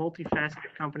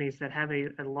 multifaceted companies that have a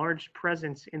large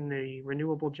presence in the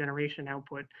renewable generation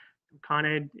output. Con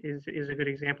Ed is a good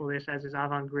example of this, as is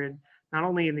Avangrid, not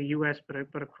only in the U.S.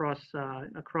 but across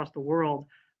the world.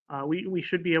 We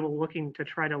should be looking to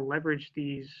try to leverage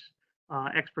these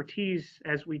expertise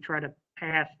as we try to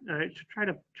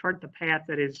chart the path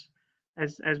that is,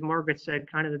 as Margaret said,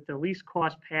 kind of the least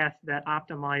cost path that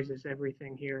optimizes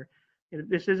everything here.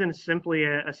 This isn't simply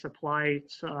a supply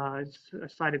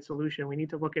sided solution. We need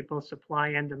to look at both supply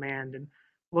and demand, and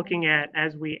looking at,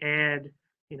 as we add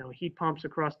heat pumps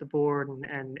across the board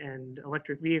and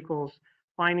electric vehicles,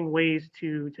 finding ways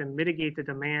to mitigate the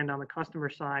demand on the customer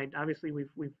side. Obviously,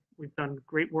 we've done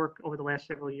great work over the last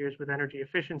several years with energy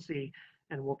efficiency,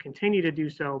 and we'll continue to do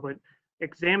so. But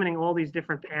examining all these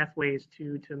different pathways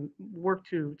to work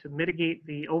to mitigate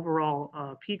the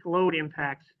overall peak load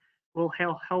impacts will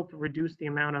help reduce the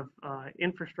amount of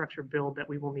infrastructure build that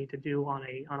we will need to do on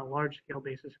a large scale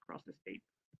basis across the state.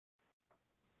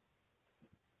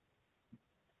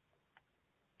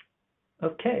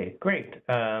 Okay, great.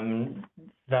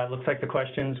 That looks like the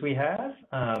questions we have.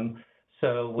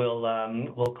 So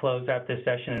we'll close out this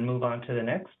session and move on to the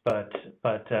next. But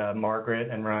Margaret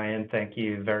and Ryan, thank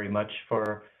you very much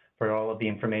for all of the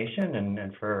information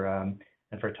and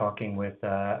for talking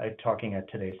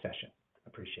at today's session.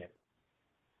 Appreciate it.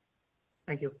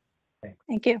 Thank you. Thanks.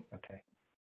 Thank you. Okay.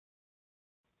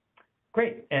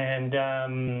 Great. And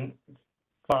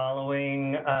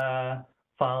following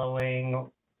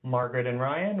Margaret and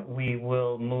Ryan, we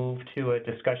will move to a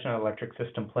discussion on electric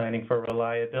system planning for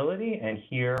reliability and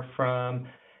hear from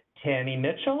Tammy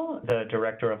Mitchell, the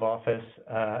Director of the Office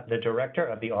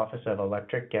of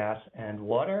Electric, Gas, and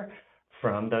Water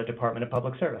from the Department of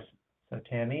Public Service. So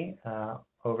Tammy,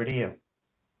 over to you.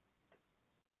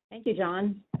 Thank you,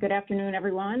 John. Good afternoon,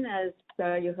 everyone. As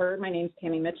you heard, my name is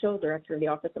Tammy Mitchell, Director of the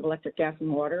Office of Electric, Gas,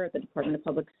 and Water at the Department of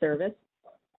Public Service.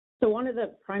 So one of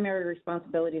the primary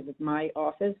responsibilities of my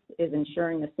office is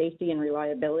ensuring the safety and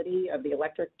reliability of the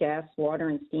electric, gas, water,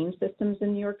 and steam systems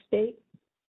in New York State.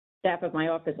 Staff of my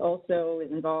office also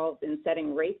is involved in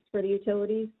setting rates for the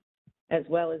utilities, as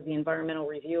well as the environmental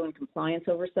review and compliance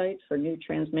oversight for new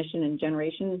transmission and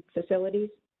generation facilities.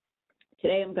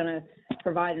 Today, I'm going to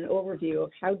provide an overview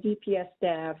of how DPS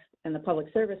staff and the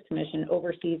Public Service Commission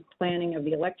oversees planning of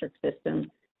the electric system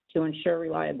to ensure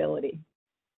reliability.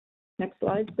 Next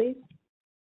slide, please.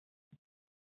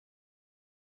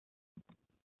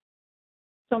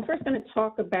 So I'm first going to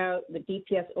talk about the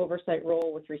DPS oversight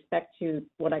role with respect to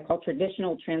what I call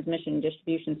traditional transmission and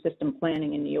distribution system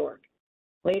planning in New York.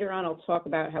 Later on, I'll talk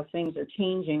about how things are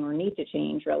changing or need to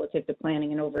change relative to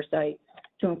planning and oversight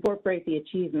to incorporate the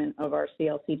achievement of our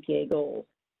CLCPA goals.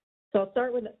 So I'll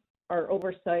start with our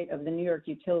oversight of the New York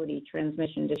utility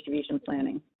transmission distribution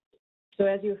planning. So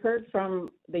as you heard from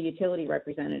the utility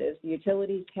representatives, the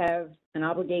utilities have an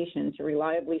obligation to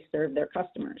reliably serve their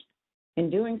customers. In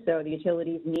doing so, the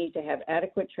utilities need to have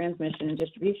adequate transmission and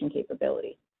distribution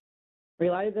capability.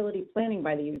 Reliability planning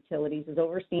by the utilities is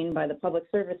overseen by the Public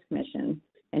Service Commission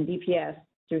and DPS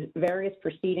through various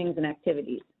proceedings and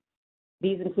activities.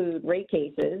 These include rate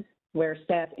cases, where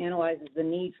staff analyzes the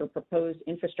need for proposed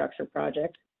infrastructure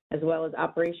projects, as well as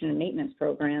operation and maintenance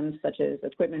programs such as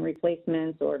equipment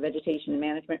replacements or vegetation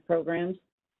management programs.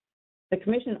 The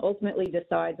Commission ultimately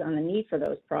decides on the need for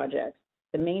those projects,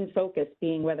 the main focus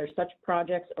being whether such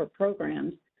projects or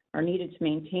programs are needed to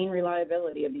maintain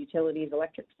reliability of the utility's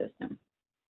electric system.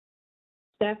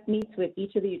 Staff meets with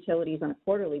each of the utilities on a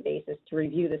quarterly basis to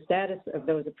review the status of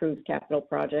those approved capital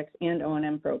projects and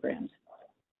O&M programs.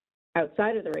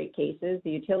 Outside of the rate cases, the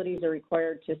utilities are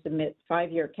required to submit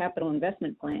 5-year capital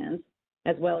investment plans,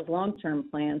 as well as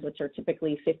long-term plans, which are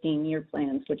typically 15-year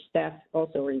plans, which staff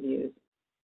also reviews.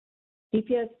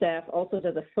 DPS staff also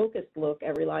does a focused look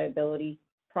at reliability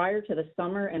prior to the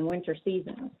summer and winter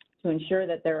seasons to ensure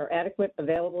that there are adequate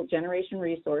available generation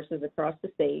resources across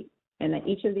the state and that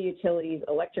each of the utilities'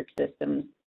 electric systems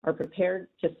are prepared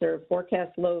to serve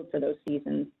forecast load for those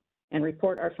seasons and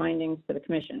report our findings to the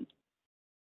Commission.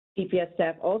 DPS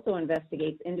staff also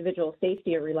investigates individual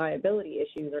safety or reliability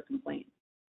issues or complaints.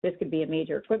 This could be a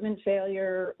major equipment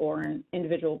failure or an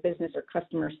individual business or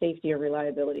customer safety or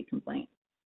reliability complaint.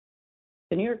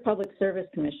 The New York Public Service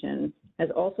Commission has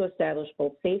also established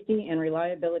both safety and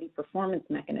reliability performance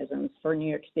mechanisms for New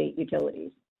York State utilities.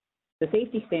 The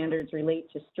safety standards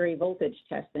relate to stray voltage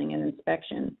testing and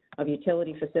inspection of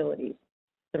utility facilities.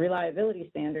 The reliability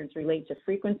standards relate to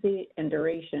frequency and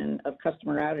duration of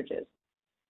customer outages.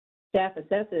 Staff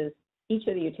assesses each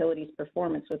of the utilities'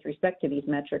 performance with respect to these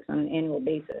metrics on an annual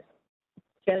basis.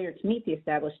 Failure to meet the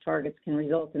established targets can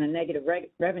result in a negative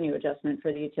revenue adjustment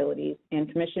for the utilities,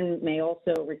 and Commission may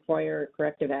also require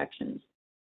corrective actions.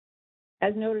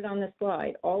 As noted on this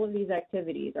slide, all of these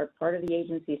activities are part of the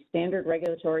agency's standard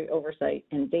regulatory oversight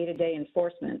and day-to-day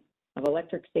enforcement of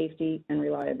electric safety and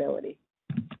reliability.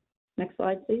 Next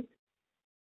slide, please.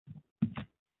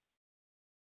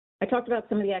 I talked about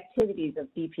some of the activities of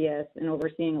DPS in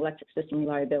overseeing electric system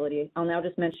reliability. I'll now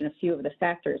just mention a few of the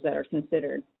factors that are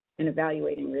considered in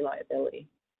evaluating reliability.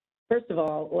 First of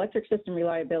all, electric system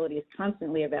reliability is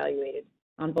constantly evaluated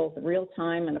on both a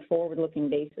real-time and a forward-looking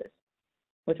basis.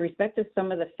 With respect to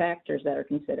some of the factors that are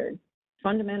considered,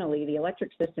 fundamentally, the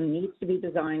electric system needs to be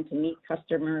designed to meet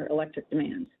customer electric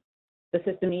demands. The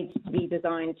system needs to be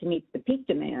designed to meet the peak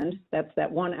demand, that's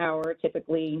that 1 hour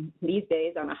typically these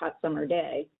days on a hot summer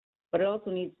day, but it also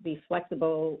needs to be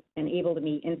flexible and able to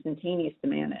meet instantaneous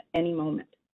demand at any moment.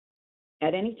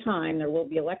 At any time, there will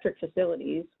be electric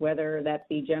facilities, whether that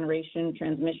be generation,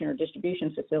 transmission, or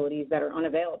distribution facilities that are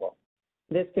unavailable.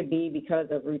 This could be because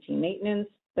of routine maintenance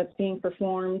that's being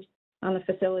performed on the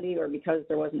facility or because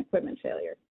there was an equipment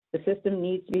failure. The system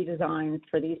needs to be designed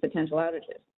for these potential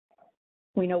outages.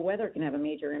 We know weather can have a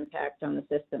major impact on the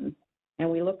system, and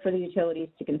we look for the utilities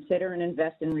to consider and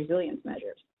invest in resilience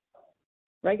measures.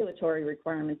 Regulatory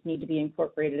requirements need to be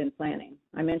incorporated in planning.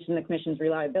 I mentioned the Commission's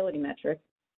reliability metric.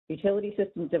 Utility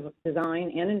system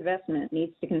design and investment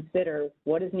needs to consider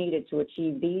what is needed to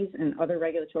achieve these and other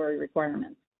regulatory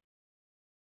requirements.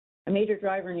 A major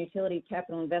driver in utility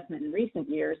capital investment in recent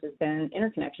years has been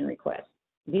interconnection requests.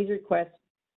 These requests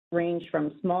range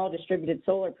from small distributed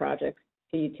solar projects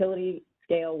to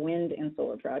utility-scale wind and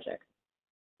solar projects.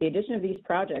 The addition of these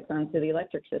projects onto the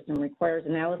electric system requires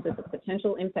analysis of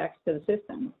potential impacts to the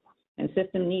system and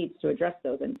system needs to address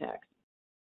those impacts.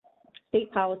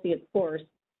 State policy, of course,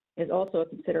 is also a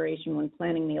consideration when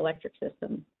planning the electric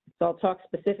system, so I'll talk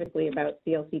specifically about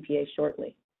CLCPA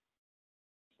shortly.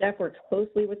 Staff works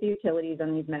closely with the utilities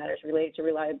on these matters related to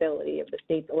reliability of the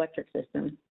state's electric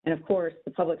system, and of course, the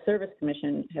Public Service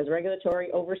Commission has regulatory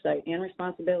oversight and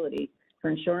responsibility for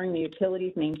ensuring the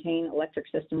utilities maintain electric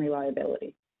system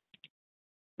reliability.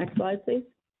 Next slide, please.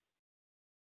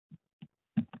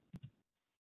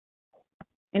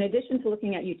 In addition to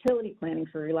looking at utility planning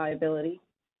for reliability,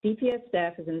 DPS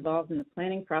staff is involved in the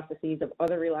planning processes of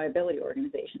other reliability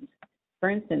organizations. For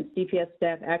instance, DPS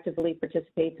staff actively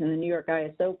participates in the New York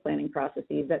ISO planning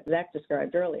processes that Zach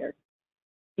described earlier.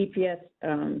 DPS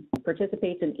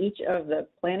participates in each of the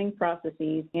planning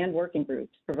processes and working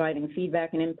groups, providing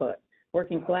feedback and input,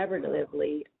 working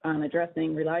collaboratively on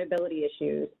addressing reliability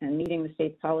issues and meeting the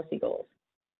state's policy goals.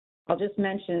 I'll just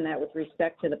mention that with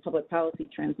respect to the public policy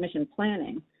transmission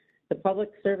planning, the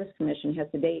Public Service Commission has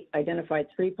to date identified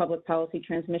 3 public policy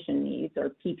transmission needs,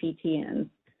 or PPTNs,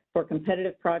 for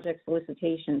competitive project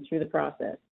solicitation through the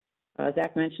process.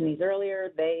 Zach mentioned these earlier.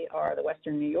 They are the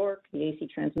Western New York, the AC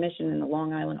Transmission, and the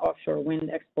Long Island Offshore Wind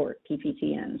Export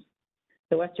PPTNs.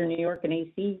 The Western New York and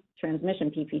AC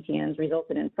Transmission PPTNs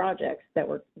resulted in projects that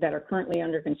are currently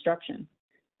under construction.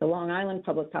 The Long Island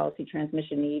Public Policy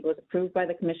Transmission need was approved by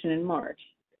the Commission in March,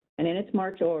 and in its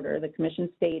March order, the Commission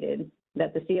stated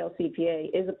that the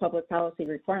CLCPA is a public policy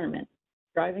requirement,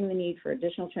 driving the need for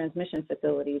additional transmission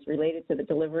facilities related to the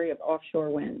delivery of offshore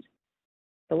wind.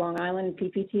 The Long Island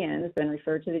PPTN has been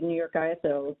referred to the New York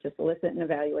ISO to solicit and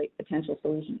evaluate potential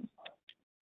solutions.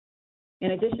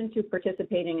 In addition to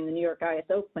participating in the New York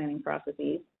ISO planning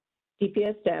processes,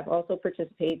 DPS staff also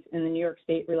participates in the New York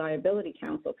State Reliability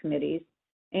Council committees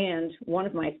And one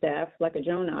of my staff, Leka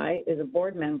Jonai, is a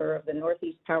board member of the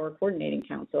Northeast Power Coordinating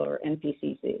Council, or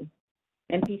NPCC.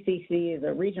 NPCC is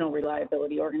a regional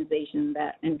reliability organization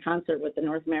that, in concert with the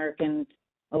North American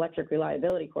Electric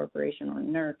Reliability Corporation, or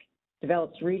NERC,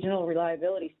 develops regional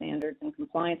reliability standards and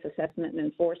compliance assessment and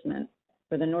enforcement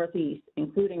for the Northeast,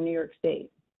 including New York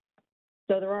State.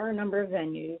 So there are a number of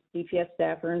venues DPS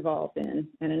staff are involved in,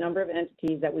 and a number of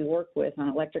entities that we work with on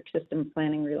electric system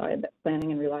planning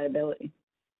and reliability.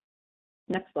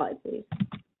 Next slide, please.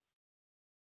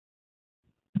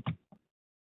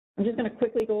 I'm just going to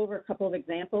quickly go over a couple of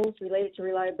examples related to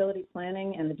reliability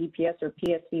planning and the DPS or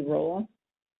PSC role.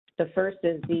 The first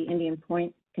is the Indian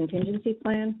Point Contingency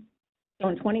Plan. So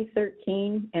in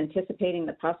 2013, anticipating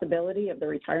the possibility of the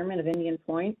retirement of Indian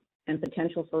Point and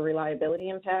potential for reliability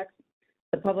impacts,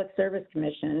 the Public Service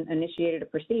Commission initiated a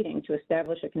proceeding to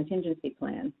establish a contingency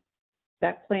plan.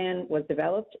 That plan was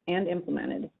developed and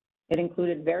implemented. It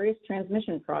included various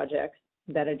transmission projects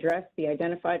that addressed the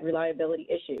identified reliability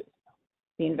issues.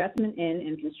 The investment in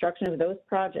and construction of those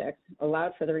projects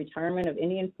allowed for the retirement of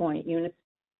Indian Point units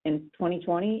in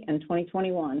 2020 and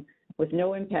 2021 with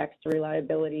no impacts to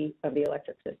reliability of the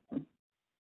electric system.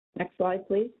 Next slide,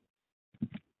 please.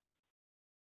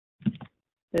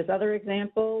 This other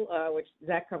example, which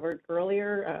Zach covered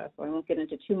earlier, so I won't get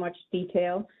into too much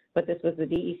detail, but this was the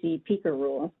DEC peaker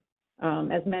rule.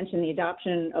 As mentioned, the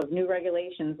adoption of new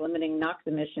regulations limiting NOx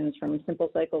emissions from simple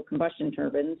cycle combustion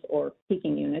turbines, or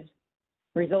peaking units,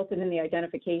 resulted in the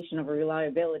identification of a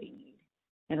reliability need.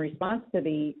 In response to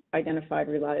the identified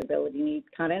reliability needs,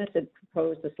 Con Edison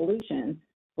proposed a solution,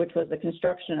 which was the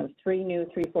construction of 3 new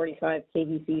 345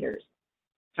 kV feeders.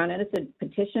 Con Edison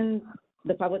petitioned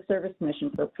the Public Service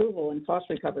Commission for approval and cost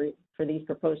recovery for these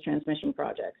proposed transmission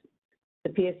projects.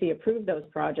 The PSC approved those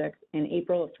projects in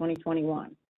April of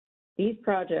 2021. These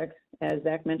projects, as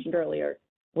Zach mentioned earlier,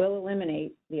 will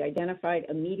eliminate the identified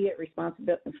immediate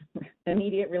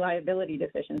reliability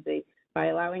deficiency by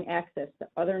allowing access to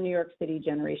other New York City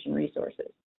generation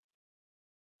resources.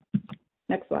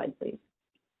 Next slide, please.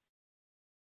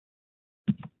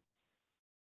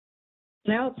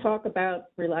 Now let's talk about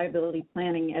reliability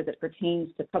planning as it pertains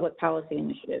to public policy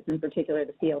initiatives, in particular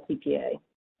the CLCPA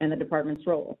and the department's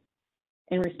role.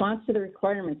 In response to the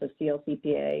requirements of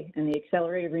CLCPA and the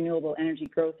Accelerated Renewable Energy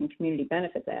Growth and Community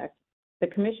Benefits Act, the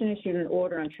Commission issued an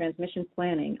order on transmission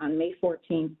planning on May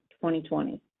 14,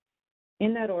 2020.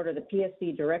 In that order, the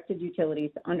PSC directed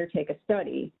utilities to undertake a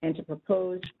study and to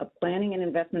propose a planning and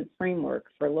investment framework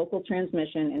for local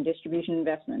transmission and distribution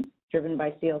investments driven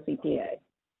by CLCPA.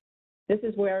 This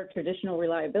is where traditional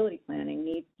reliability planning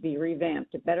needs to be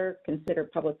revamped to better consider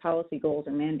public policy goals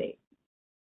or mandates.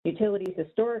 Utilities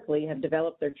historically have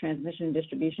developed their transmission and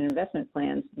distribution investment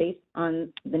plans based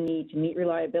on the need to meet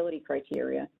reliability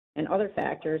criteria and other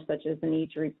factors such as the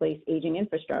need to replace aging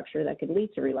infrastructure that could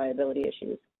lead to reliability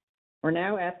issues. We're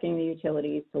now asking the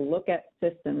utilities to look at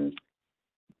system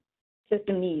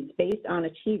needs based on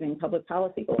achieving public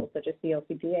policy goals such as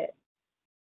CLCPA.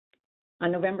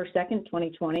 On November 2nd,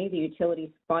 2020, the utilities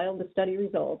filed the study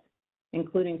results,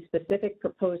 including specific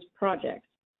proposed projects,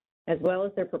 as well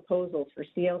as their proposals for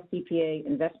CLCPA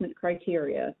investment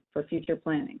criteria for future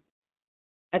planning.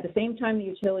 At the same time the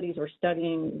utilities were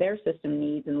studying their system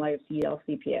needs in light of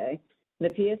CLCPA, the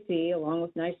PSC, along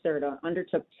with NYSERDA,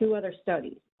 undertook 2 other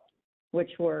studies,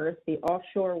 which were the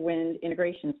Offshore Wind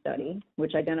Integration Study,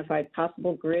 which identified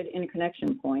possible grid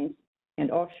interconnection points and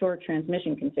offshore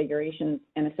transmission configurations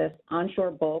and assessed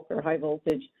onshore bulk or high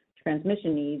voltage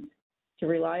transmission needs to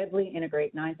reliably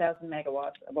integrate 9,000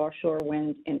 megawatts of offshore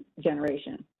wind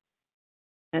generation.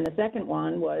 And the second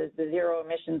one was the Zero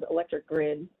Emissions Electric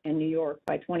Grid in New York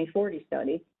by 2040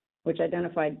 study, which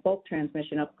identified bulk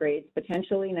transmission upgrades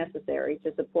potentially necessary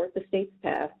to support the state's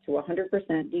path to 100%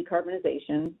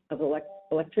 decarbonization of the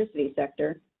electricity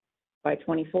sector by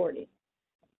 2040.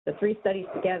 The 3 studies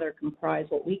together comprise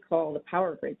what we call the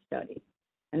Power Grid Study,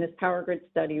 and this Power Grid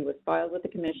Study was filed with the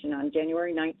Commission on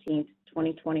January 19th,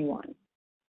 2021.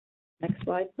 Next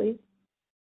slide, please.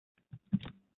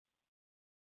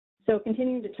 So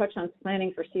continuing to touch on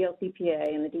planning for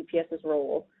CLCPA and the DPS's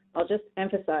role, I'll just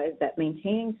emphasize that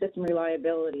maintaining system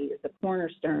reliability is the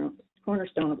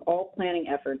cornerstone of all planning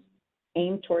efforts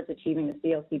aimed towards achieving the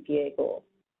CLCPA goal.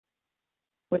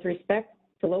 With respect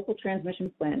to local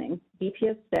transmission planning,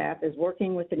 DPS staff is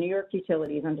working with the New York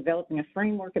utilities on developing a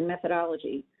framework and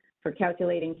methodology for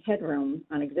calculating headroom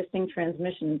on existing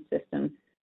transmission systems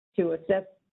to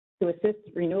assist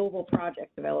renewable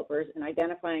project developers in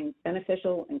identifying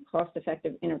beneficial and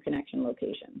cost-effective interconnection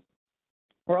locations.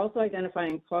 We're also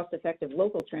identifying cost-effective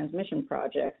local transmission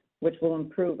projects, which will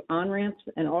improve on-ramps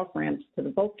and off-ramps to the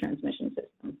bulk transmission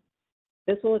system.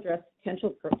 This will address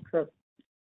potential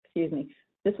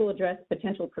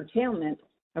curtailment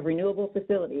of renewable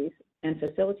facilities and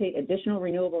facilitate additional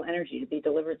renewable energy to be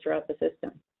delivered throughout the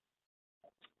system.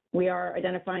 We are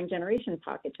identifying generation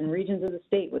pockets in regions of the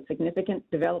state with significant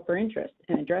developer interest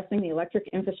and addressing the electric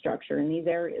infrastructure in these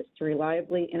areas to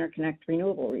reliably interconnect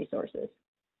renewable resources.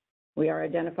 We are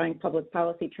identifying public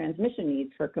policy transmission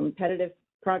needs for competitive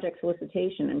project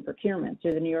solicitation and procurement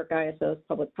through the New York ISO's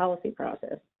public policy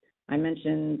process. I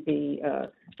mentioned the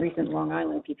recent Long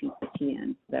Island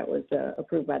PPTN that was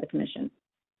approved by the Commission.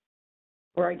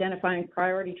 We're identifying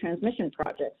priority transmission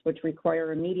projects which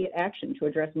require immediate action to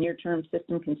address near-term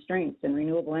system constraints and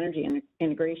renewable energy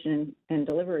integration and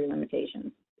delivery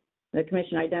limitations. The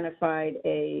Commission identified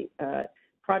a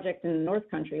project in the North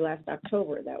Country last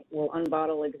October that will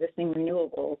unbottle existing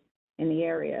renewables in the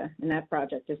area, and that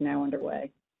project is now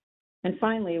underway. And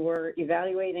finally, we're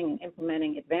evaluating and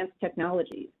implementing advanced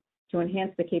technologies to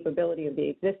enhance the capability of the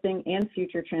existing and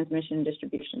future transmission and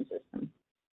distribution system.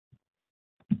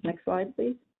 Next slide,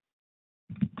 please.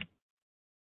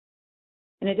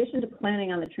 In addition to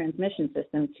planning on the transmission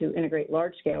system to integrate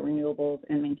large-scale renewables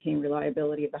and maintain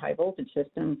reliability of the high-voltage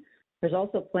system, there's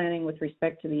also planning with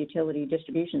respect to the utility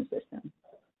distribution system.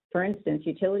 For instance,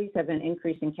 utilities have been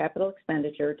increasing capital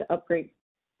expenditure to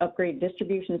upgrade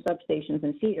distribution substations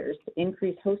and feeders to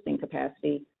increase hosting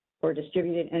capacity for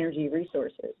distributed energy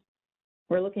resources.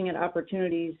 We're looking at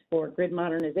opportunities for grid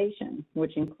modernization,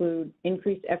 which include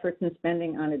increased efforts and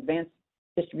spending on advanced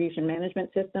distribution management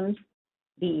systems,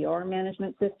 DER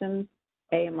management systems,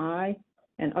 AMI,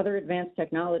 and other advanced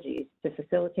technologies to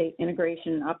facilitate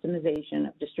integration and optimization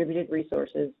of distributed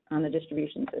resources on the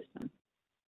distribution system.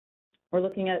 We're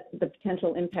looking at the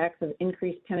potential impacts of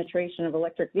increased penetration of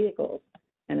electric vehicles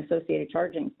and associated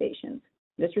charging stations.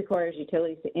 This requires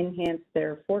utilities to enhance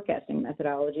their forecasting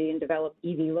methodology and develop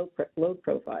EV load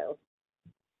profiles.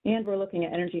 And we're looking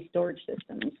at energy storage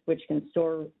systems, which can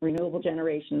store renewable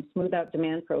generation, smooth out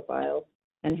demand profiles,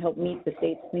 and help meet the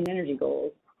state's clean energy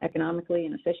goals economically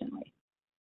and efficiently.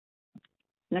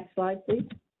 Next slide, please.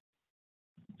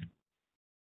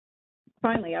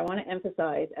 Finally, I want to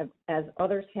emphasize, as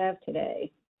others have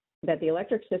today, that the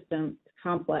electric system is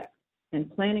complex, and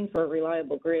planning for a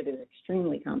reliable grid is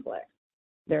extremely complex.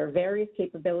 There are various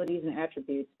capabilities and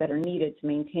attributes that are needed to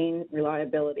maintain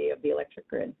reliability of the electric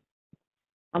grid.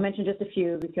 I'll mention just a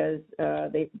few because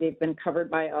they've been covered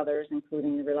by others,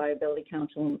 including the Reliability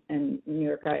Council and New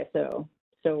York ISO.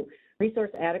 So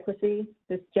resource adequacy,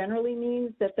 this generally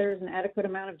means that there's an adequate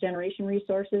amount of generation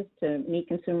resources to meet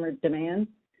consumer demand.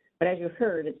 But as you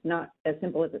heard, it's not as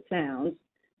simple as it sounds.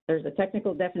 There's a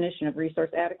technical definition of resource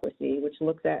adequacy, which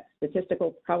looks at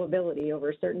statistical probability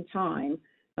over a certain time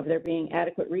of there being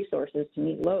adequate resources to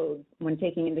meet load when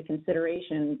taking into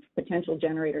consideration potential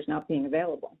generators not being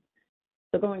available.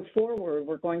 So going forward,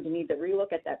 we're going to need to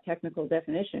relook at that technical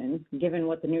definition, given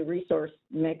what the new resource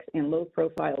mix and load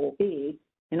profile will be,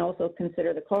 and also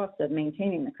consider the cost of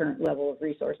maintaining the current level of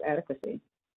resource adequacy.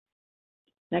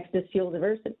 Next is fuel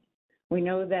diversity. We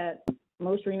know that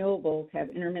most renewables have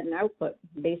intermittent output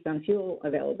based on fuel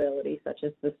availability, such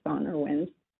as the sun or wind.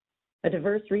 A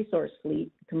diverse resource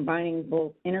fleet combining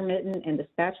both intermittent and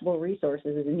dispatchable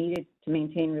resources is needed to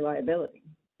maintain reliability.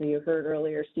 So you heard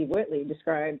earlier Steve Whitley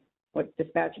describe what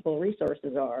dispatchable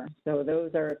resources are. So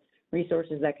those are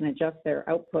resources that can adjust their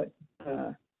output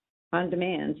on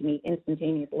demand to meet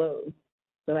instantaneous load.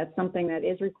 So that's something that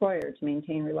is required to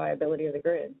maintain reliability of the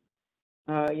grid.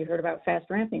 You heard about fast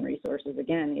ramping resources.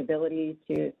 Again, the ability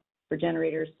for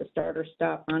generators to start or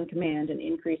stop on command and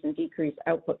increase and decrease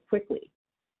output quickly.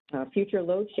 Future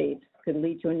load shapes could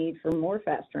lead to a need for more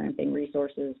fast ramping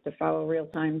resources to follow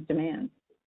real-time demand.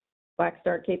 Black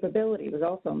start capability was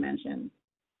also mentioned.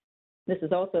 This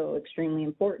is also extremely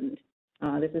important.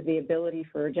 This is the ability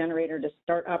for a generator to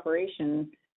start operation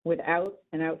without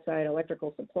an outside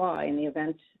electrical supply in the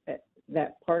event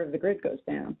that part of the grid goes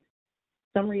down.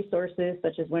 Some resources,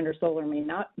 such as wind or solar, may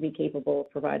not be capable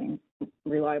of providing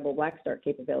reliable black start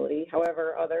capability.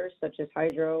 However, others, such as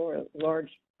hydro or large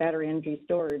battery energy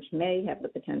storage, may have the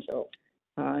potential,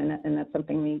 and that's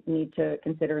something we need to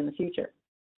consider in the future.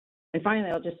 And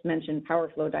finally, I'll just mention power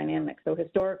flow dynamics. So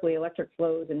historically, electric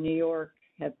flows in New York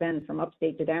have been from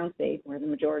upstate to downstate, where the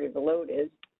majority of the load is,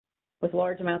 with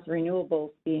large amounts of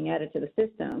renewables being added to the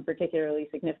system, particularly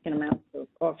significant amounts of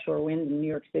offshore wind in New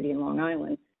York City and Long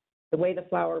Island. The way the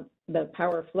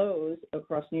power flows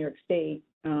across New York State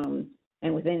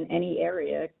and within any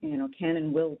area, can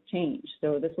and will change.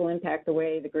 So this will impact the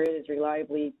way the grid is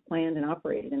reliably planned and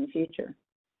operated in the future.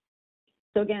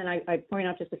 So again, I point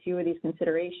out just a few of these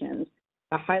considerations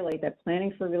to highlight that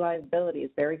planning for reliability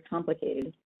is very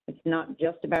complicated. It's not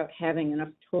just about having enough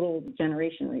total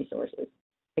generation resources.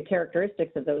 The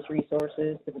characteristics of those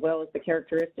resources, as well as the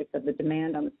characteristics of the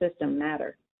demand on the system,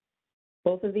 matter.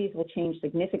 Both of these will change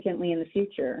significantly in the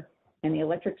future, and the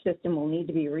electric system will need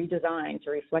to be redesigned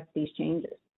to reflect these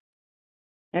changes.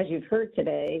 As you've heard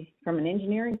today, from an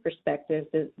engineering perspective,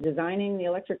 designing the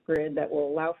electric grid that will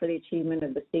allow for the achievement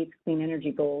of the state's clean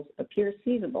energy goals appears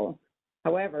feasible.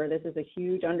 However, this is a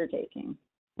huge undertaking.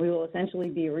 We will essentially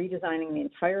be redesigning the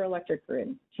entire electric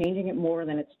grid, changing it more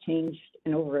than it's changed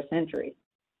in over a century.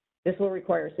 This will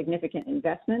require significant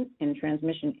investment in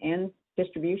transmission and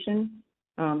distribution.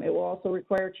 It will also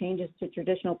require changes to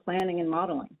traditional planning and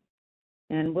modeling.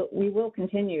 And we will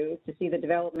continue to see the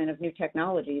development of new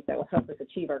technologies that will help us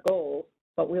achieve our goals,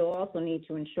 but we will also need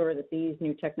to ensure that these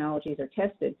new technologies are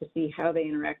tested to see how they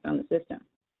interact on the system.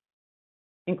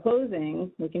 In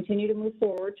closing, we continue to move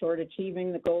forward toward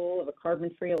achieving the goal of a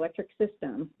carbon-free electric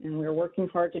system, and we're working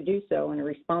hard to do so in a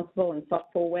responsible and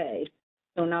thoughtful way,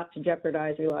 so not to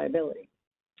jeopardize reliability.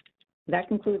 That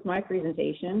concludes my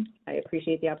presentation. I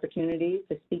appreciate the opportunity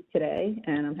to speak today,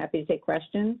 and I'm happy to take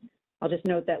questions. I'll just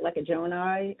note that Lekka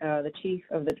Jonai, the chief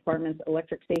of the department's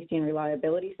Electric Safety and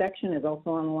Reliability section, is also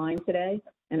on the line today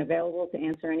and available to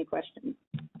answer any questions.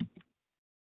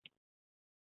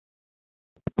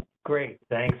 Great,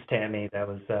 thanks, Tammy. That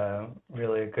was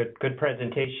really a good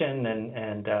presentation,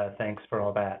 and thanks for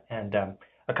all that. And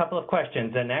a couple of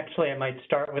questions, and actually I might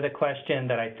start with a question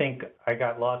that I think I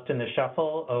got lost in the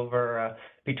shuffle over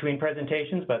between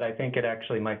presentations, but I think it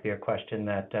actually might be a question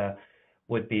that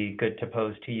would be good to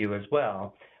pose to you as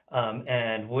well.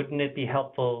 And wouldn't it be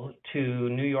helpful to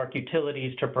New York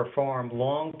utilities to perform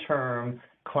long-term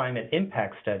climate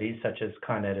impact studies, such as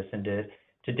Con Edison did,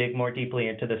 to dig more deeply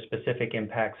into the specific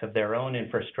impacts of their own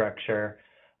infrastructure,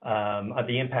 of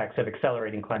the impacts of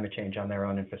accelerating climate change on their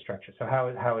own infrastructure? So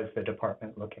how is the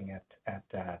department looking at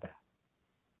that?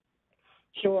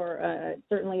 Sure.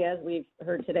 Certainly, as we've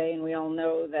heard today, and we all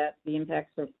know that the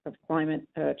impacts of climate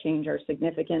change are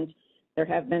significant. There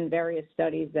have been various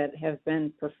studies that have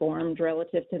been performed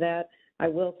relative to that. I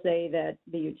will say that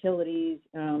the utilities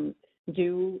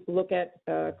do look at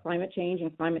climate change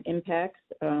and climate impacts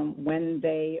when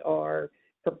they are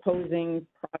proposing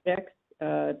projects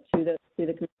to the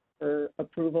Commission for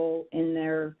approval in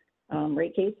their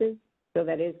rate cases. So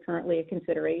that is currently a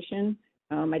consideration.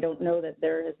 I don't know that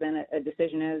there has been a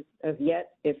decision as of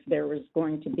yet if there was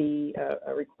going to be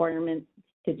a requirement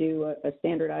to do a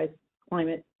standardized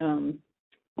climate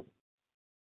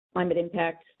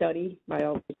impact study by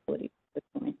all utilities at this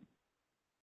point.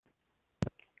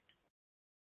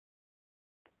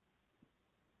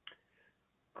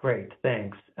 Great,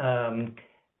 thanks. And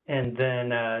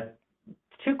then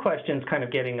two questions kind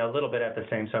of getting a little bit at the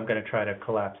same, so I'm going to try to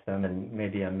collapse them, and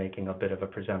maybe I'm making a bit of a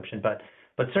presumption. But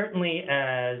certainly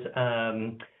as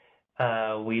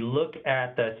we look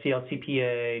at the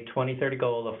CLCPA 2030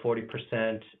 goal of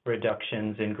 40%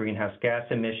 reductions in greenhouse gas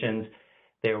emissions,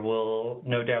 there will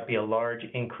no doubt be a large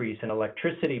increase in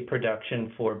electricity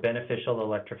production for beneficial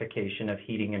electrification of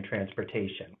heating and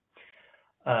transportation.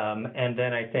 And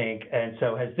then I think, and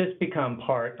so has this become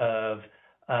part of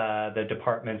the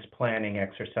department's planning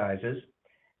exercises?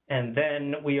 And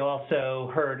then we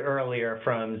also heard earlier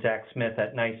from Zach Smith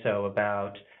at NYSO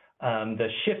about the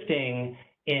shifting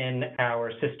in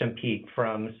our system peak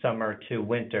from summer to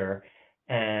winter,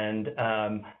 and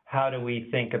how do we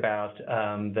think about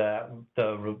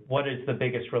what is the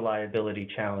biggest reliability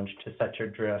challenge to such a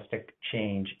drastic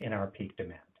change in our peak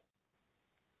demand?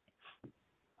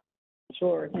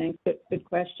 Sure, thanks. Good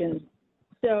questions.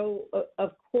 So,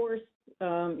 of course,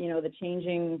 the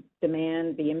changing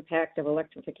demand, the impact of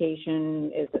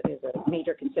electrification is a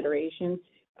major consideration.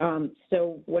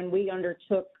 So when we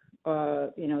undertook,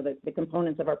 the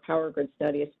components of our power grid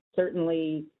studies,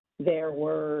 certainly there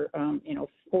were,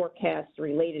 forecasts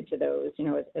related to those.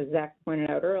 As Zach pointed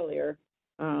out earlier,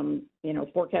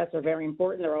 forecasts are very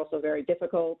important. They're also very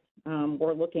difficult.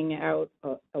 We're looking out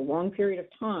a long period of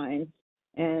time,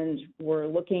 and we're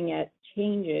looking at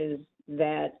changes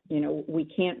that, we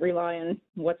can't rely on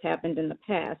what's happened in the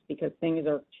past, because things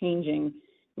are changing,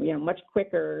 much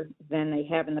quicker than they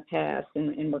have in the past.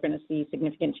 And we're going to see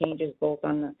significant changes both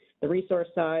on the resource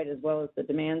side as well as the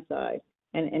demand side.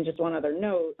 And just one other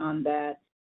note on that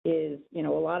is,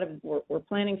 we're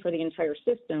planning for the entire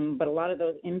system, but a lot of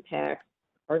those impacts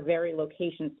are very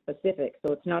location specific.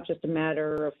 So it's not just a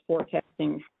matter of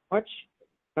forecasting how much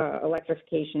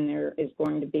electrification there is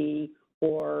going to be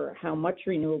or how much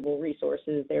renewable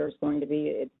resources there's going to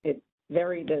be. The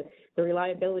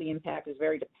reliability impact is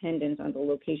very dependent on the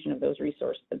location of those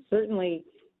resources. But certainly,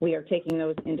 we are taking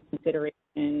those into consideration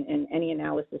in any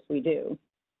analysis we do.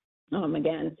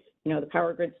 Again, the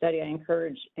power grid study, I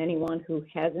encourage anyone who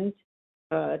hasn't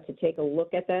to take a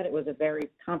look at that. It was a very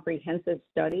comprehensive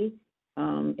study.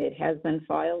 It has been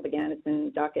filed. Again, it's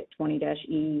in docket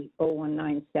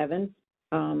 20-E0197.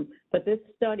 But this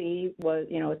study was,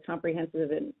 as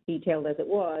comprehensive and detailed as it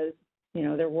was,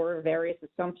 there were various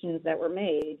assumptions that were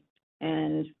made,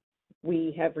 and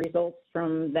we have results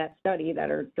from that study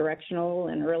that are directional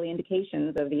and early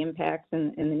indications of the impacts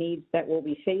and the needs that we'll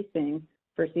be facing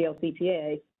for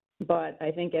CLCPA. But I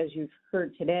think, as you've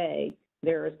heard today,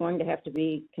 there is going to have to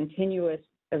be continuous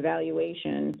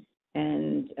evaluation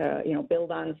and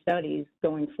build on studies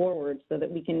going forward so that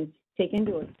we can take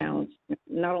into account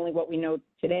not only what we know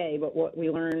today, but what we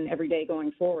learn every day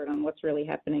going forward on what's really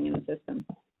happening in the system.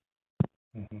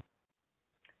 Mm-hmm.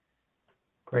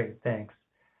 Great, thanks.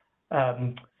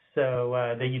 So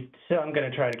I'm going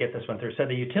to try to get this one through. So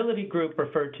the utility group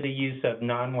referred to the use of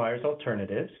non-wires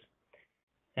alternatives.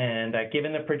 And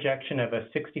given the projection of a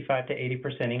 65 to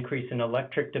 80% increase in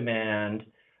electric demand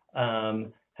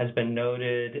has been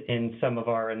noted in some of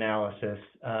our analysis,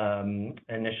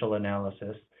 initial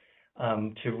analysis,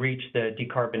 to reach the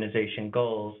decarbonization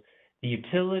goals, the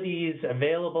utilities'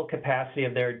 available capacity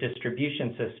of their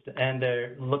distribution system, and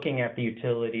they're looking at the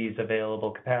utilities'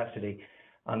 available capacity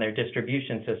on their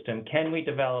distribution system, can we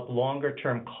develop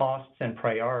longer-term costs and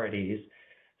priorities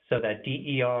so that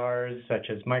DERs, such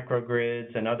as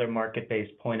microgrids and other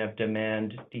market-based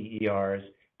point-of-demand DERs,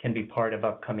 can be part of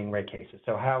upcoming rate cases?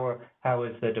 So how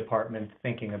is the department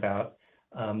thinking about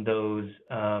those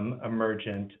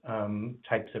emergent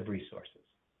types of resources?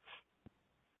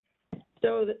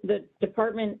 So the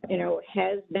department,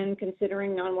 has been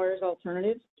considering non-wires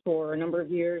alternatives for a number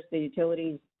of years. The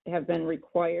utilities have been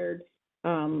required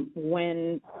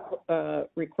when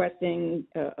requesting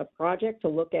a project to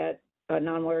look at a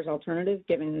non-wires alternative,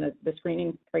 given the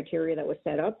screening criteria that was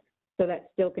set up. So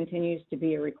that still continues to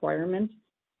be a requirement,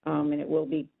 and it will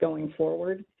be going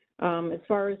forward. As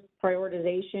far as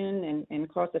prioritization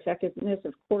and cost effectiveness,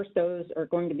 of course, those are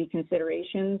going to be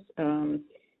considerations.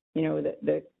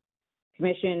 The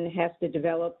Commission has to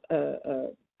develop,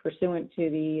 pursuant to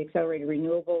the Accelerated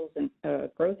Renewables and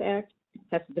Growth Act,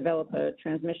 has to develop a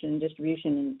transmission and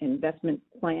distribution investment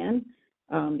plan.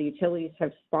 The utilities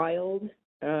have filed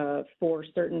for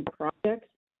certain projects,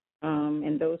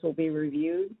 and those will be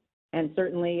reviewed. And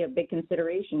certainly a big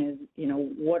consideration is,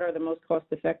 what are the most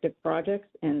cost-effective projects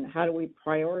and how do we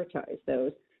prioritize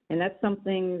those? And that's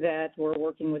something that we're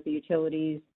working with the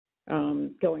utilities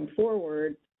going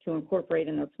forward to incorporate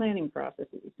in their planning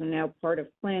processes. So now part of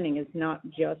planning is not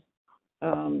just,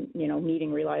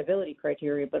 meeting reliability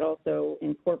criteria, but also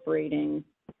incorporating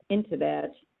into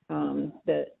that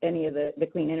any of the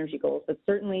clean energy goals. But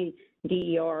certainly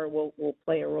DER will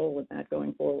play a role with that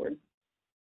going forward.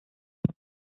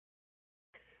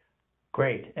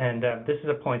 Great, and this is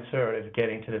a point sort of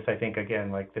getting to this, I think,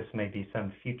 again, like this may be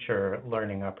some future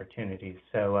learning opportunities.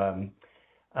 So,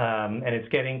 and it's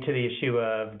getting to the issue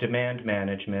of demand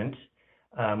management,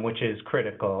 which is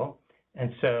critical.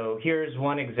 And so here's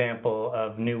one example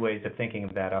of new ways of thinking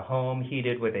of that. A home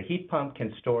heated with a heat pump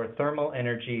can store thermal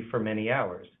energy for many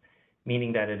hours,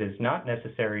 meaning that it is not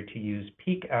necessary to use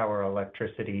peak hour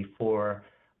electricity for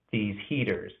these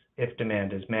heaters if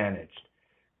demand is managed.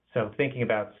 So thinking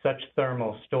about such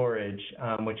thermal storage,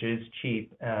 which is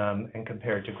cheap and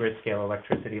compared to grid scale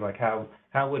electricity, like how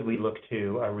would we look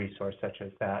to a resource such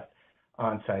as that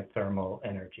on-site thermal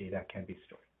energy that can be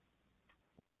stored?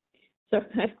 So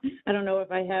I don't know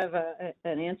if I have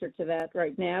an answer to that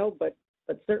right now, but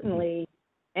certainly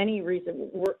any reason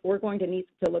we're going to need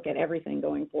to look at everything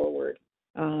going forward.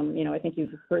 I think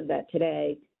you've heard that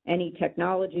today. Any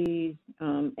technologies,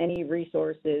 any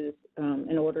resources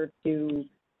in order to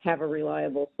have a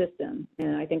reliable system.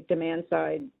 And I think demand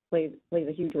side plays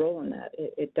a huge role in that.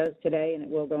 It does today and it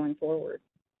will going forward.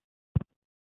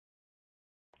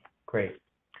 Great.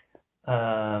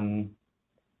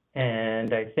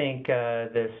 And I think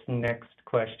this next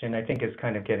question, I think, is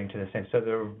kind of getting to the same. So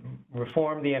the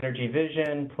reform the energy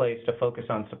vision placed a focus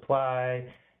on supply,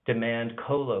 demand,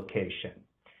 co-location.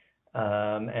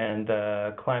 And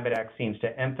the Climate Act seems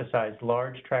to emphasize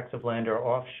large tracts of land or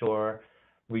offshore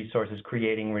resources,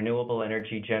 creating renewable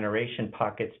energy generation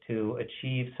pockets to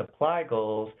achieve supply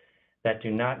goals that do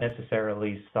not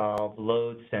necessarily solve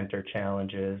load center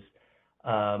challenges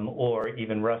or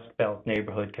even Rust Belt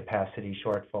neighborhood capacity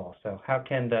shortfall. So how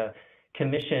can the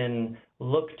commission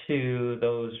look to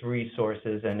those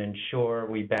resources and ensure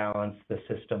we balance the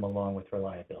system along with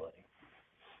reliability.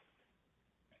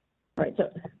 Right.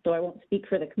 So I won't speak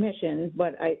for the commission,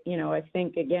 but I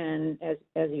think again,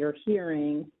 as you're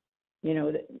hearing,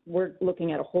 that we're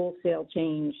looking at a wholesale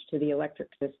change to the electric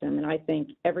system, and I think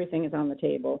everything is on the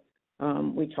table.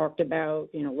 We talked about,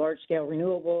 large-scale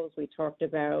renewables. We talked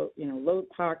about, load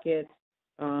pockets.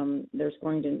 There's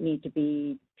going to need to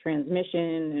be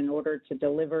transmission in order to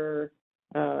deliver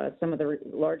some of the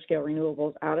large-scale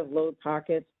renewables out of load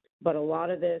pockets. But a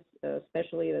lot of this,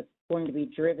 especially that's going to be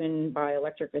driven by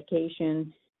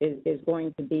electrification, is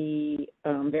going to be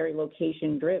very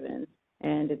location-driven,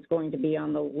 and it's going to be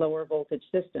on the lower voltage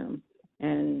system.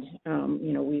 And,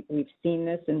 we've seen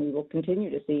this, and we will continue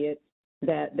to see it,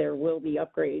 that there will be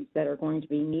upgrades that are going to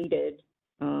be needed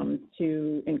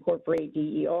to incorporate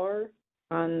DER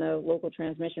on the local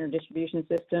transmission or distribution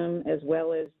system, as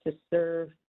well as to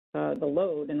serve the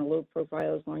load, and the load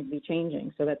profile is going to be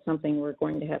changing. So that's something we're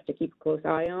going to have to keep a close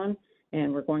eye on,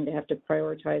 and we're going to have to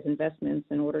prioritize investments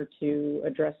in order to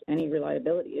address any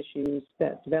reliability issues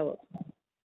that develop.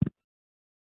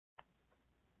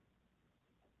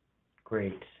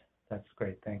 Great. That's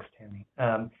great. Thanks, Tammy.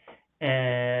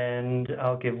 And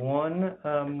I'll give one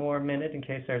more minute in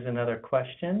case there's another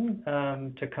question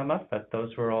to come up, but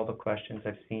those were all the questions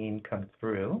I've seen come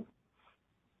through.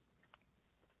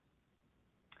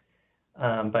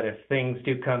 But if things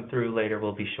do come through later,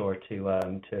 we'll be sure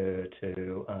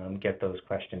to get those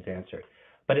questions answered.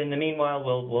 But in the meanwhile,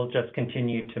 we'll just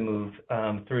continue to move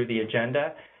through the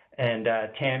agenda. And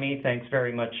Tammy, thanks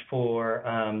very much for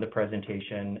the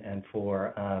presentation and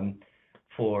for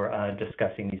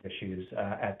discussing these issues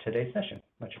at today's session.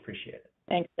 Much appreciated.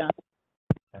 Thanks, John.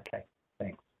 Okay,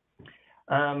 thanks.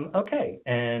 Okay,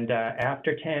 and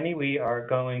after Tammy, we are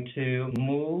going to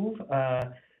move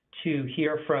to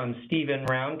hear from Stephen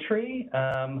Roundtree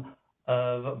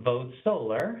of Vote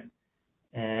Solar.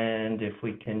 And if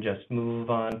we can just move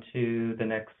on to the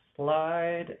next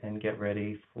slide and get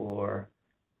ready for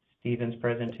Stephen's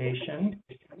presentation.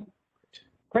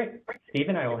 Great.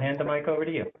 Stephen, I will hand the mic over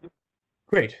to you.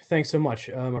 Great. Thanks so much.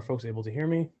 Are folks able to hear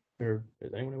me? Or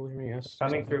is anyone able to hear me? Yes.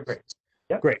 Coming through. Great.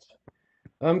 Yep. Great.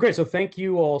 Great. So thank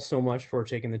you all so much for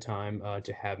taking the time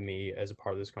to have me as a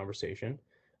part of this conversation.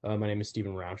 My name is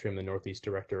Stephen Roundtree. I'm the Northeast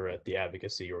Director at the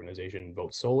advocacy organization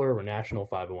Vote Solar. We're a national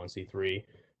 501c3,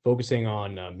 focusing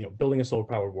on building a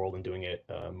solar-powered world and doing it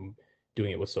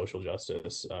with social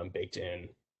justice baked in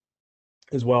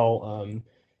as well.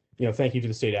 Thank you to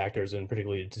the state actors and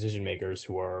particularly decision makers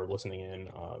who are listening in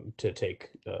to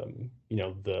take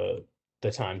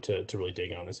the time to really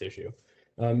dig in on this issue.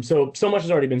 So much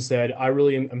has already been said. I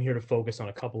really am here to focus on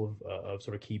a couple of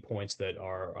sort of key points that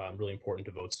are really important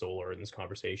to Vote Solar in this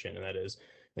conversation, and that is,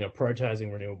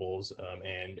 prioritizing renewables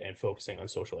and focusing on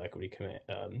social equity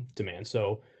demand.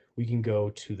 So we can go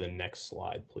to the next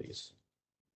slide, please.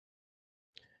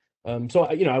 I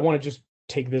want to just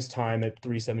take this time at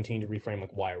 3:17 to reframe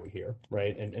why are we here,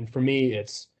 right? And for me,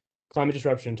 it's climate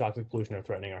disruption and toxic pollution are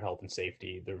threatening our health and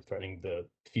safety. They're threatening the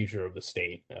future of the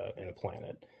state and the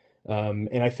planet.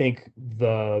 And I think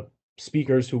the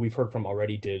speakers who we've heard from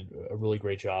already did a really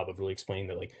great job of really explaining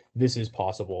that this is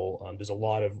possible. There's a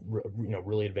lot of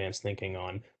really advanced thinking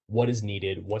on what is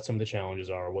needed, what some of the challenges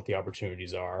are, what the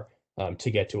opportunities are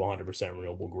to get to 100%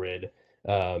 renewable grid.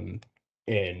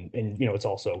 And it's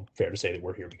also fair to say that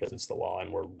we're here because it's the law,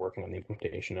 and we're working on the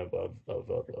implementation of a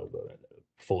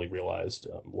fully realized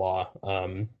law.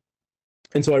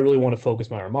 And so I really want to focus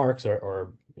my remarks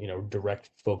or direct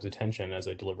folks' attention as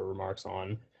I deliver remarks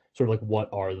on sort of what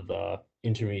are the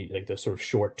intermediate, the sort of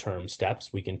short-term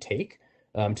steps we can take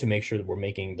to make sure that we're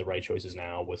making the right choices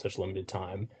now with such limited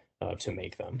time to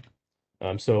make them.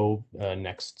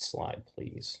 Next slide,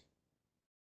 please.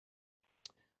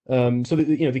 So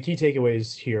the key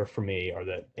takeaways here for me are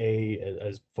that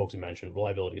as folks have mentioned,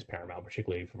 reliability is paramount,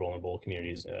 particularly for vulnerable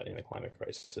communities in the climate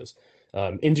crisis.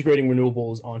 Integrating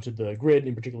renewables onto the grid,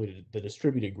 in particular the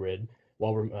distributed grid,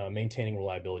 while we're maintaining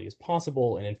reliability is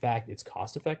possible, and in fact, it's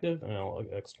cost effective, and I'll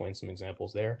explain some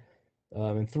examples there.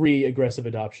 And 3, aggressive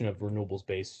adoption of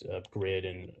renewables-based grid,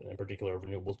 and in particular,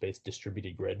 renewables-based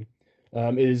distributed grid,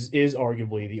 is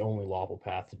arguably the only lawful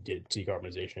path to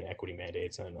decarbonization and equity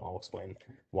mandates, and I'll explain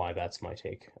why that's my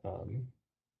take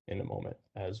in a moment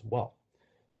as well.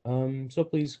 So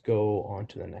please go on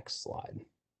to the next slide.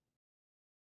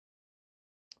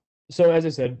 So as I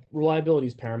said, reliability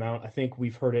is paramount. I think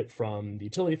we've heard it from the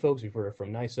utility folks, we've heard it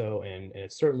from NYSO, and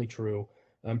it's certainly true,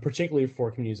 particularly for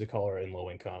communities of color and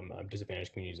low-income,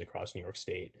 disadvantaged communities across New York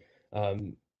State.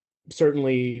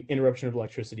 certainly interruption of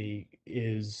electricity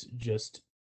is just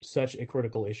such a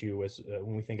critical issue as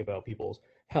when we think about people's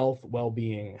health,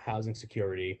 well-being, housing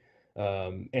security,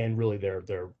 and really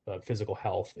their physical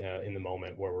health in the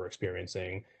moment where we're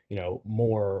experiencing,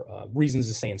 more reasons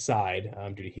to stay inside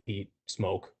due to heat,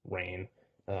 smoke, rain,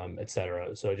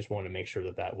 etc. So I just wanted to make sure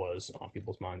that that was on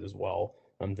people's minds as well.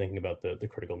 I'm thinking about the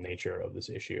critical nature of this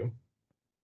issue.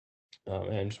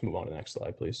 And just move on to the next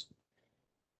slide, please.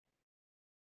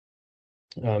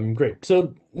 Great.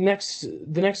 So the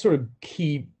next sort of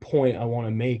key point I want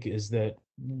to make is that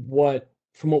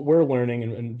from what we're learning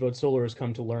and Vote Solar has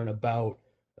come to learn about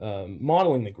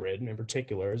modeling the grid in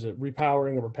particular, is that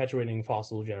repowering or perpetuating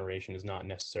fossil generation is not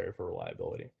necessary for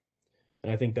reliability.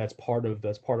 And I think that's part of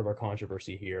our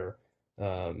controversy here.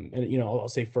 And I'll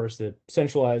say first that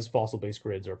centralized fossil-based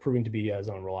grids are proving to be as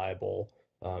unreliable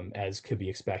as could be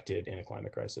expected in a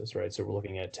climate crisis, right? So we're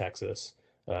looking at Texas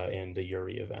and the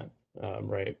Uri event.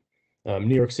 Right.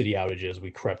 New York City outages,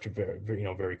 we crept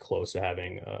very close to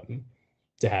having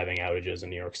outages in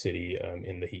New York City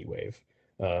in the heat wave.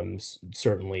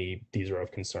 Certainly, these are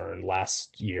of concern.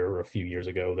 Last year or a few years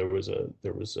ago, there were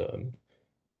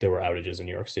outages in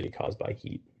New York City caused by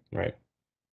heat. Right.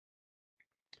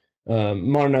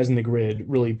 Modernizing the grid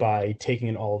really by taking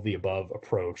an all of the above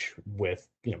approach with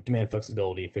demand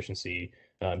flexibility, efficiency,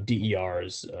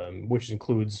 DERs, which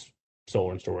includes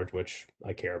solar and storage, which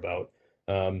I care about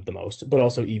the most, but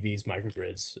also EVs,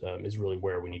 microgrids is really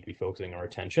where we need to be focusing our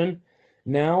attention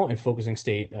now and focusing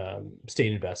state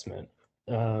investment.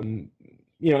 And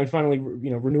finally,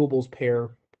 renewables pair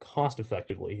cost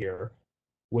effectively here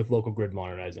with local grid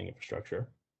modernizing infrastructure,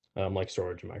 like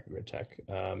storage and microgrid tech,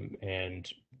 and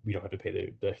we don't have to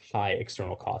pay the high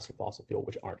external costs of fossil fuel,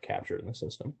 which aren't captured in the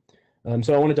system.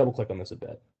 So I want to double click on this a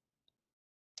bit,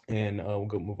 and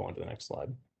we'll move on to the next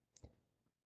slide.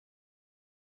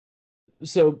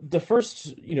 So the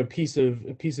first, piece of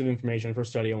information,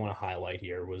 first study I want to highlight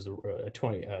here was a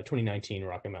 2019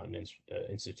 Rocky Mountain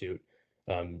Institute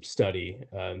study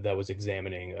that was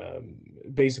examining,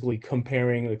 basically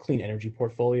comparing the clean energy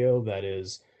portfolio, that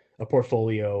is a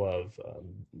portfolio of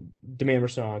demand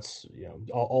response,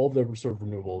 all of the sort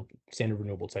of standard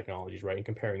renewable technologies, right, and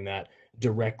comparing that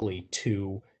directly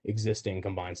to existing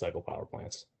combined cycle power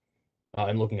plants,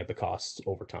 and looking at the costs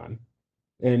over time.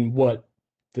 And what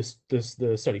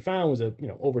the study found was that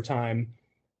over time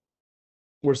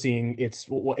we're seeing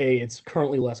it's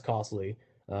currently less costly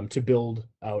to build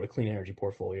out a clean energy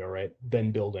portfolio, right, than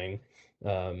building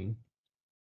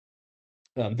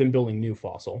new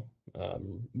fossil,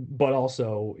 but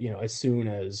also as soon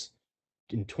as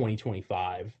in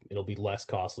 2025 it'll be less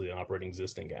costly than operating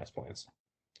existing gas plants,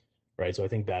 right? So I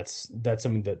think that's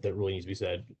something that really needs to be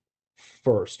said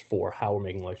first for how we're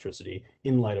making electricity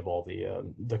in light of all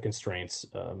the constraints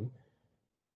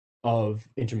of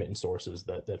intermittent sources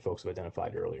that folks have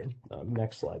identified earlier.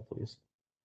 Next slide, please.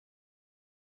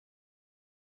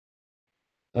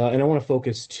 And I want to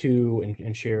focus too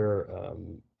and share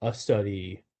a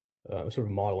study, sort of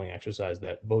modeling exercise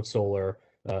that Vote Solar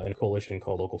and a coalition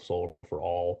called Local Solar for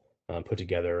All put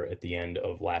together at the end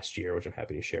of last year, which I'm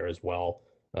happy to share as well.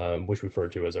 Which we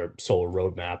referred to as our solar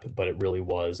roadmap, but it really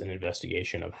was an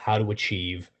investigation of how to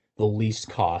achieve the least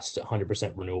cost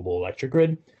 100% renewable electric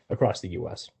grid across the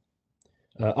US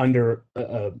under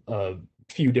a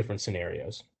few different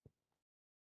scenarios.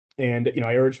 And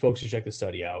I urge folks to check the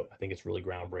study out. I think it's really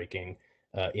groundbreaking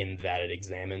in that it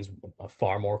examines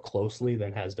far more closely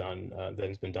than has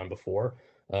been done before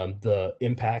the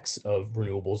impacts of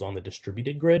renewables on the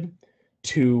distributed grid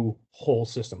to whole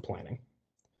system planning.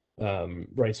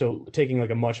 Right, so taking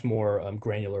like a much more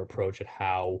granular approach at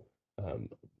how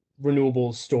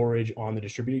renewables storage on the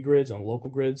distributed grids, on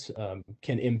local grids,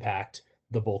 can impact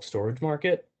the bulk storage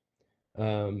market.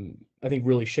 I think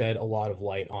really shed a lot of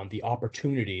light on the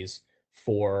opportunities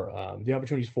for and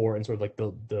sort of like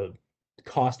the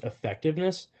cost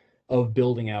effectiveness of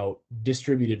building out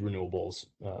distributed renewables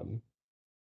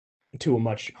to a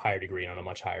much higher degree and on a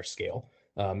much higher scale.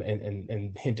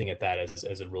 And hinting at that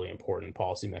as a really important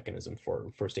policy mechanism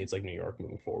for states like New York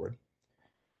moving forward.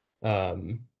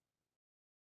 And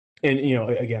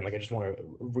again, like I just want to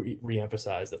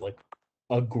reemphasize that like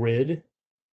a grid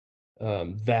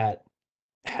that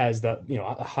has the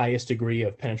highest degree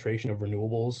of penetration of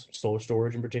renewables, solar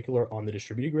storage in particular, on the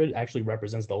distributed grid actually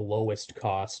represents the lowest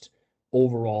cost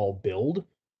overall build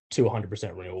to 100%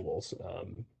 renewables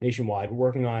nationwide. We're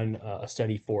working on a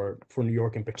study for New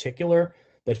York in particular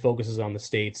that focuses on the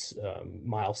state's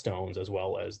milestones as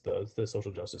well as the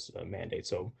social justice mandate.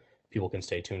 So people can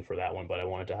stay tuned for that one. But I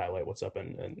wanted to highlight what's up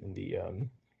in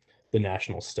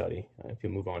national study. If you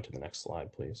move on to the next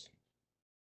slide, please.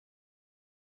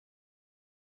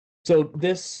 So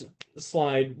this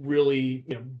slide really,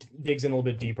 digs in a little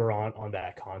bit deeper on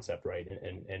that concept, right,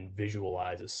 and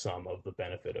visualizes some of the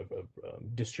benefit of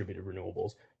distributed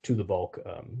renewables to the bulk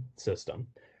system.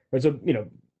 Right, so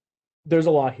there's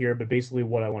a lot here, but basically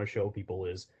what I want to show people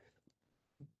is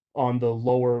on the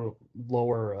lower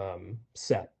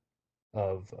set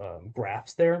of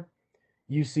graphs there,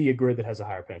 you see a grid that has a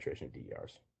higher penetration of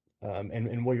DERs,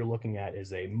 and what you're looking at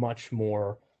is a much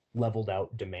more leveled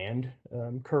out demand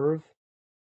curve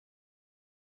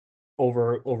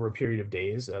over a period of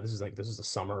days. This is a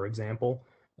summer example,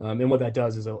 and what that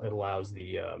does is it allows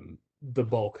the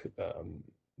bulk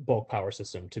power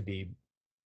system to be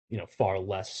far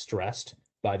less stressed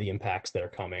by the impacts that are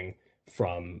coming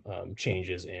from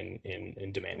changes in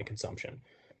demand and consumption.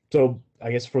 So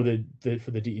I guess for the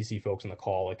DEC folks on the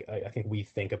call, like I think we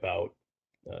think about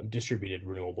distributed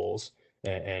renewables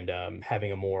and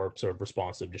having a more sort of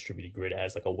responsive distributed grid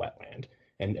as like a wetland,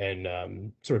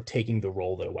 and sort of taking the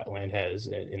role that a wetland has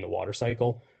in the water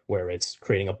cycle, where it's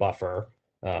creating a buffer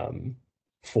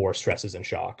for stresses and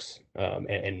shocks,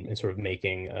 and sort of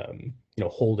making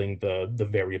holding the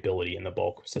variability in the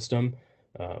bulk system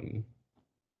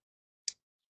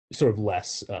sort of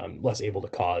less able to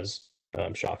cause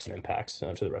shocks and impacts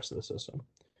to the rest of the system.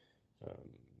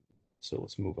 So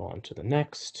let's move on to the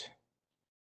next.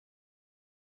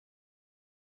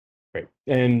 Great,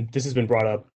 and this has been brought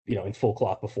up in full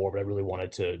cloth before, but I really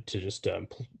wanted to just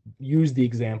use the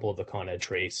example of the Con Ed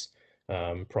Trace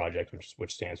project,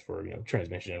 which stands for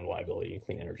Transmission and Reliability and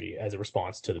Clean Energy, as a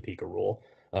response to the PICA rule,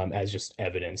 as just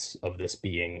evidence of this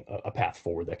being a path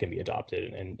forward that can be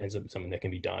adopted and something that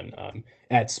can be done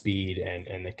at speed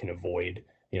and that can avoid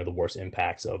the worst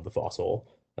impacts of the fossil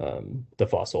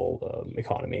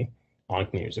economy on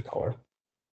communities of color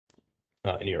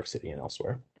in New York City and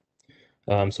elsewhere.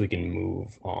 So we can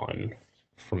move on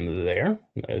from there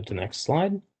to the next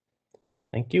slide.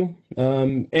 Thank you.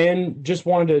 And just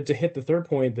wanted to hit the third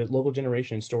point, that local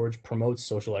generation and storage promotes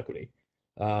social equity.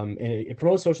 And it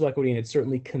promotes social equity, and it's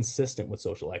certainly consistent with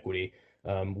social equity,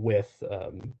 with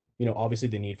obviously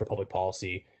the need for public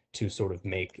policy to sort of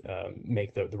make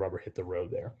the rubber hit the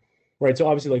road there. Right. So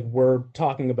obviously, like, we're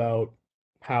talking about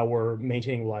how we're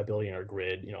maintaining reliability in our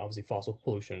grid. Obviously fossil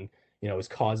pollution, is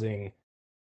causing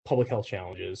public health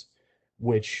challenges,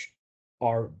 which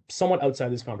are somewhat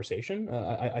outside this conversation,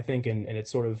 I think, and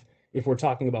it's sort of, if we're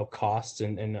talking about costs,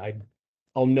 and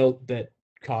I'll note that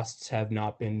costs have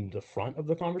not been the front of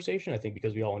the conversation, I think,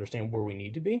 because we all understand where we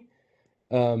need to be.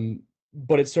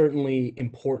 But it's certainly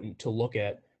important to look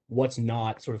at what's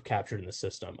not sort of captured in the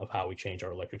system of how we change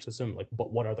our electric system, like,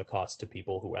 but what are the costs to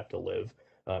people who have to live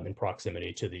in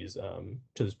proximity to these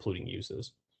polluting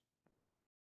uses.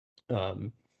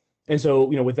 And so,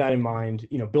 with that in mind,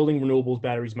 building renewables,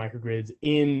 batteries, microgrids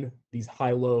in these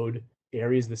high load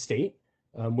areas of the state,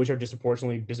 which are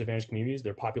disproportionately disadvantaged communities,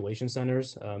 they're population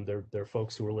centers, they're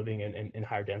folks who are living in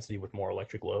higher density with more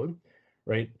electric load,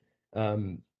 right?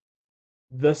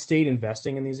 The state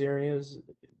investing in these areas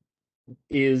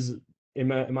is, in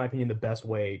my opinion, the best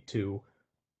way to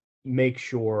make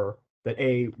sure that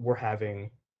we're having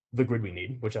the grid we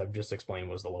need, which I've just explained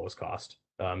was the lowest cost,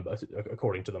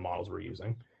 according to the models we're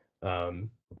using. And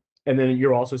then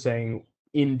you're also saying,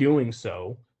 in doing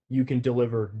so, you can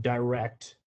deliver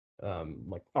direct,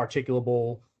 like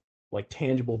articulable, like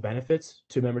tangible benefits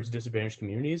to members of disadvantaged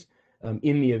communities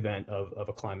in the event of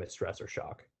a climate stress or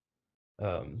shock.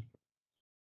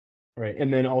 Right.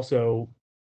 And then also,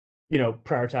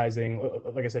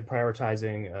 prioritizing, like I said,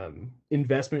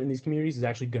 investment in these communities is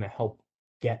actually going to help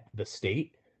get the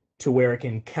state to where it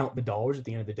can count the dollars at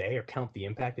the end of the day, or count the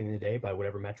impact at the end of the day by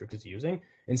whatever metric it's using,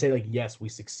 and say, like, yes, we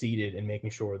succeeded in making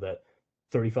sure that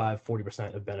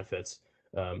 35-40% of benefits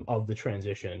of the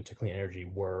transition to clean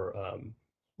energy were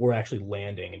actually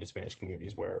landing in disadvantaged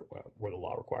communities where the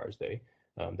law requires they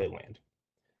land.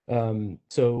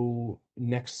 So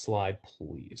next slide,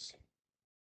 please.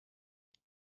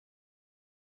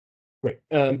 Great.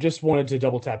 Just wanted to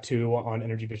double tap too on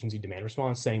energy efficiency demand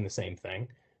response, saying the same thing.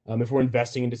 If we're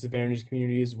investing in disadvantaged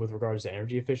communities with regards to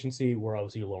energy efficiency, we're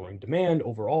obviously lowering demand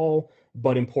overall,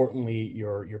 but importantly,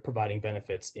 you're providing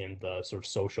benefits in the sort of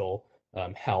social,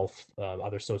 health,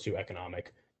 other socioeconomic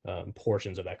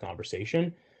portions of that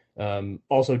conversation.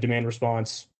 Also, demand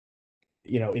response,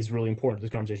 is really important to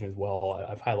this conversation as well.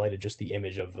 I've highlighted just the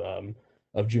image of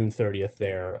June 30th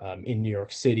there in New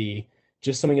York City.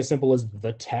 Just something as simple as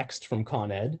the text from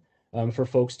Con Ed for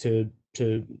folks to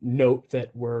note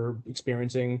that we're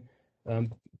experiencing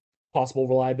possible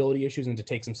reliability issues and to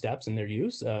take some steps in their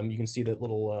use. You can see that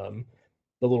the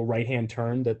little right-hand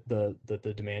turn that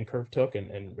the demand curve took,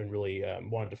 and really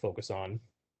wanted to focus on,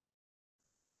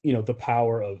 the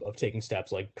power of taking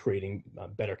steps like creating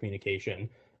better communication,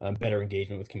 better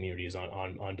engagement with communities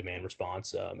on demand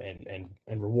response, and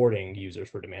rewarding users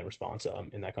for demand response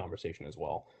in that conversation as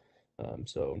well.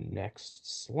 So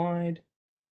next slide,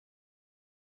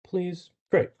 please.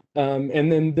 Great.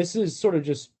 And then this is sort of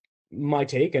just my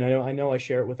take, and I know I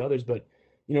share it with others, but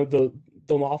the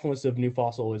lawfulness of new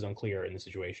fossil is unclear in the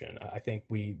situation. I think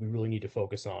we really need to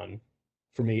focus on,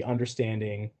 for me,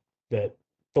 understanding that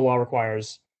the law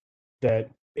requires that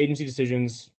agency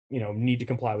decisions, need to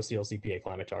comply with CLCPA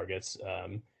climate targets.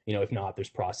 If not, there's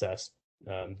process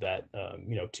that,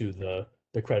 to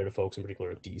the credit of folks in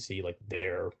particular at DC, like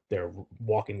they're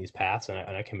walking these paths, and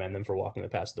I commend them for walking the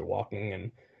paths they're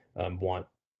walking, and want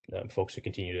folks to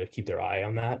continue to keep their eye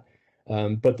on that.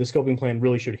 But the scoping plan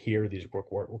really should hear these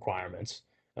requirements.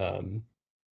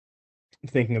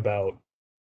 Thinking about,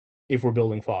 if we're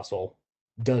building fossil,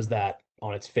 does that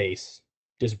on its face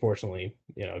disproportionately,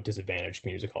 disadvantage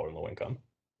communities of color and low income,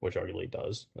 which arguably it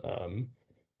does.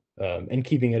 And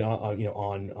keeping it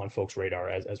on folks' radar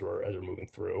as we're moving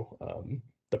through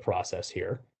the process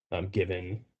here,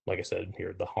 given, like I said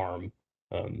here, the harm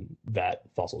that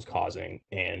fossil is causing,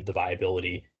 and the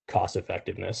viability, cost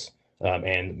effectiveness,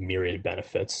 and myriad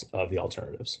benefits of the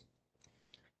alternatives.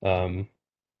 So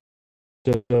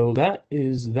that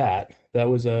is that. That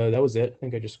was it. I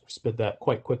think I just spit that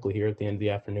quite quickly here at the end of the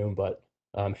afternoon, but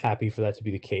I'm happy for that to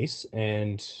be the case,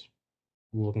 and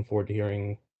looking forward to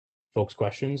hearing folks'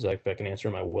 questions. If I can answer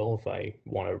them, I will. If I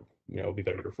want to, be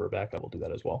better to refer back, I will do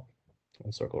that as well,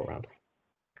 and circle around.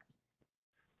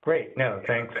 Great. No,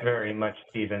 thanks very much,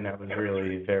 Stephen. That was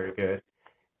really very good.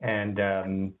 And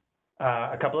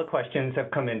a couple of questions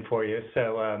have come in for you.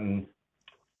 So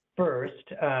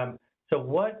first, so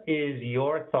what is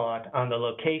your thought on the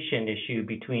location issue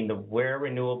between where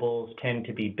renewables tend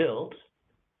to be built,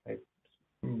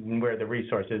 where the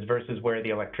resource is, versus where the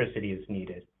electricity is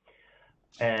needed?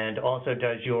 And also,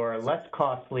 does your less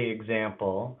costly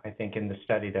example, I think in the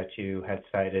study that you had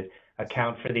cited,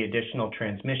 account for the additional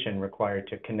transmission required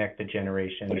to connect the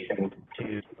generation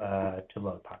to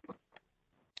load power?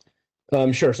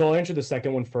 Sure. So I'll answer the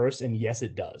second one first, and yes,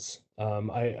 it does.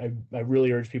 I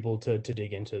really urge people to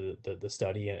dig into the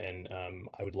study, and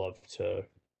I would love to,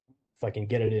 if I can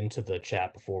get it into the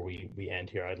chat before we end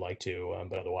here, I'd like to.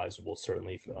 But otherwise, we'll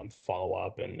certainly follow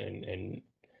up and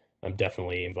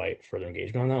definitely invite further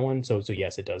engagement on that one. So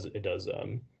yes, it does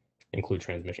include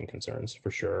transmission concerns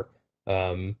for sure.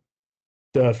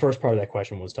 The first part of that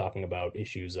question was talking about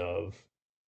issues of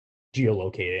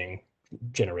geolocating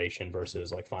generation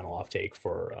versus like final offtake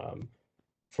for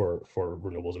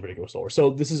renewables, in particular solar. So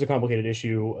this is a complicated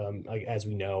issue, as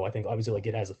we know. I think obviously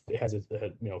it has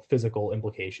physical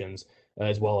implications,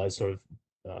 as well as sort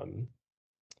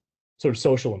of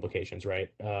social implications, right?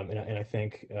 And I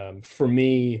think for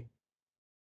me,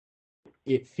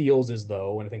 it feels as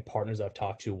though, and I think partners I've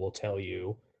talked to will tell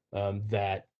you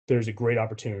that there's a great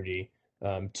opportunity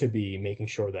to be making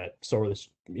sure that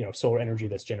solar energy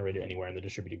that's generated anywhere in the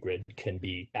distributed grid can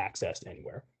be accessed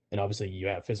anywhere. And obviously you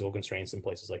have physical constraints in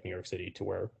places like New York City to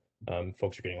where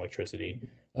folks are getting electricity.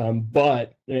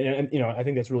 But I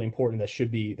think that's really important. That should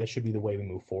be the way we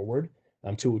move forward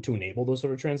to enable those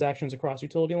sort of transactions across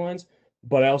utility lines.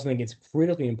 But I also think it's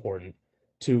critically important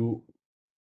to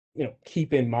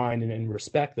keep in mind and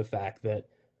respect the fact that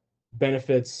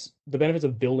the benefits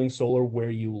of building solar where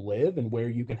you live and where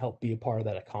you can help be a part of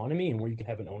that economy and where you can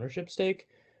have an ownership stake,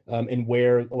 and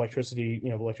where electricity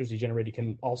generated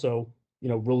can also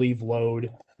relieve load,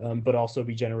 but also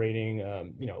be generating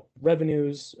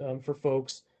revenues for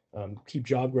folks, keep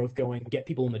job growth going, get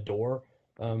people in the door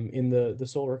in the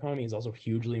solar economy is also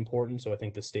hugely important. So I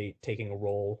think the state taking a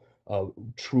role of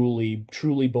truly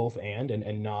both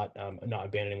and not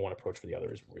abandoning one approach for the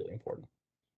other is really important.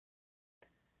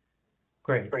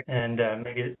 Great. And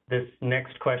maybe this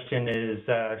next question is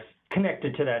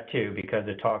connected to that too, because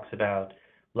it talks about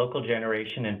local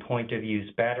generation and point of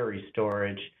use battery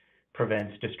storage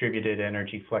prevents distributed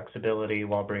energy flexibility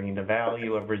while bringing the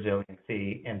value of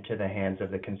resiliency into the hands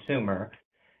of the consumer.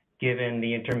 Given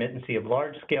the intermittency of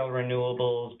large-scale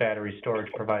renewables, battery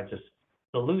storage provides us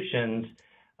solutions.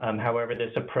 However,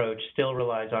 this approach still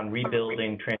relies on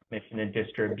rebuilding transmission and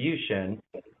distribution.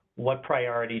 What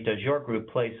priority does your group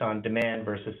place on demand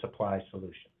versus supply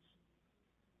solutions?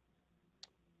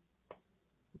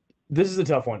 This is a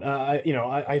tough one.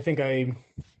 I think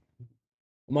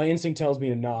my instinct tells me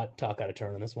to not talk out of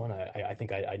turn on this one. I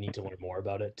think I need to learn more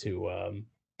about it to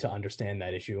to understand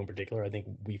that issue in particular. I think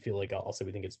we feel like I'll say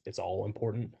we think it's all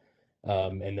important,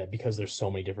 and that because there's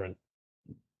so many different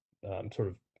sort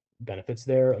of benefits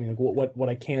there. I mean, like, what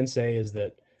I can say is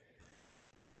that,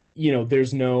 you know,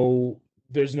 there's no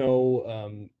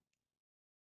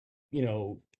you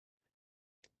know,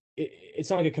 it's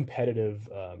not like a competitive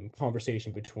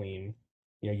conversation between,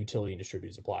 you know, utility and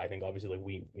distributed supply. I think obviously, like,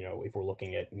 we, you know, if we're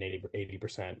looking at an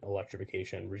 80%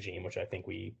 electrification regime, which I think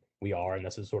we are, and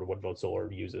this is sort of what Vote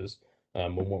Solar uses,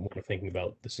 when we're thinking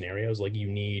about the scenarios, like, you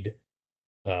need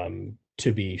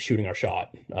to be shooting our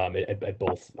shot at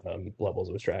both levels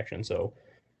of abstraction. So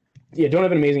yeah, don't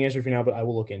have an amazing answer for you now, but I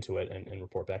will look into it and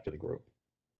report back to the group.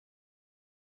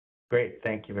 Great,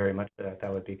 thank you very much for that.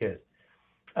 That would be good.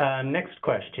 Next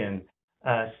question.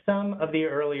 Some of the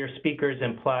earlier speakers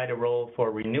implied a role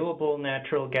for renewable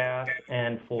natural gas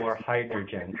and for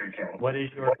hydrogen. What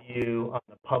is your view on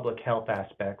the public health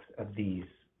aspects of these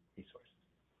resources?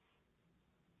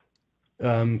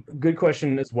 Good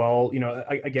question as well. You know,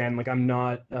 again, like, I'm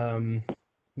not,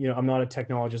 you know, I'm not a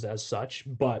technologist as such,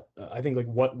 but I think, like,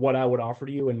 what I would offer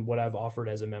to you and what I've offered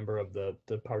as a member of the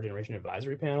Power Generation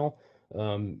Advisory Panel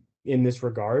in this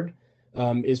regard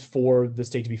is for the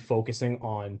state to be focusing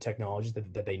on technologies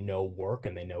that they know work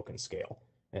and they know can scale.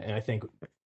 And I think,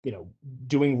 you know,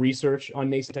 doing research on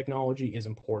nascent technology is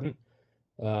important,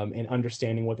 and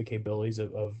understanding what the capabilities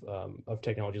of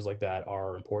technologies like that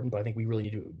are important. But I think we really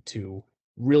need to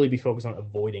really be focused on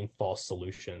avoiding false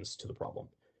solutions to the problem,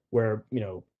 where, you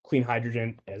know, clean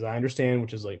hydrogen, as I understand,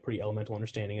 which is like pretty elemental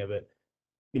understanding of it,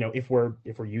 you know, if we're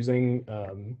using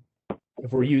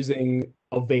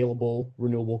available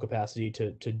renewable capacity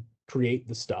to create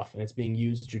the stuff and it's being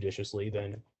used judiciously,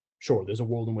 then sure, there's a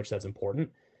world in which that's important.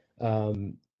 But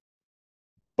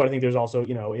I think there's also,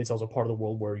 you know, it's also part of the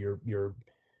world where you're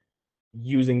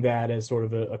using that as sort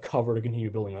of a cover to continue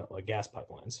building like gas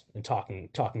pipelines and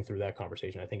talking through that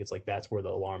conversation. I think it's like that's where the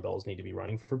alarm bells need to be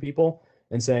running for people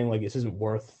and saying, like, this isn't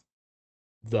worth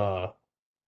the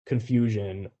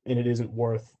confusion and it isn't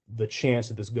worth the chance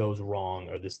that this goes wrong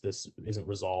or this isn't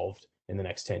resolved in the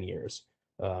next 10 years.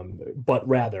 But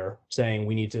rather saying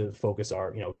we need to focus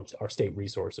our state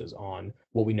resources on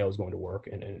what we know is going to work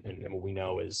and what we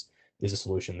know is a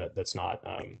solution that's not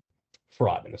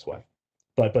fraught in this way.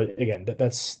 But again,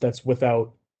 that's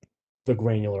without the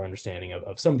granular understanding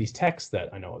of some of these texts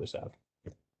that I know others have.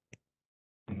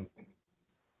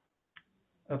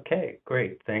 Okay,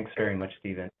 great. Thanks very much,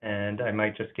 Stephen. And I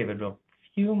might just give it a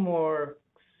few more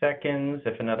seconds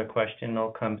if another question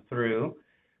will come through.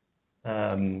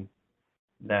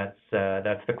 That's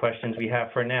the questions we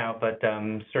have for now, but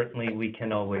certainly we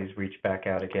can always reach back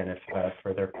out again if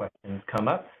further questions come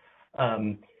up.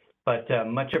 But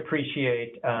much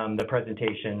appreciate the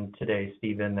presentation today,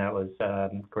 Stephen. That was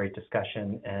great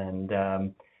discussion, and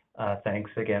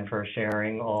thanks again for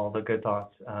sharing all the good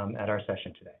thoughts at our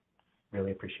session today.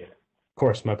 Really appreciate it. Of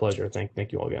course, my pleasure.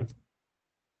 Thank you all again.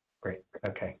 Great.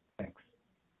 Okay, thanks.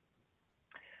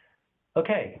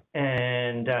 Okay,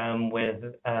 and with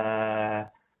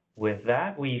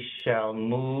that, we shall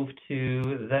move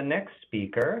to the next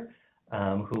speaker,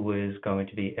 who is going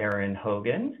to be Erin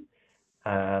Hogan.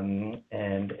 And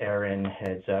Erin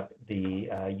heads up the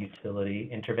Utility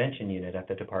Intervention Unit at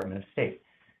the Department of State.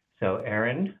 So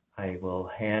Erin, I will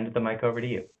hand the mic over to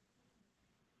you.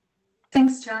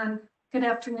 Thanks, John. Good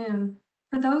afternoon.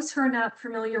 For those who are not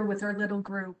familiar with our little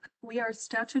group, we are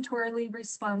statutorily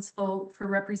responsible for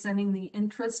representing the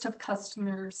interest of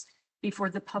customers before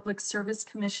the Public Service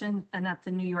Commission and at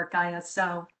the New York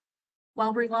ISO.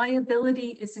 While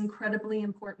reliability is incredibly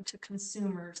important to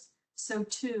consumers, so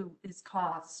too is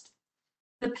cost.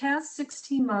 The past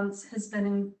 16 months has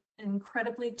been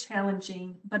incredibly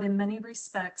challenging, but in many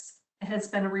respects, it has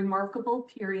been a remarkable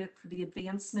period for the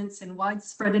advancements and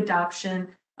widespread adoption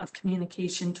of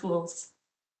communication tools.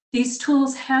 These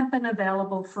tools had been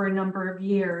available for a number of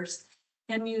years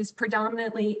and used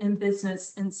predominantly in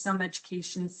business and some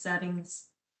education settings.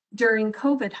 During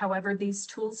COVID, however, these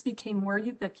tools became more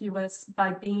ubiquitous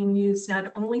by being used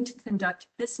not only to conduct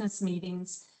business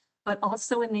meetings, but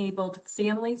also enabled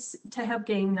families to have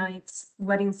game nights,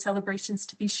 wedding celebrations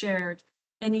to be shared,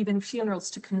 and even funerals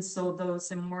to console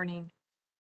those in mourning.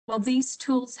 While these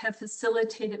tools have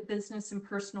facilitated business and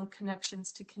personal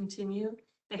connections to continue,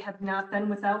 they have not been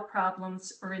without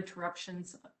problems or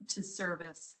interruptions to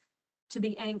service, to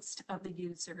the angst of the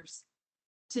users.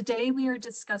 Today, we are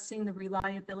discussing the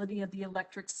reliability of the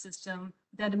electric system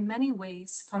that in many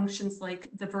ways functions like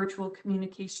the virtual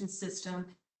communication system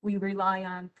we rely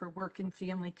on for work and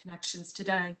family connections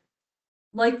today.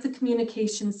 Like the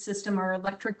communication system, our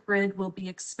electric grid will be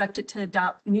expected to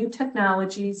adopt new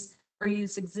technologies or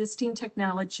use existing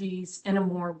technologies in a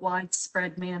more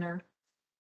widespread manner.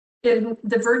 In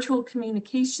the virtual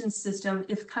communication system,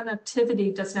 if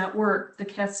connectivity does not work, the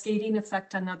cascading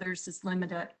effect on others is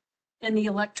limited. In the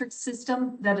electric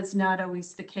system, that is not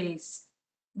always the case.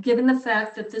 Given the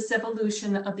fact that this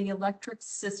evolution of the electric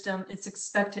system is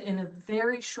expected in a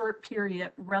very short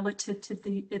period relative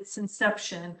to its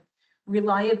inception,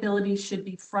 reliability should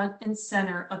be front and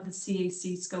center of the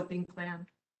CAC scoping plan.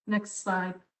 Next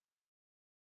slide.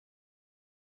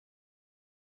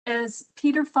 As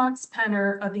Peter Fox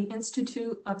Penner of the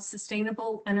Institute of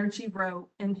Sustainable Energy wrote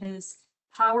in his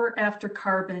Power After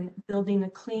Carbon, Building a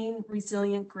Clean,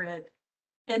 Resilient Grid,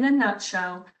 in a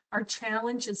nutshell, our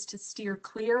challenge is to steer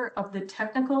clear of the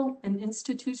technical and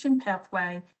institution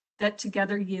pathway that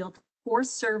together yield poor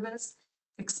service,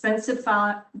 expensive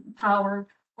power,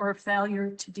 or a failure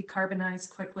to decarbonize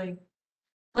quickly.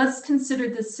 Let's consider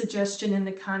this suggestion in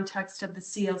the context of the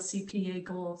CLCPA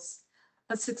goals.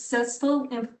 A successful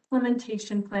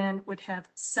implementation plan would have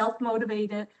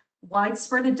self-motivated,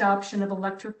 widespread adoption of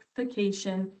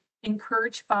electrification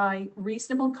encouraged by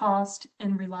reasonable cost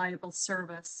and reliable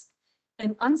service.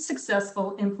 An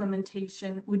unsuccessful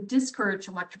implementation would discourage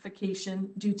electrification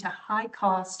due to high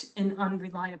cost and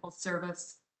unreliable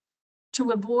service.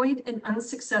 To avoid an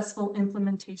unsuccessful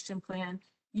implementation plan,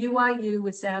 UIU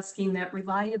is asking that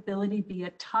reliability be a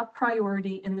top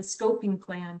priority in the scoping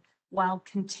plan while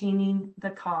containing the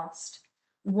cost.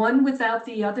 One without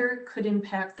the other could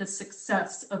impact the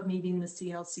success of meeting the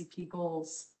CLCP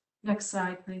goals. Next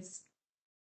slide, please.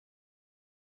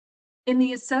 In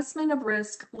the assessment of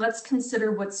risk, let's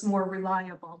consider what's more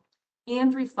reliable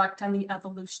and reflect on the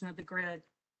evolution of the grid.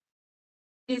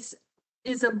 Is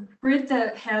a grid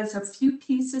that has a few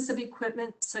pieces of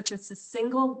equipment, such as a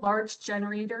single large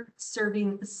generator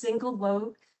serving a single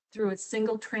load through a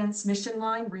single transmission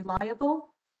line, reliable?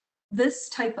 This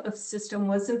type of system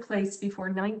was in place before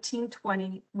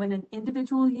 1920, when an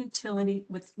individual utility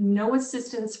with no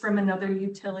assistance from another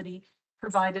utility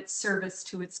provided service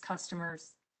to its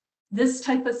customers. This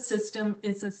type of system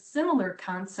is a similar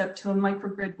concept to a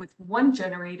microgrid with one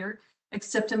generator,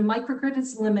 except a microgrid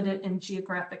is limited in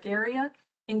geographic area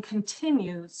and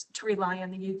continues to rely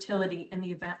on the utility in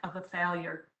the event of a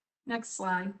failure. Next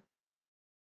slide.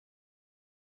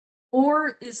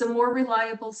 Or is a more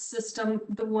reliable system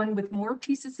the one with more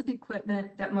pieces of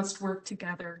equipment that must work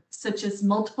together, such as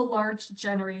multiple large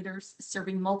generators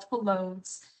serving multiple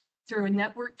loads through a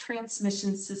network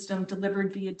transmission system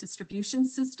delivered via distribution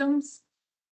systems?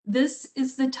 This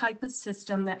is the type of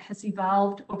system that has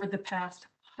evolved over the past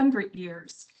 100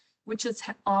 years, which has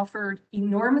offered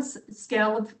enormous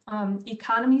scale of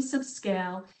economies of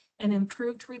scale and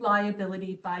improved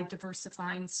reliability by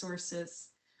diversifying sources.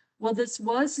 While this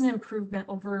was an improvement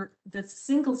over the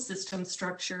single system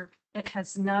structure, it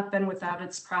has not been without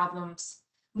its problems.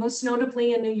 Most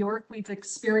notably in New York, we've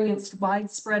experienced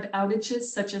widespread outages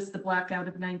such as the blackout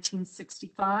of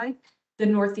 1965, the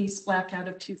Northeast blackout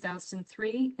of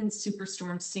 2003, and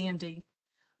Superstorm Sandy.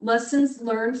 Lessons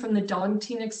learned from the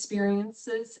daunting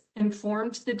experiences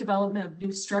informed the development of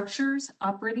new structures,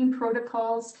 operating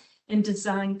protocols, and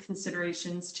design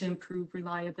considerations to improve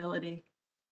reliability.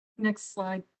 Next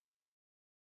slide.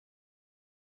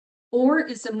 Or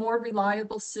is a more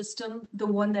reliable system the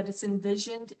one that is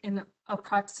envisioned in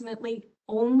approximately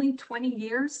only 20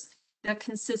 years that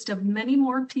consists of many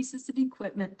more pieces of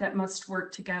equipment that must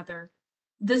work together?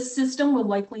 This system will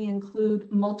likely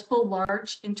include multiple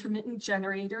large intermittent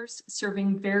generators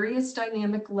serving various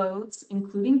dynamic loads,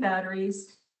 including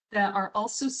batteries, that are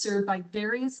also served by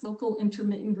various local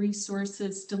intermittent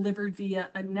resources delivered via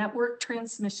a network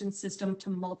transmission system to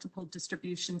multiple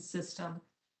distribution systems.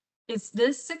 Is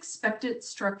this expected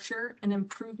structure an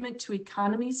improvement to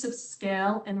economies of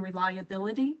scale and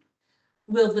reliability?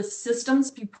 Will the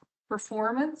system's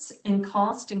performance and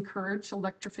cost encourage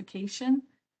electrification?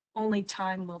 Only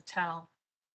time will tell.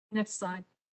 Next slide.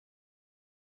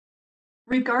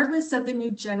 Regardless of the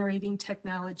new generating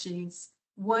technologies,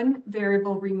 one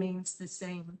variable remains the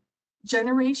same.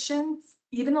 Generation,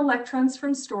 even electrons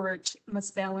from storage,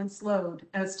 must balance load,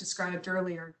 as described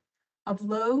earlier. Of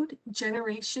load,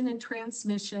 generation, and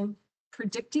transmission,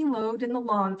 predicting load in the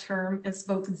long term, as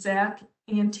both Zach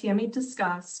and Tammy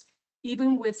discussed,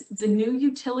 even with the new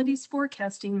utilities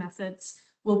forecasting methods,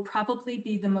 will probably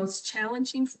be the most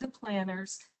challenging for the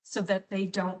planners so that they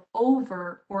don't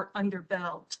over or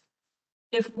underbuild.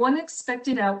 If one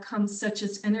expected outcome, such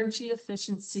as energy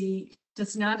efficiency,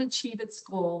 does not achieve its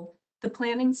goal, the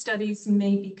planning studies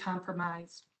may be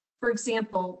compromised. For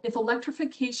example, if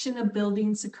electrification of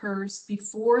buildings occurs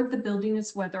before the building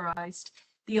is weatherized,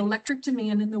 the electric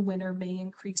demand in the winter may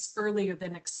increase earlier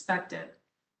than expected.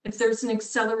 If there's an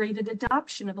accelerated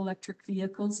adoption of electric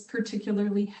vehicles,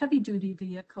 particularly heavy-duty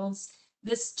vehicles,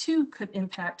 this too could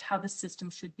impact how the system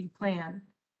should be planned.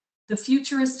 The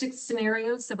futuristic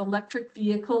scenarios of electric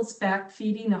vehicles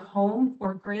backfeeding a home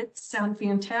or grid sound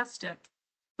fantastic.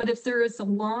 But if there is a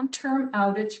long-term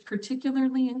outage,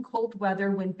 particularly in cold weather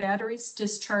when batteries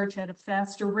discharge at a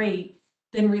faster rate,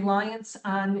 then reliance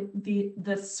on the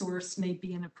source may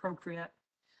be inappropriate.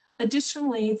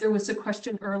 Additionally, there was a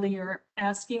question earlier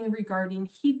asking regarding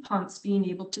heat pumps being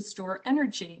able to store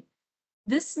energy.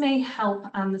 This may help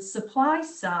on the supply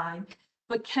side,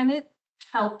 but can it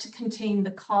help to contain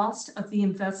the cost of the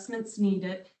investments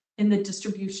needed in the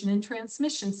distribution and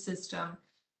transmission system?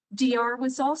 DR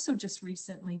was also just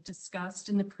recently discussed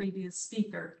in the previous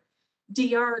speaker.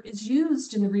 DR is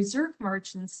used in the reserve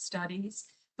margin studies,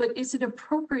 but is it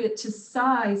appropriate to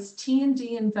size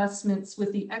T&D investments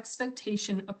with the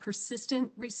expectation of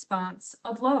persistent response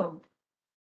of load?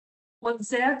 While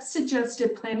ZAG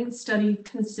suggested planning study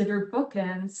consider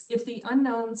bookends if the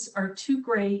unknowns are too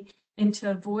great and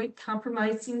to avoid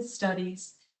compromising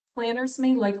studies, planners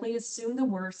may likely assume the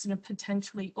worst and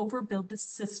potentially overbuild the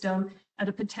system at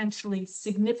a potentially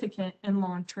significant and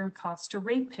long-term cost to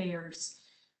ratepayers.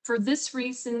 For this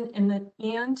reason,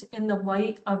 and in the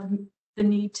light of the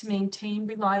need to maintain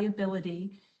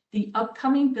reliability, the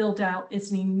upcoming build-out is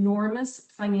an enormous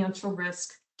financial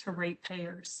risk to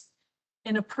ratepayers.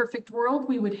 In a perfect world,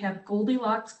 we would have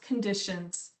Goldilocks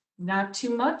conditions, not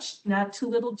too much, not too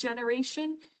little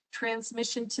generation,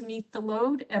 transmission to meet the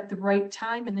load at the right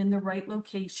time and in the right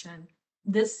location.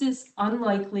 This is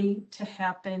unlikely to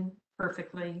happen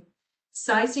perfectly.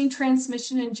 Sizing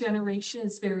transmission and generation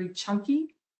is very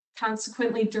chunky.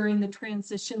 Consequently, during the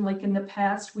transition, like in the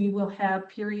past, we will have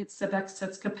periods of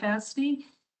excess capacity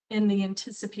in the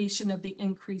anticipation of the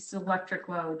increased electric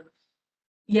load.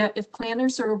 Yet, if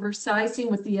planners are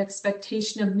oversizing with the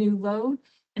expectation of new load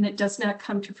and it does not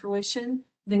come to fruition,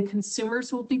 then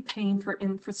consumers will be paying for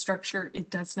infrastructure it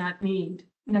does not need.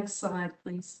 Next slide,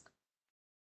 please.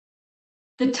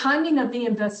 The timing of the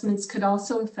investments could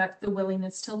also affect the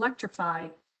willingness to electrify.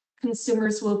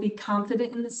 Consumers will be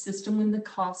confident in the system when the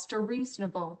costs are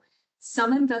reasonable.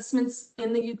 Some investments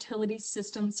in the utility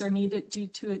systems are needed due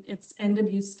to its end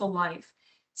of useful life.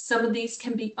 Some of these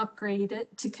can be upgraded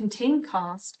to contain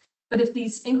cost, but if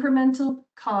these incremental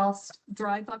costs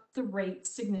drive up the rate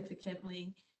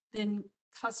significantly, then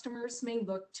customers may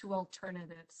look to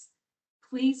alternatives.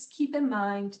 Please keep in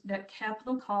mind that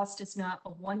capital cost is not a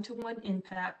one-to-one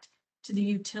impact to the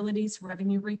utility's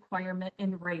revenue requirement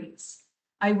and rates.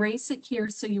 I raise it here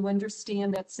so you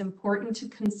understand that it's important to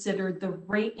consider the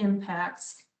rate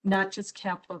impacts, not just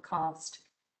capital cost.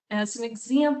 As an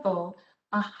example,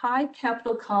 a high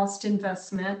capital cost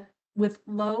investment with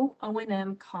low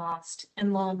O&M cost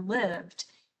and long-lived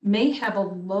may have a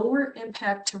lower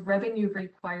impact to revenue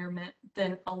requirement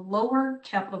than a lower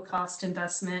capital cost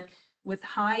investment with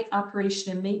high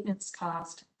operation and maintenance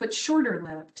cost, but shorter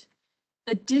lived.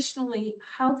 Additionally,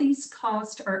 how these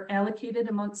costs are allocated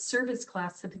amongst service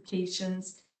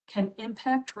classifications can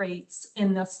impact rates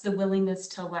and thus the willingness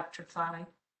to electrify.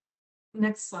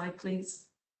 Next slide, please.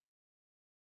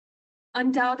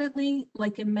 Undoubtedly,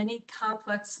 like in many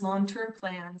complex long-term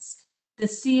plans, the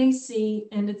CAC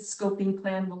and its scoping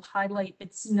plan will highlight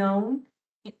its known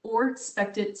or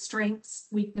expected strengths,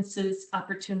 weaknesses,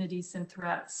 opportunities, and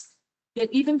threats. Yet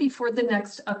even before the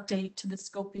next update to the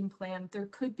scoping plan, there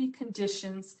could be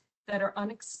conditions that are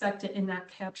unexpected and not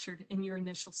captured in your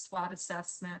initial SWOT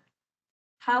assessment.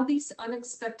 How these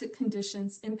unexpected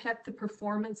conditions impact the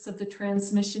performance of the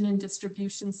transmission and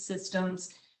distribution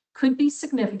systems could be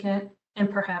significant and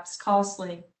perhaps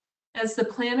costly. As the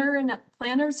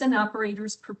planners and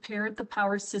operators prepared the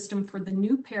power system for the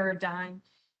new paradigm,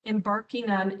 embarking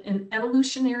on an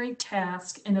evolutionary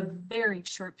task in a very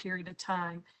short period of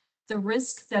time, the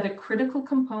risk that a critical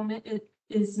component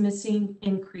is missing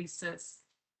increases.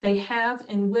 They have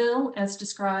and will, as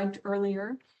described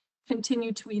earlier,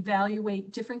 continue to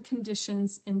evaluate different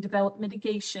conditions and develop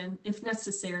mitigation, if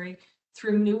necessary,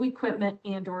 through new equipment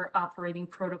and/or operating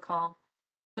protocol.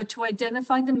 But to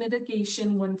identify the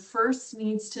mitigation, one first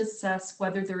needs to assess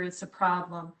whether there is a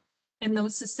problem, and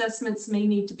those assessments may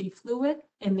need to be fluid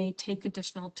and may take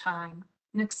additional time.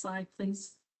 Next slide,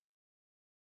 please.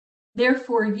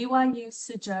 Therefore, UIU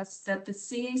suggests that the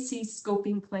CAC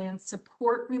scoping plan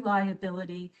support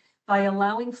reliability by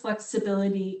allowing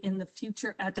flexibility in the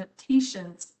future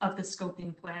adaptations of the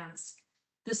scoping plans.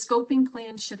 The scoping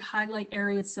plan should highlight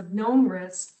areas of known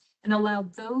risk and allow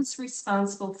those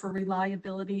responsible for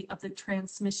reliability of the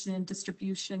transmission and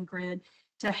distribution grid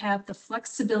to have the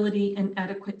flexibility and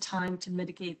adequate time to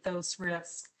mitigate those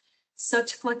risks.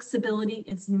 Such flexibility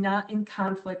is not in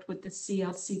conflict with the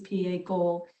CLCPA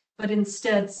goal, but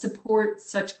instead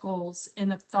supports such goals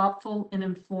in a thoughtful and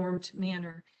informed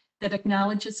manner that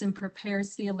acknowledges and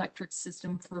prepares the electric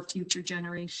system for future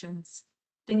generations.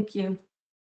 Thank you.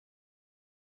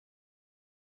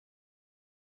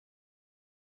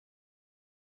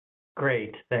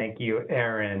 Great, thank you,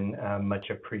 Erin.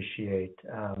 Much appreciate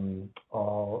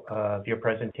all of your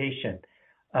presentation.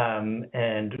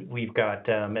 And we've got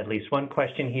at least one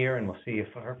question here, and we'll see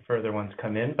if our further ones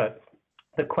come in. But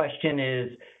the question is,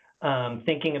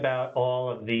 thinking about all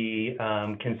of the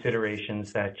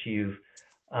considerations that you've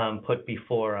put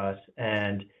before us,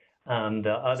 and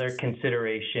the other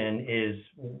consideration is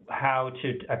how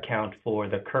to account for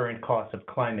the current cost of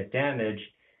climate damage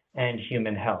and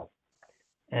human health.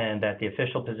 And that the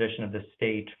official position of the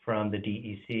state from the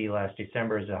DEC last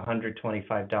December is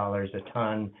 $125 a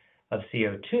ton of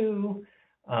CO2,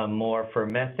 more for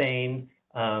methane,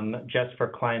 just for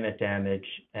climate damage.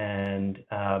 And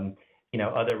you know,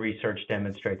 other research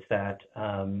demonstrates that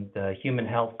the human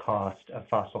health cost of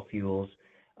fossil fuels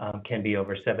can be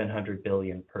over $700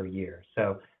 billion per year.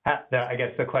 So I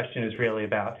guess the question is really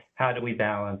about how do we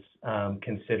balance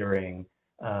considering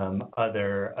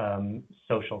other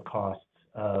social costs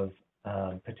of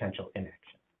potential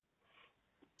inaction.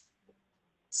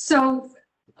 So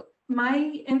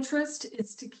my interest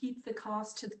is to keep the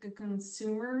cost to the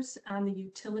consumers on the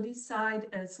utility side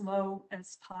as low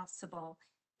as possible.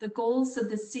 The goals of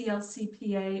the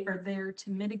CLCPA are there to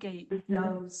mitigate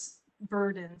those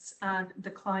burdens on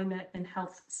the climate and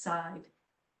health side.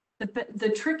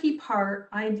 The tricky part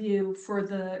I view for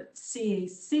the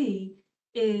CAC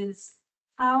is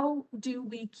how do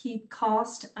we keep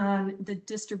cost on the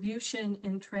distribution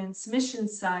and transmission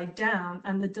side down,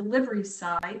 on the delivery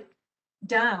side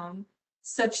down,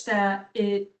 such that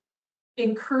it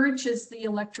encourages the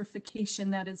electrification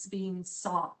that is being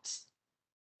sought?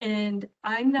 And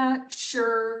I'm not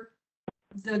sure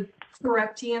the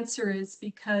correct answer is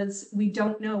because we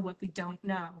don't know what we don't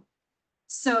know.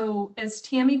 So as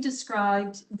Tammy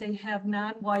described, they have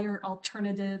non-wire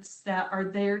alternatives that are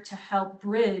there to help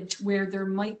bridge where there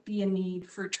might be a need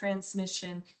for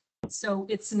transmission. So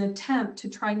it's an attempt to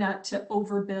try not to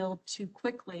overbuild too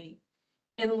quickly.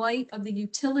 In light of the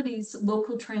utilities'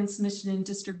 local transmission and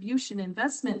distribution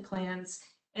investment plans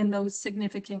and those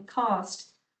significant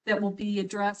costs that will be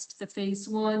addressed the phase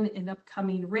 1 in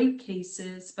upcoming rate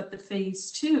cases, but the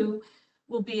phase 2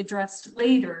 will be addressed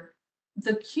later.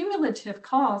 The cumulative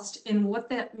cost and what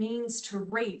that means to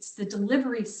rates, the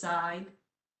delivery side,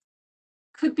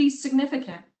 could be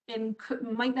significant and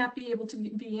might not be able to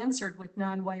be answered with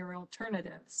non-wire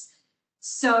alternatives.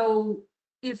 So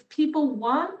if people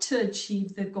want to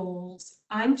achieve the goals,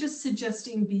 I'm just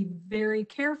suggesting be very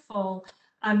careful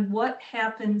on what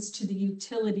happens to the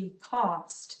utility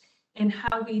cost and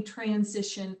how we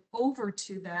transition over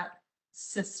to that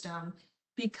system,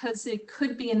 because it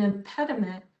could be an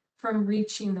impediment from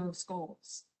reaching those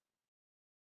goals.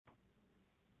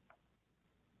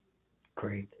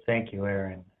 Great, thank you,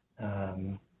 Erin.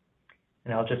 And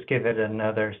I'll just give it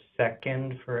another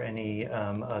second for any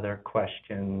other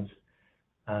questions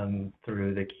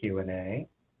through the Q&A.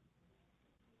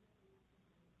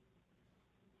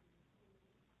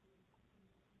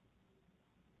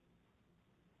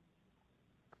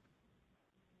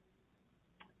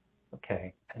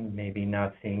 Okay, and maybe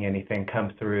not seeing anything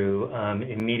come through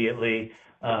immediately.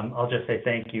 I'll just say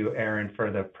thank you, Erin,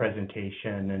 for the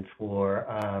presentation and for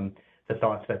the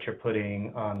thoughts that you're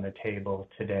putting on the table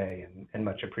today, and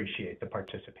much appreciate the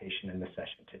participation in the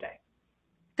session today.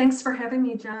 Thanks for having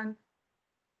me, John.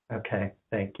 Okay,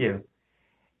 thank you.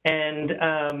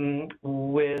 And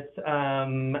with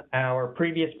our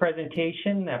previous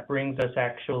presentation, that brings us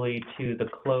actually to the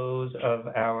close of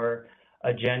our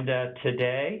agenda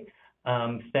today.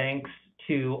 Thanks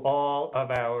to all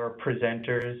of our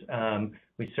presenters.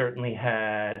 We certainly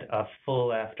had a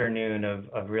full afternoon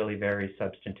of really very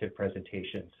substantive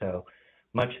presentations. So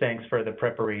much thanks for the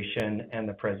preparation and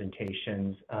the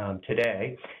presentations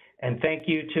today. And thank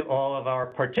you to all of our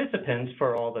participants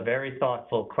for all the very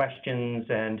thoughtful questions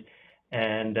and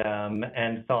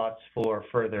thoughts for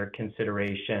further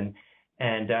consideration.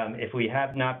 And if we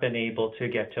have not been able to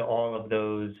get to all of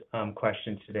those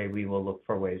questions today, we will look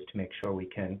for ways to make sure we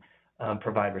can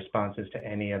provide responses to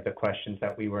any of the questions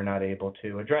that we were not able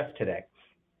to address today.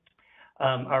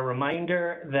 A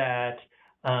reminder that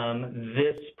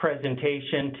this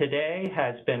presentation today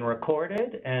has been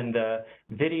recorded, and the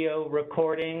video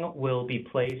recording will be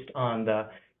placed on the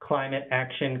Climate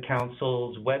Action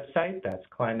Council's website. That's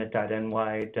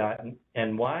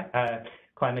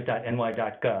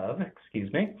climate.ny.gov,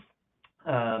 excuse me.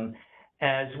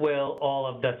 As will all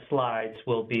of the slides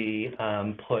will be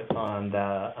put on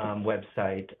the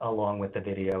website along with the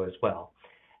video as well.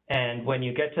 And when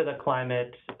you get to the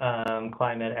Climate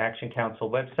Action Council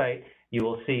website, you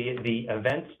will see the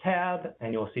Events tab,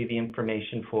 and you'll see the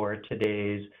information for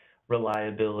today's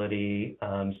reliability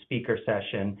speaker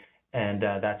session, and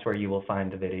that's where you will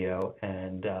find the video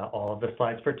and all of the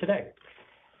slides for today.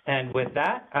 And with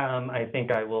that, I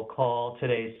think I will call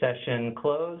today's session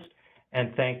closed,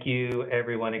 and thank you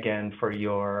everyone again for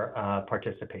your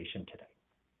participation today.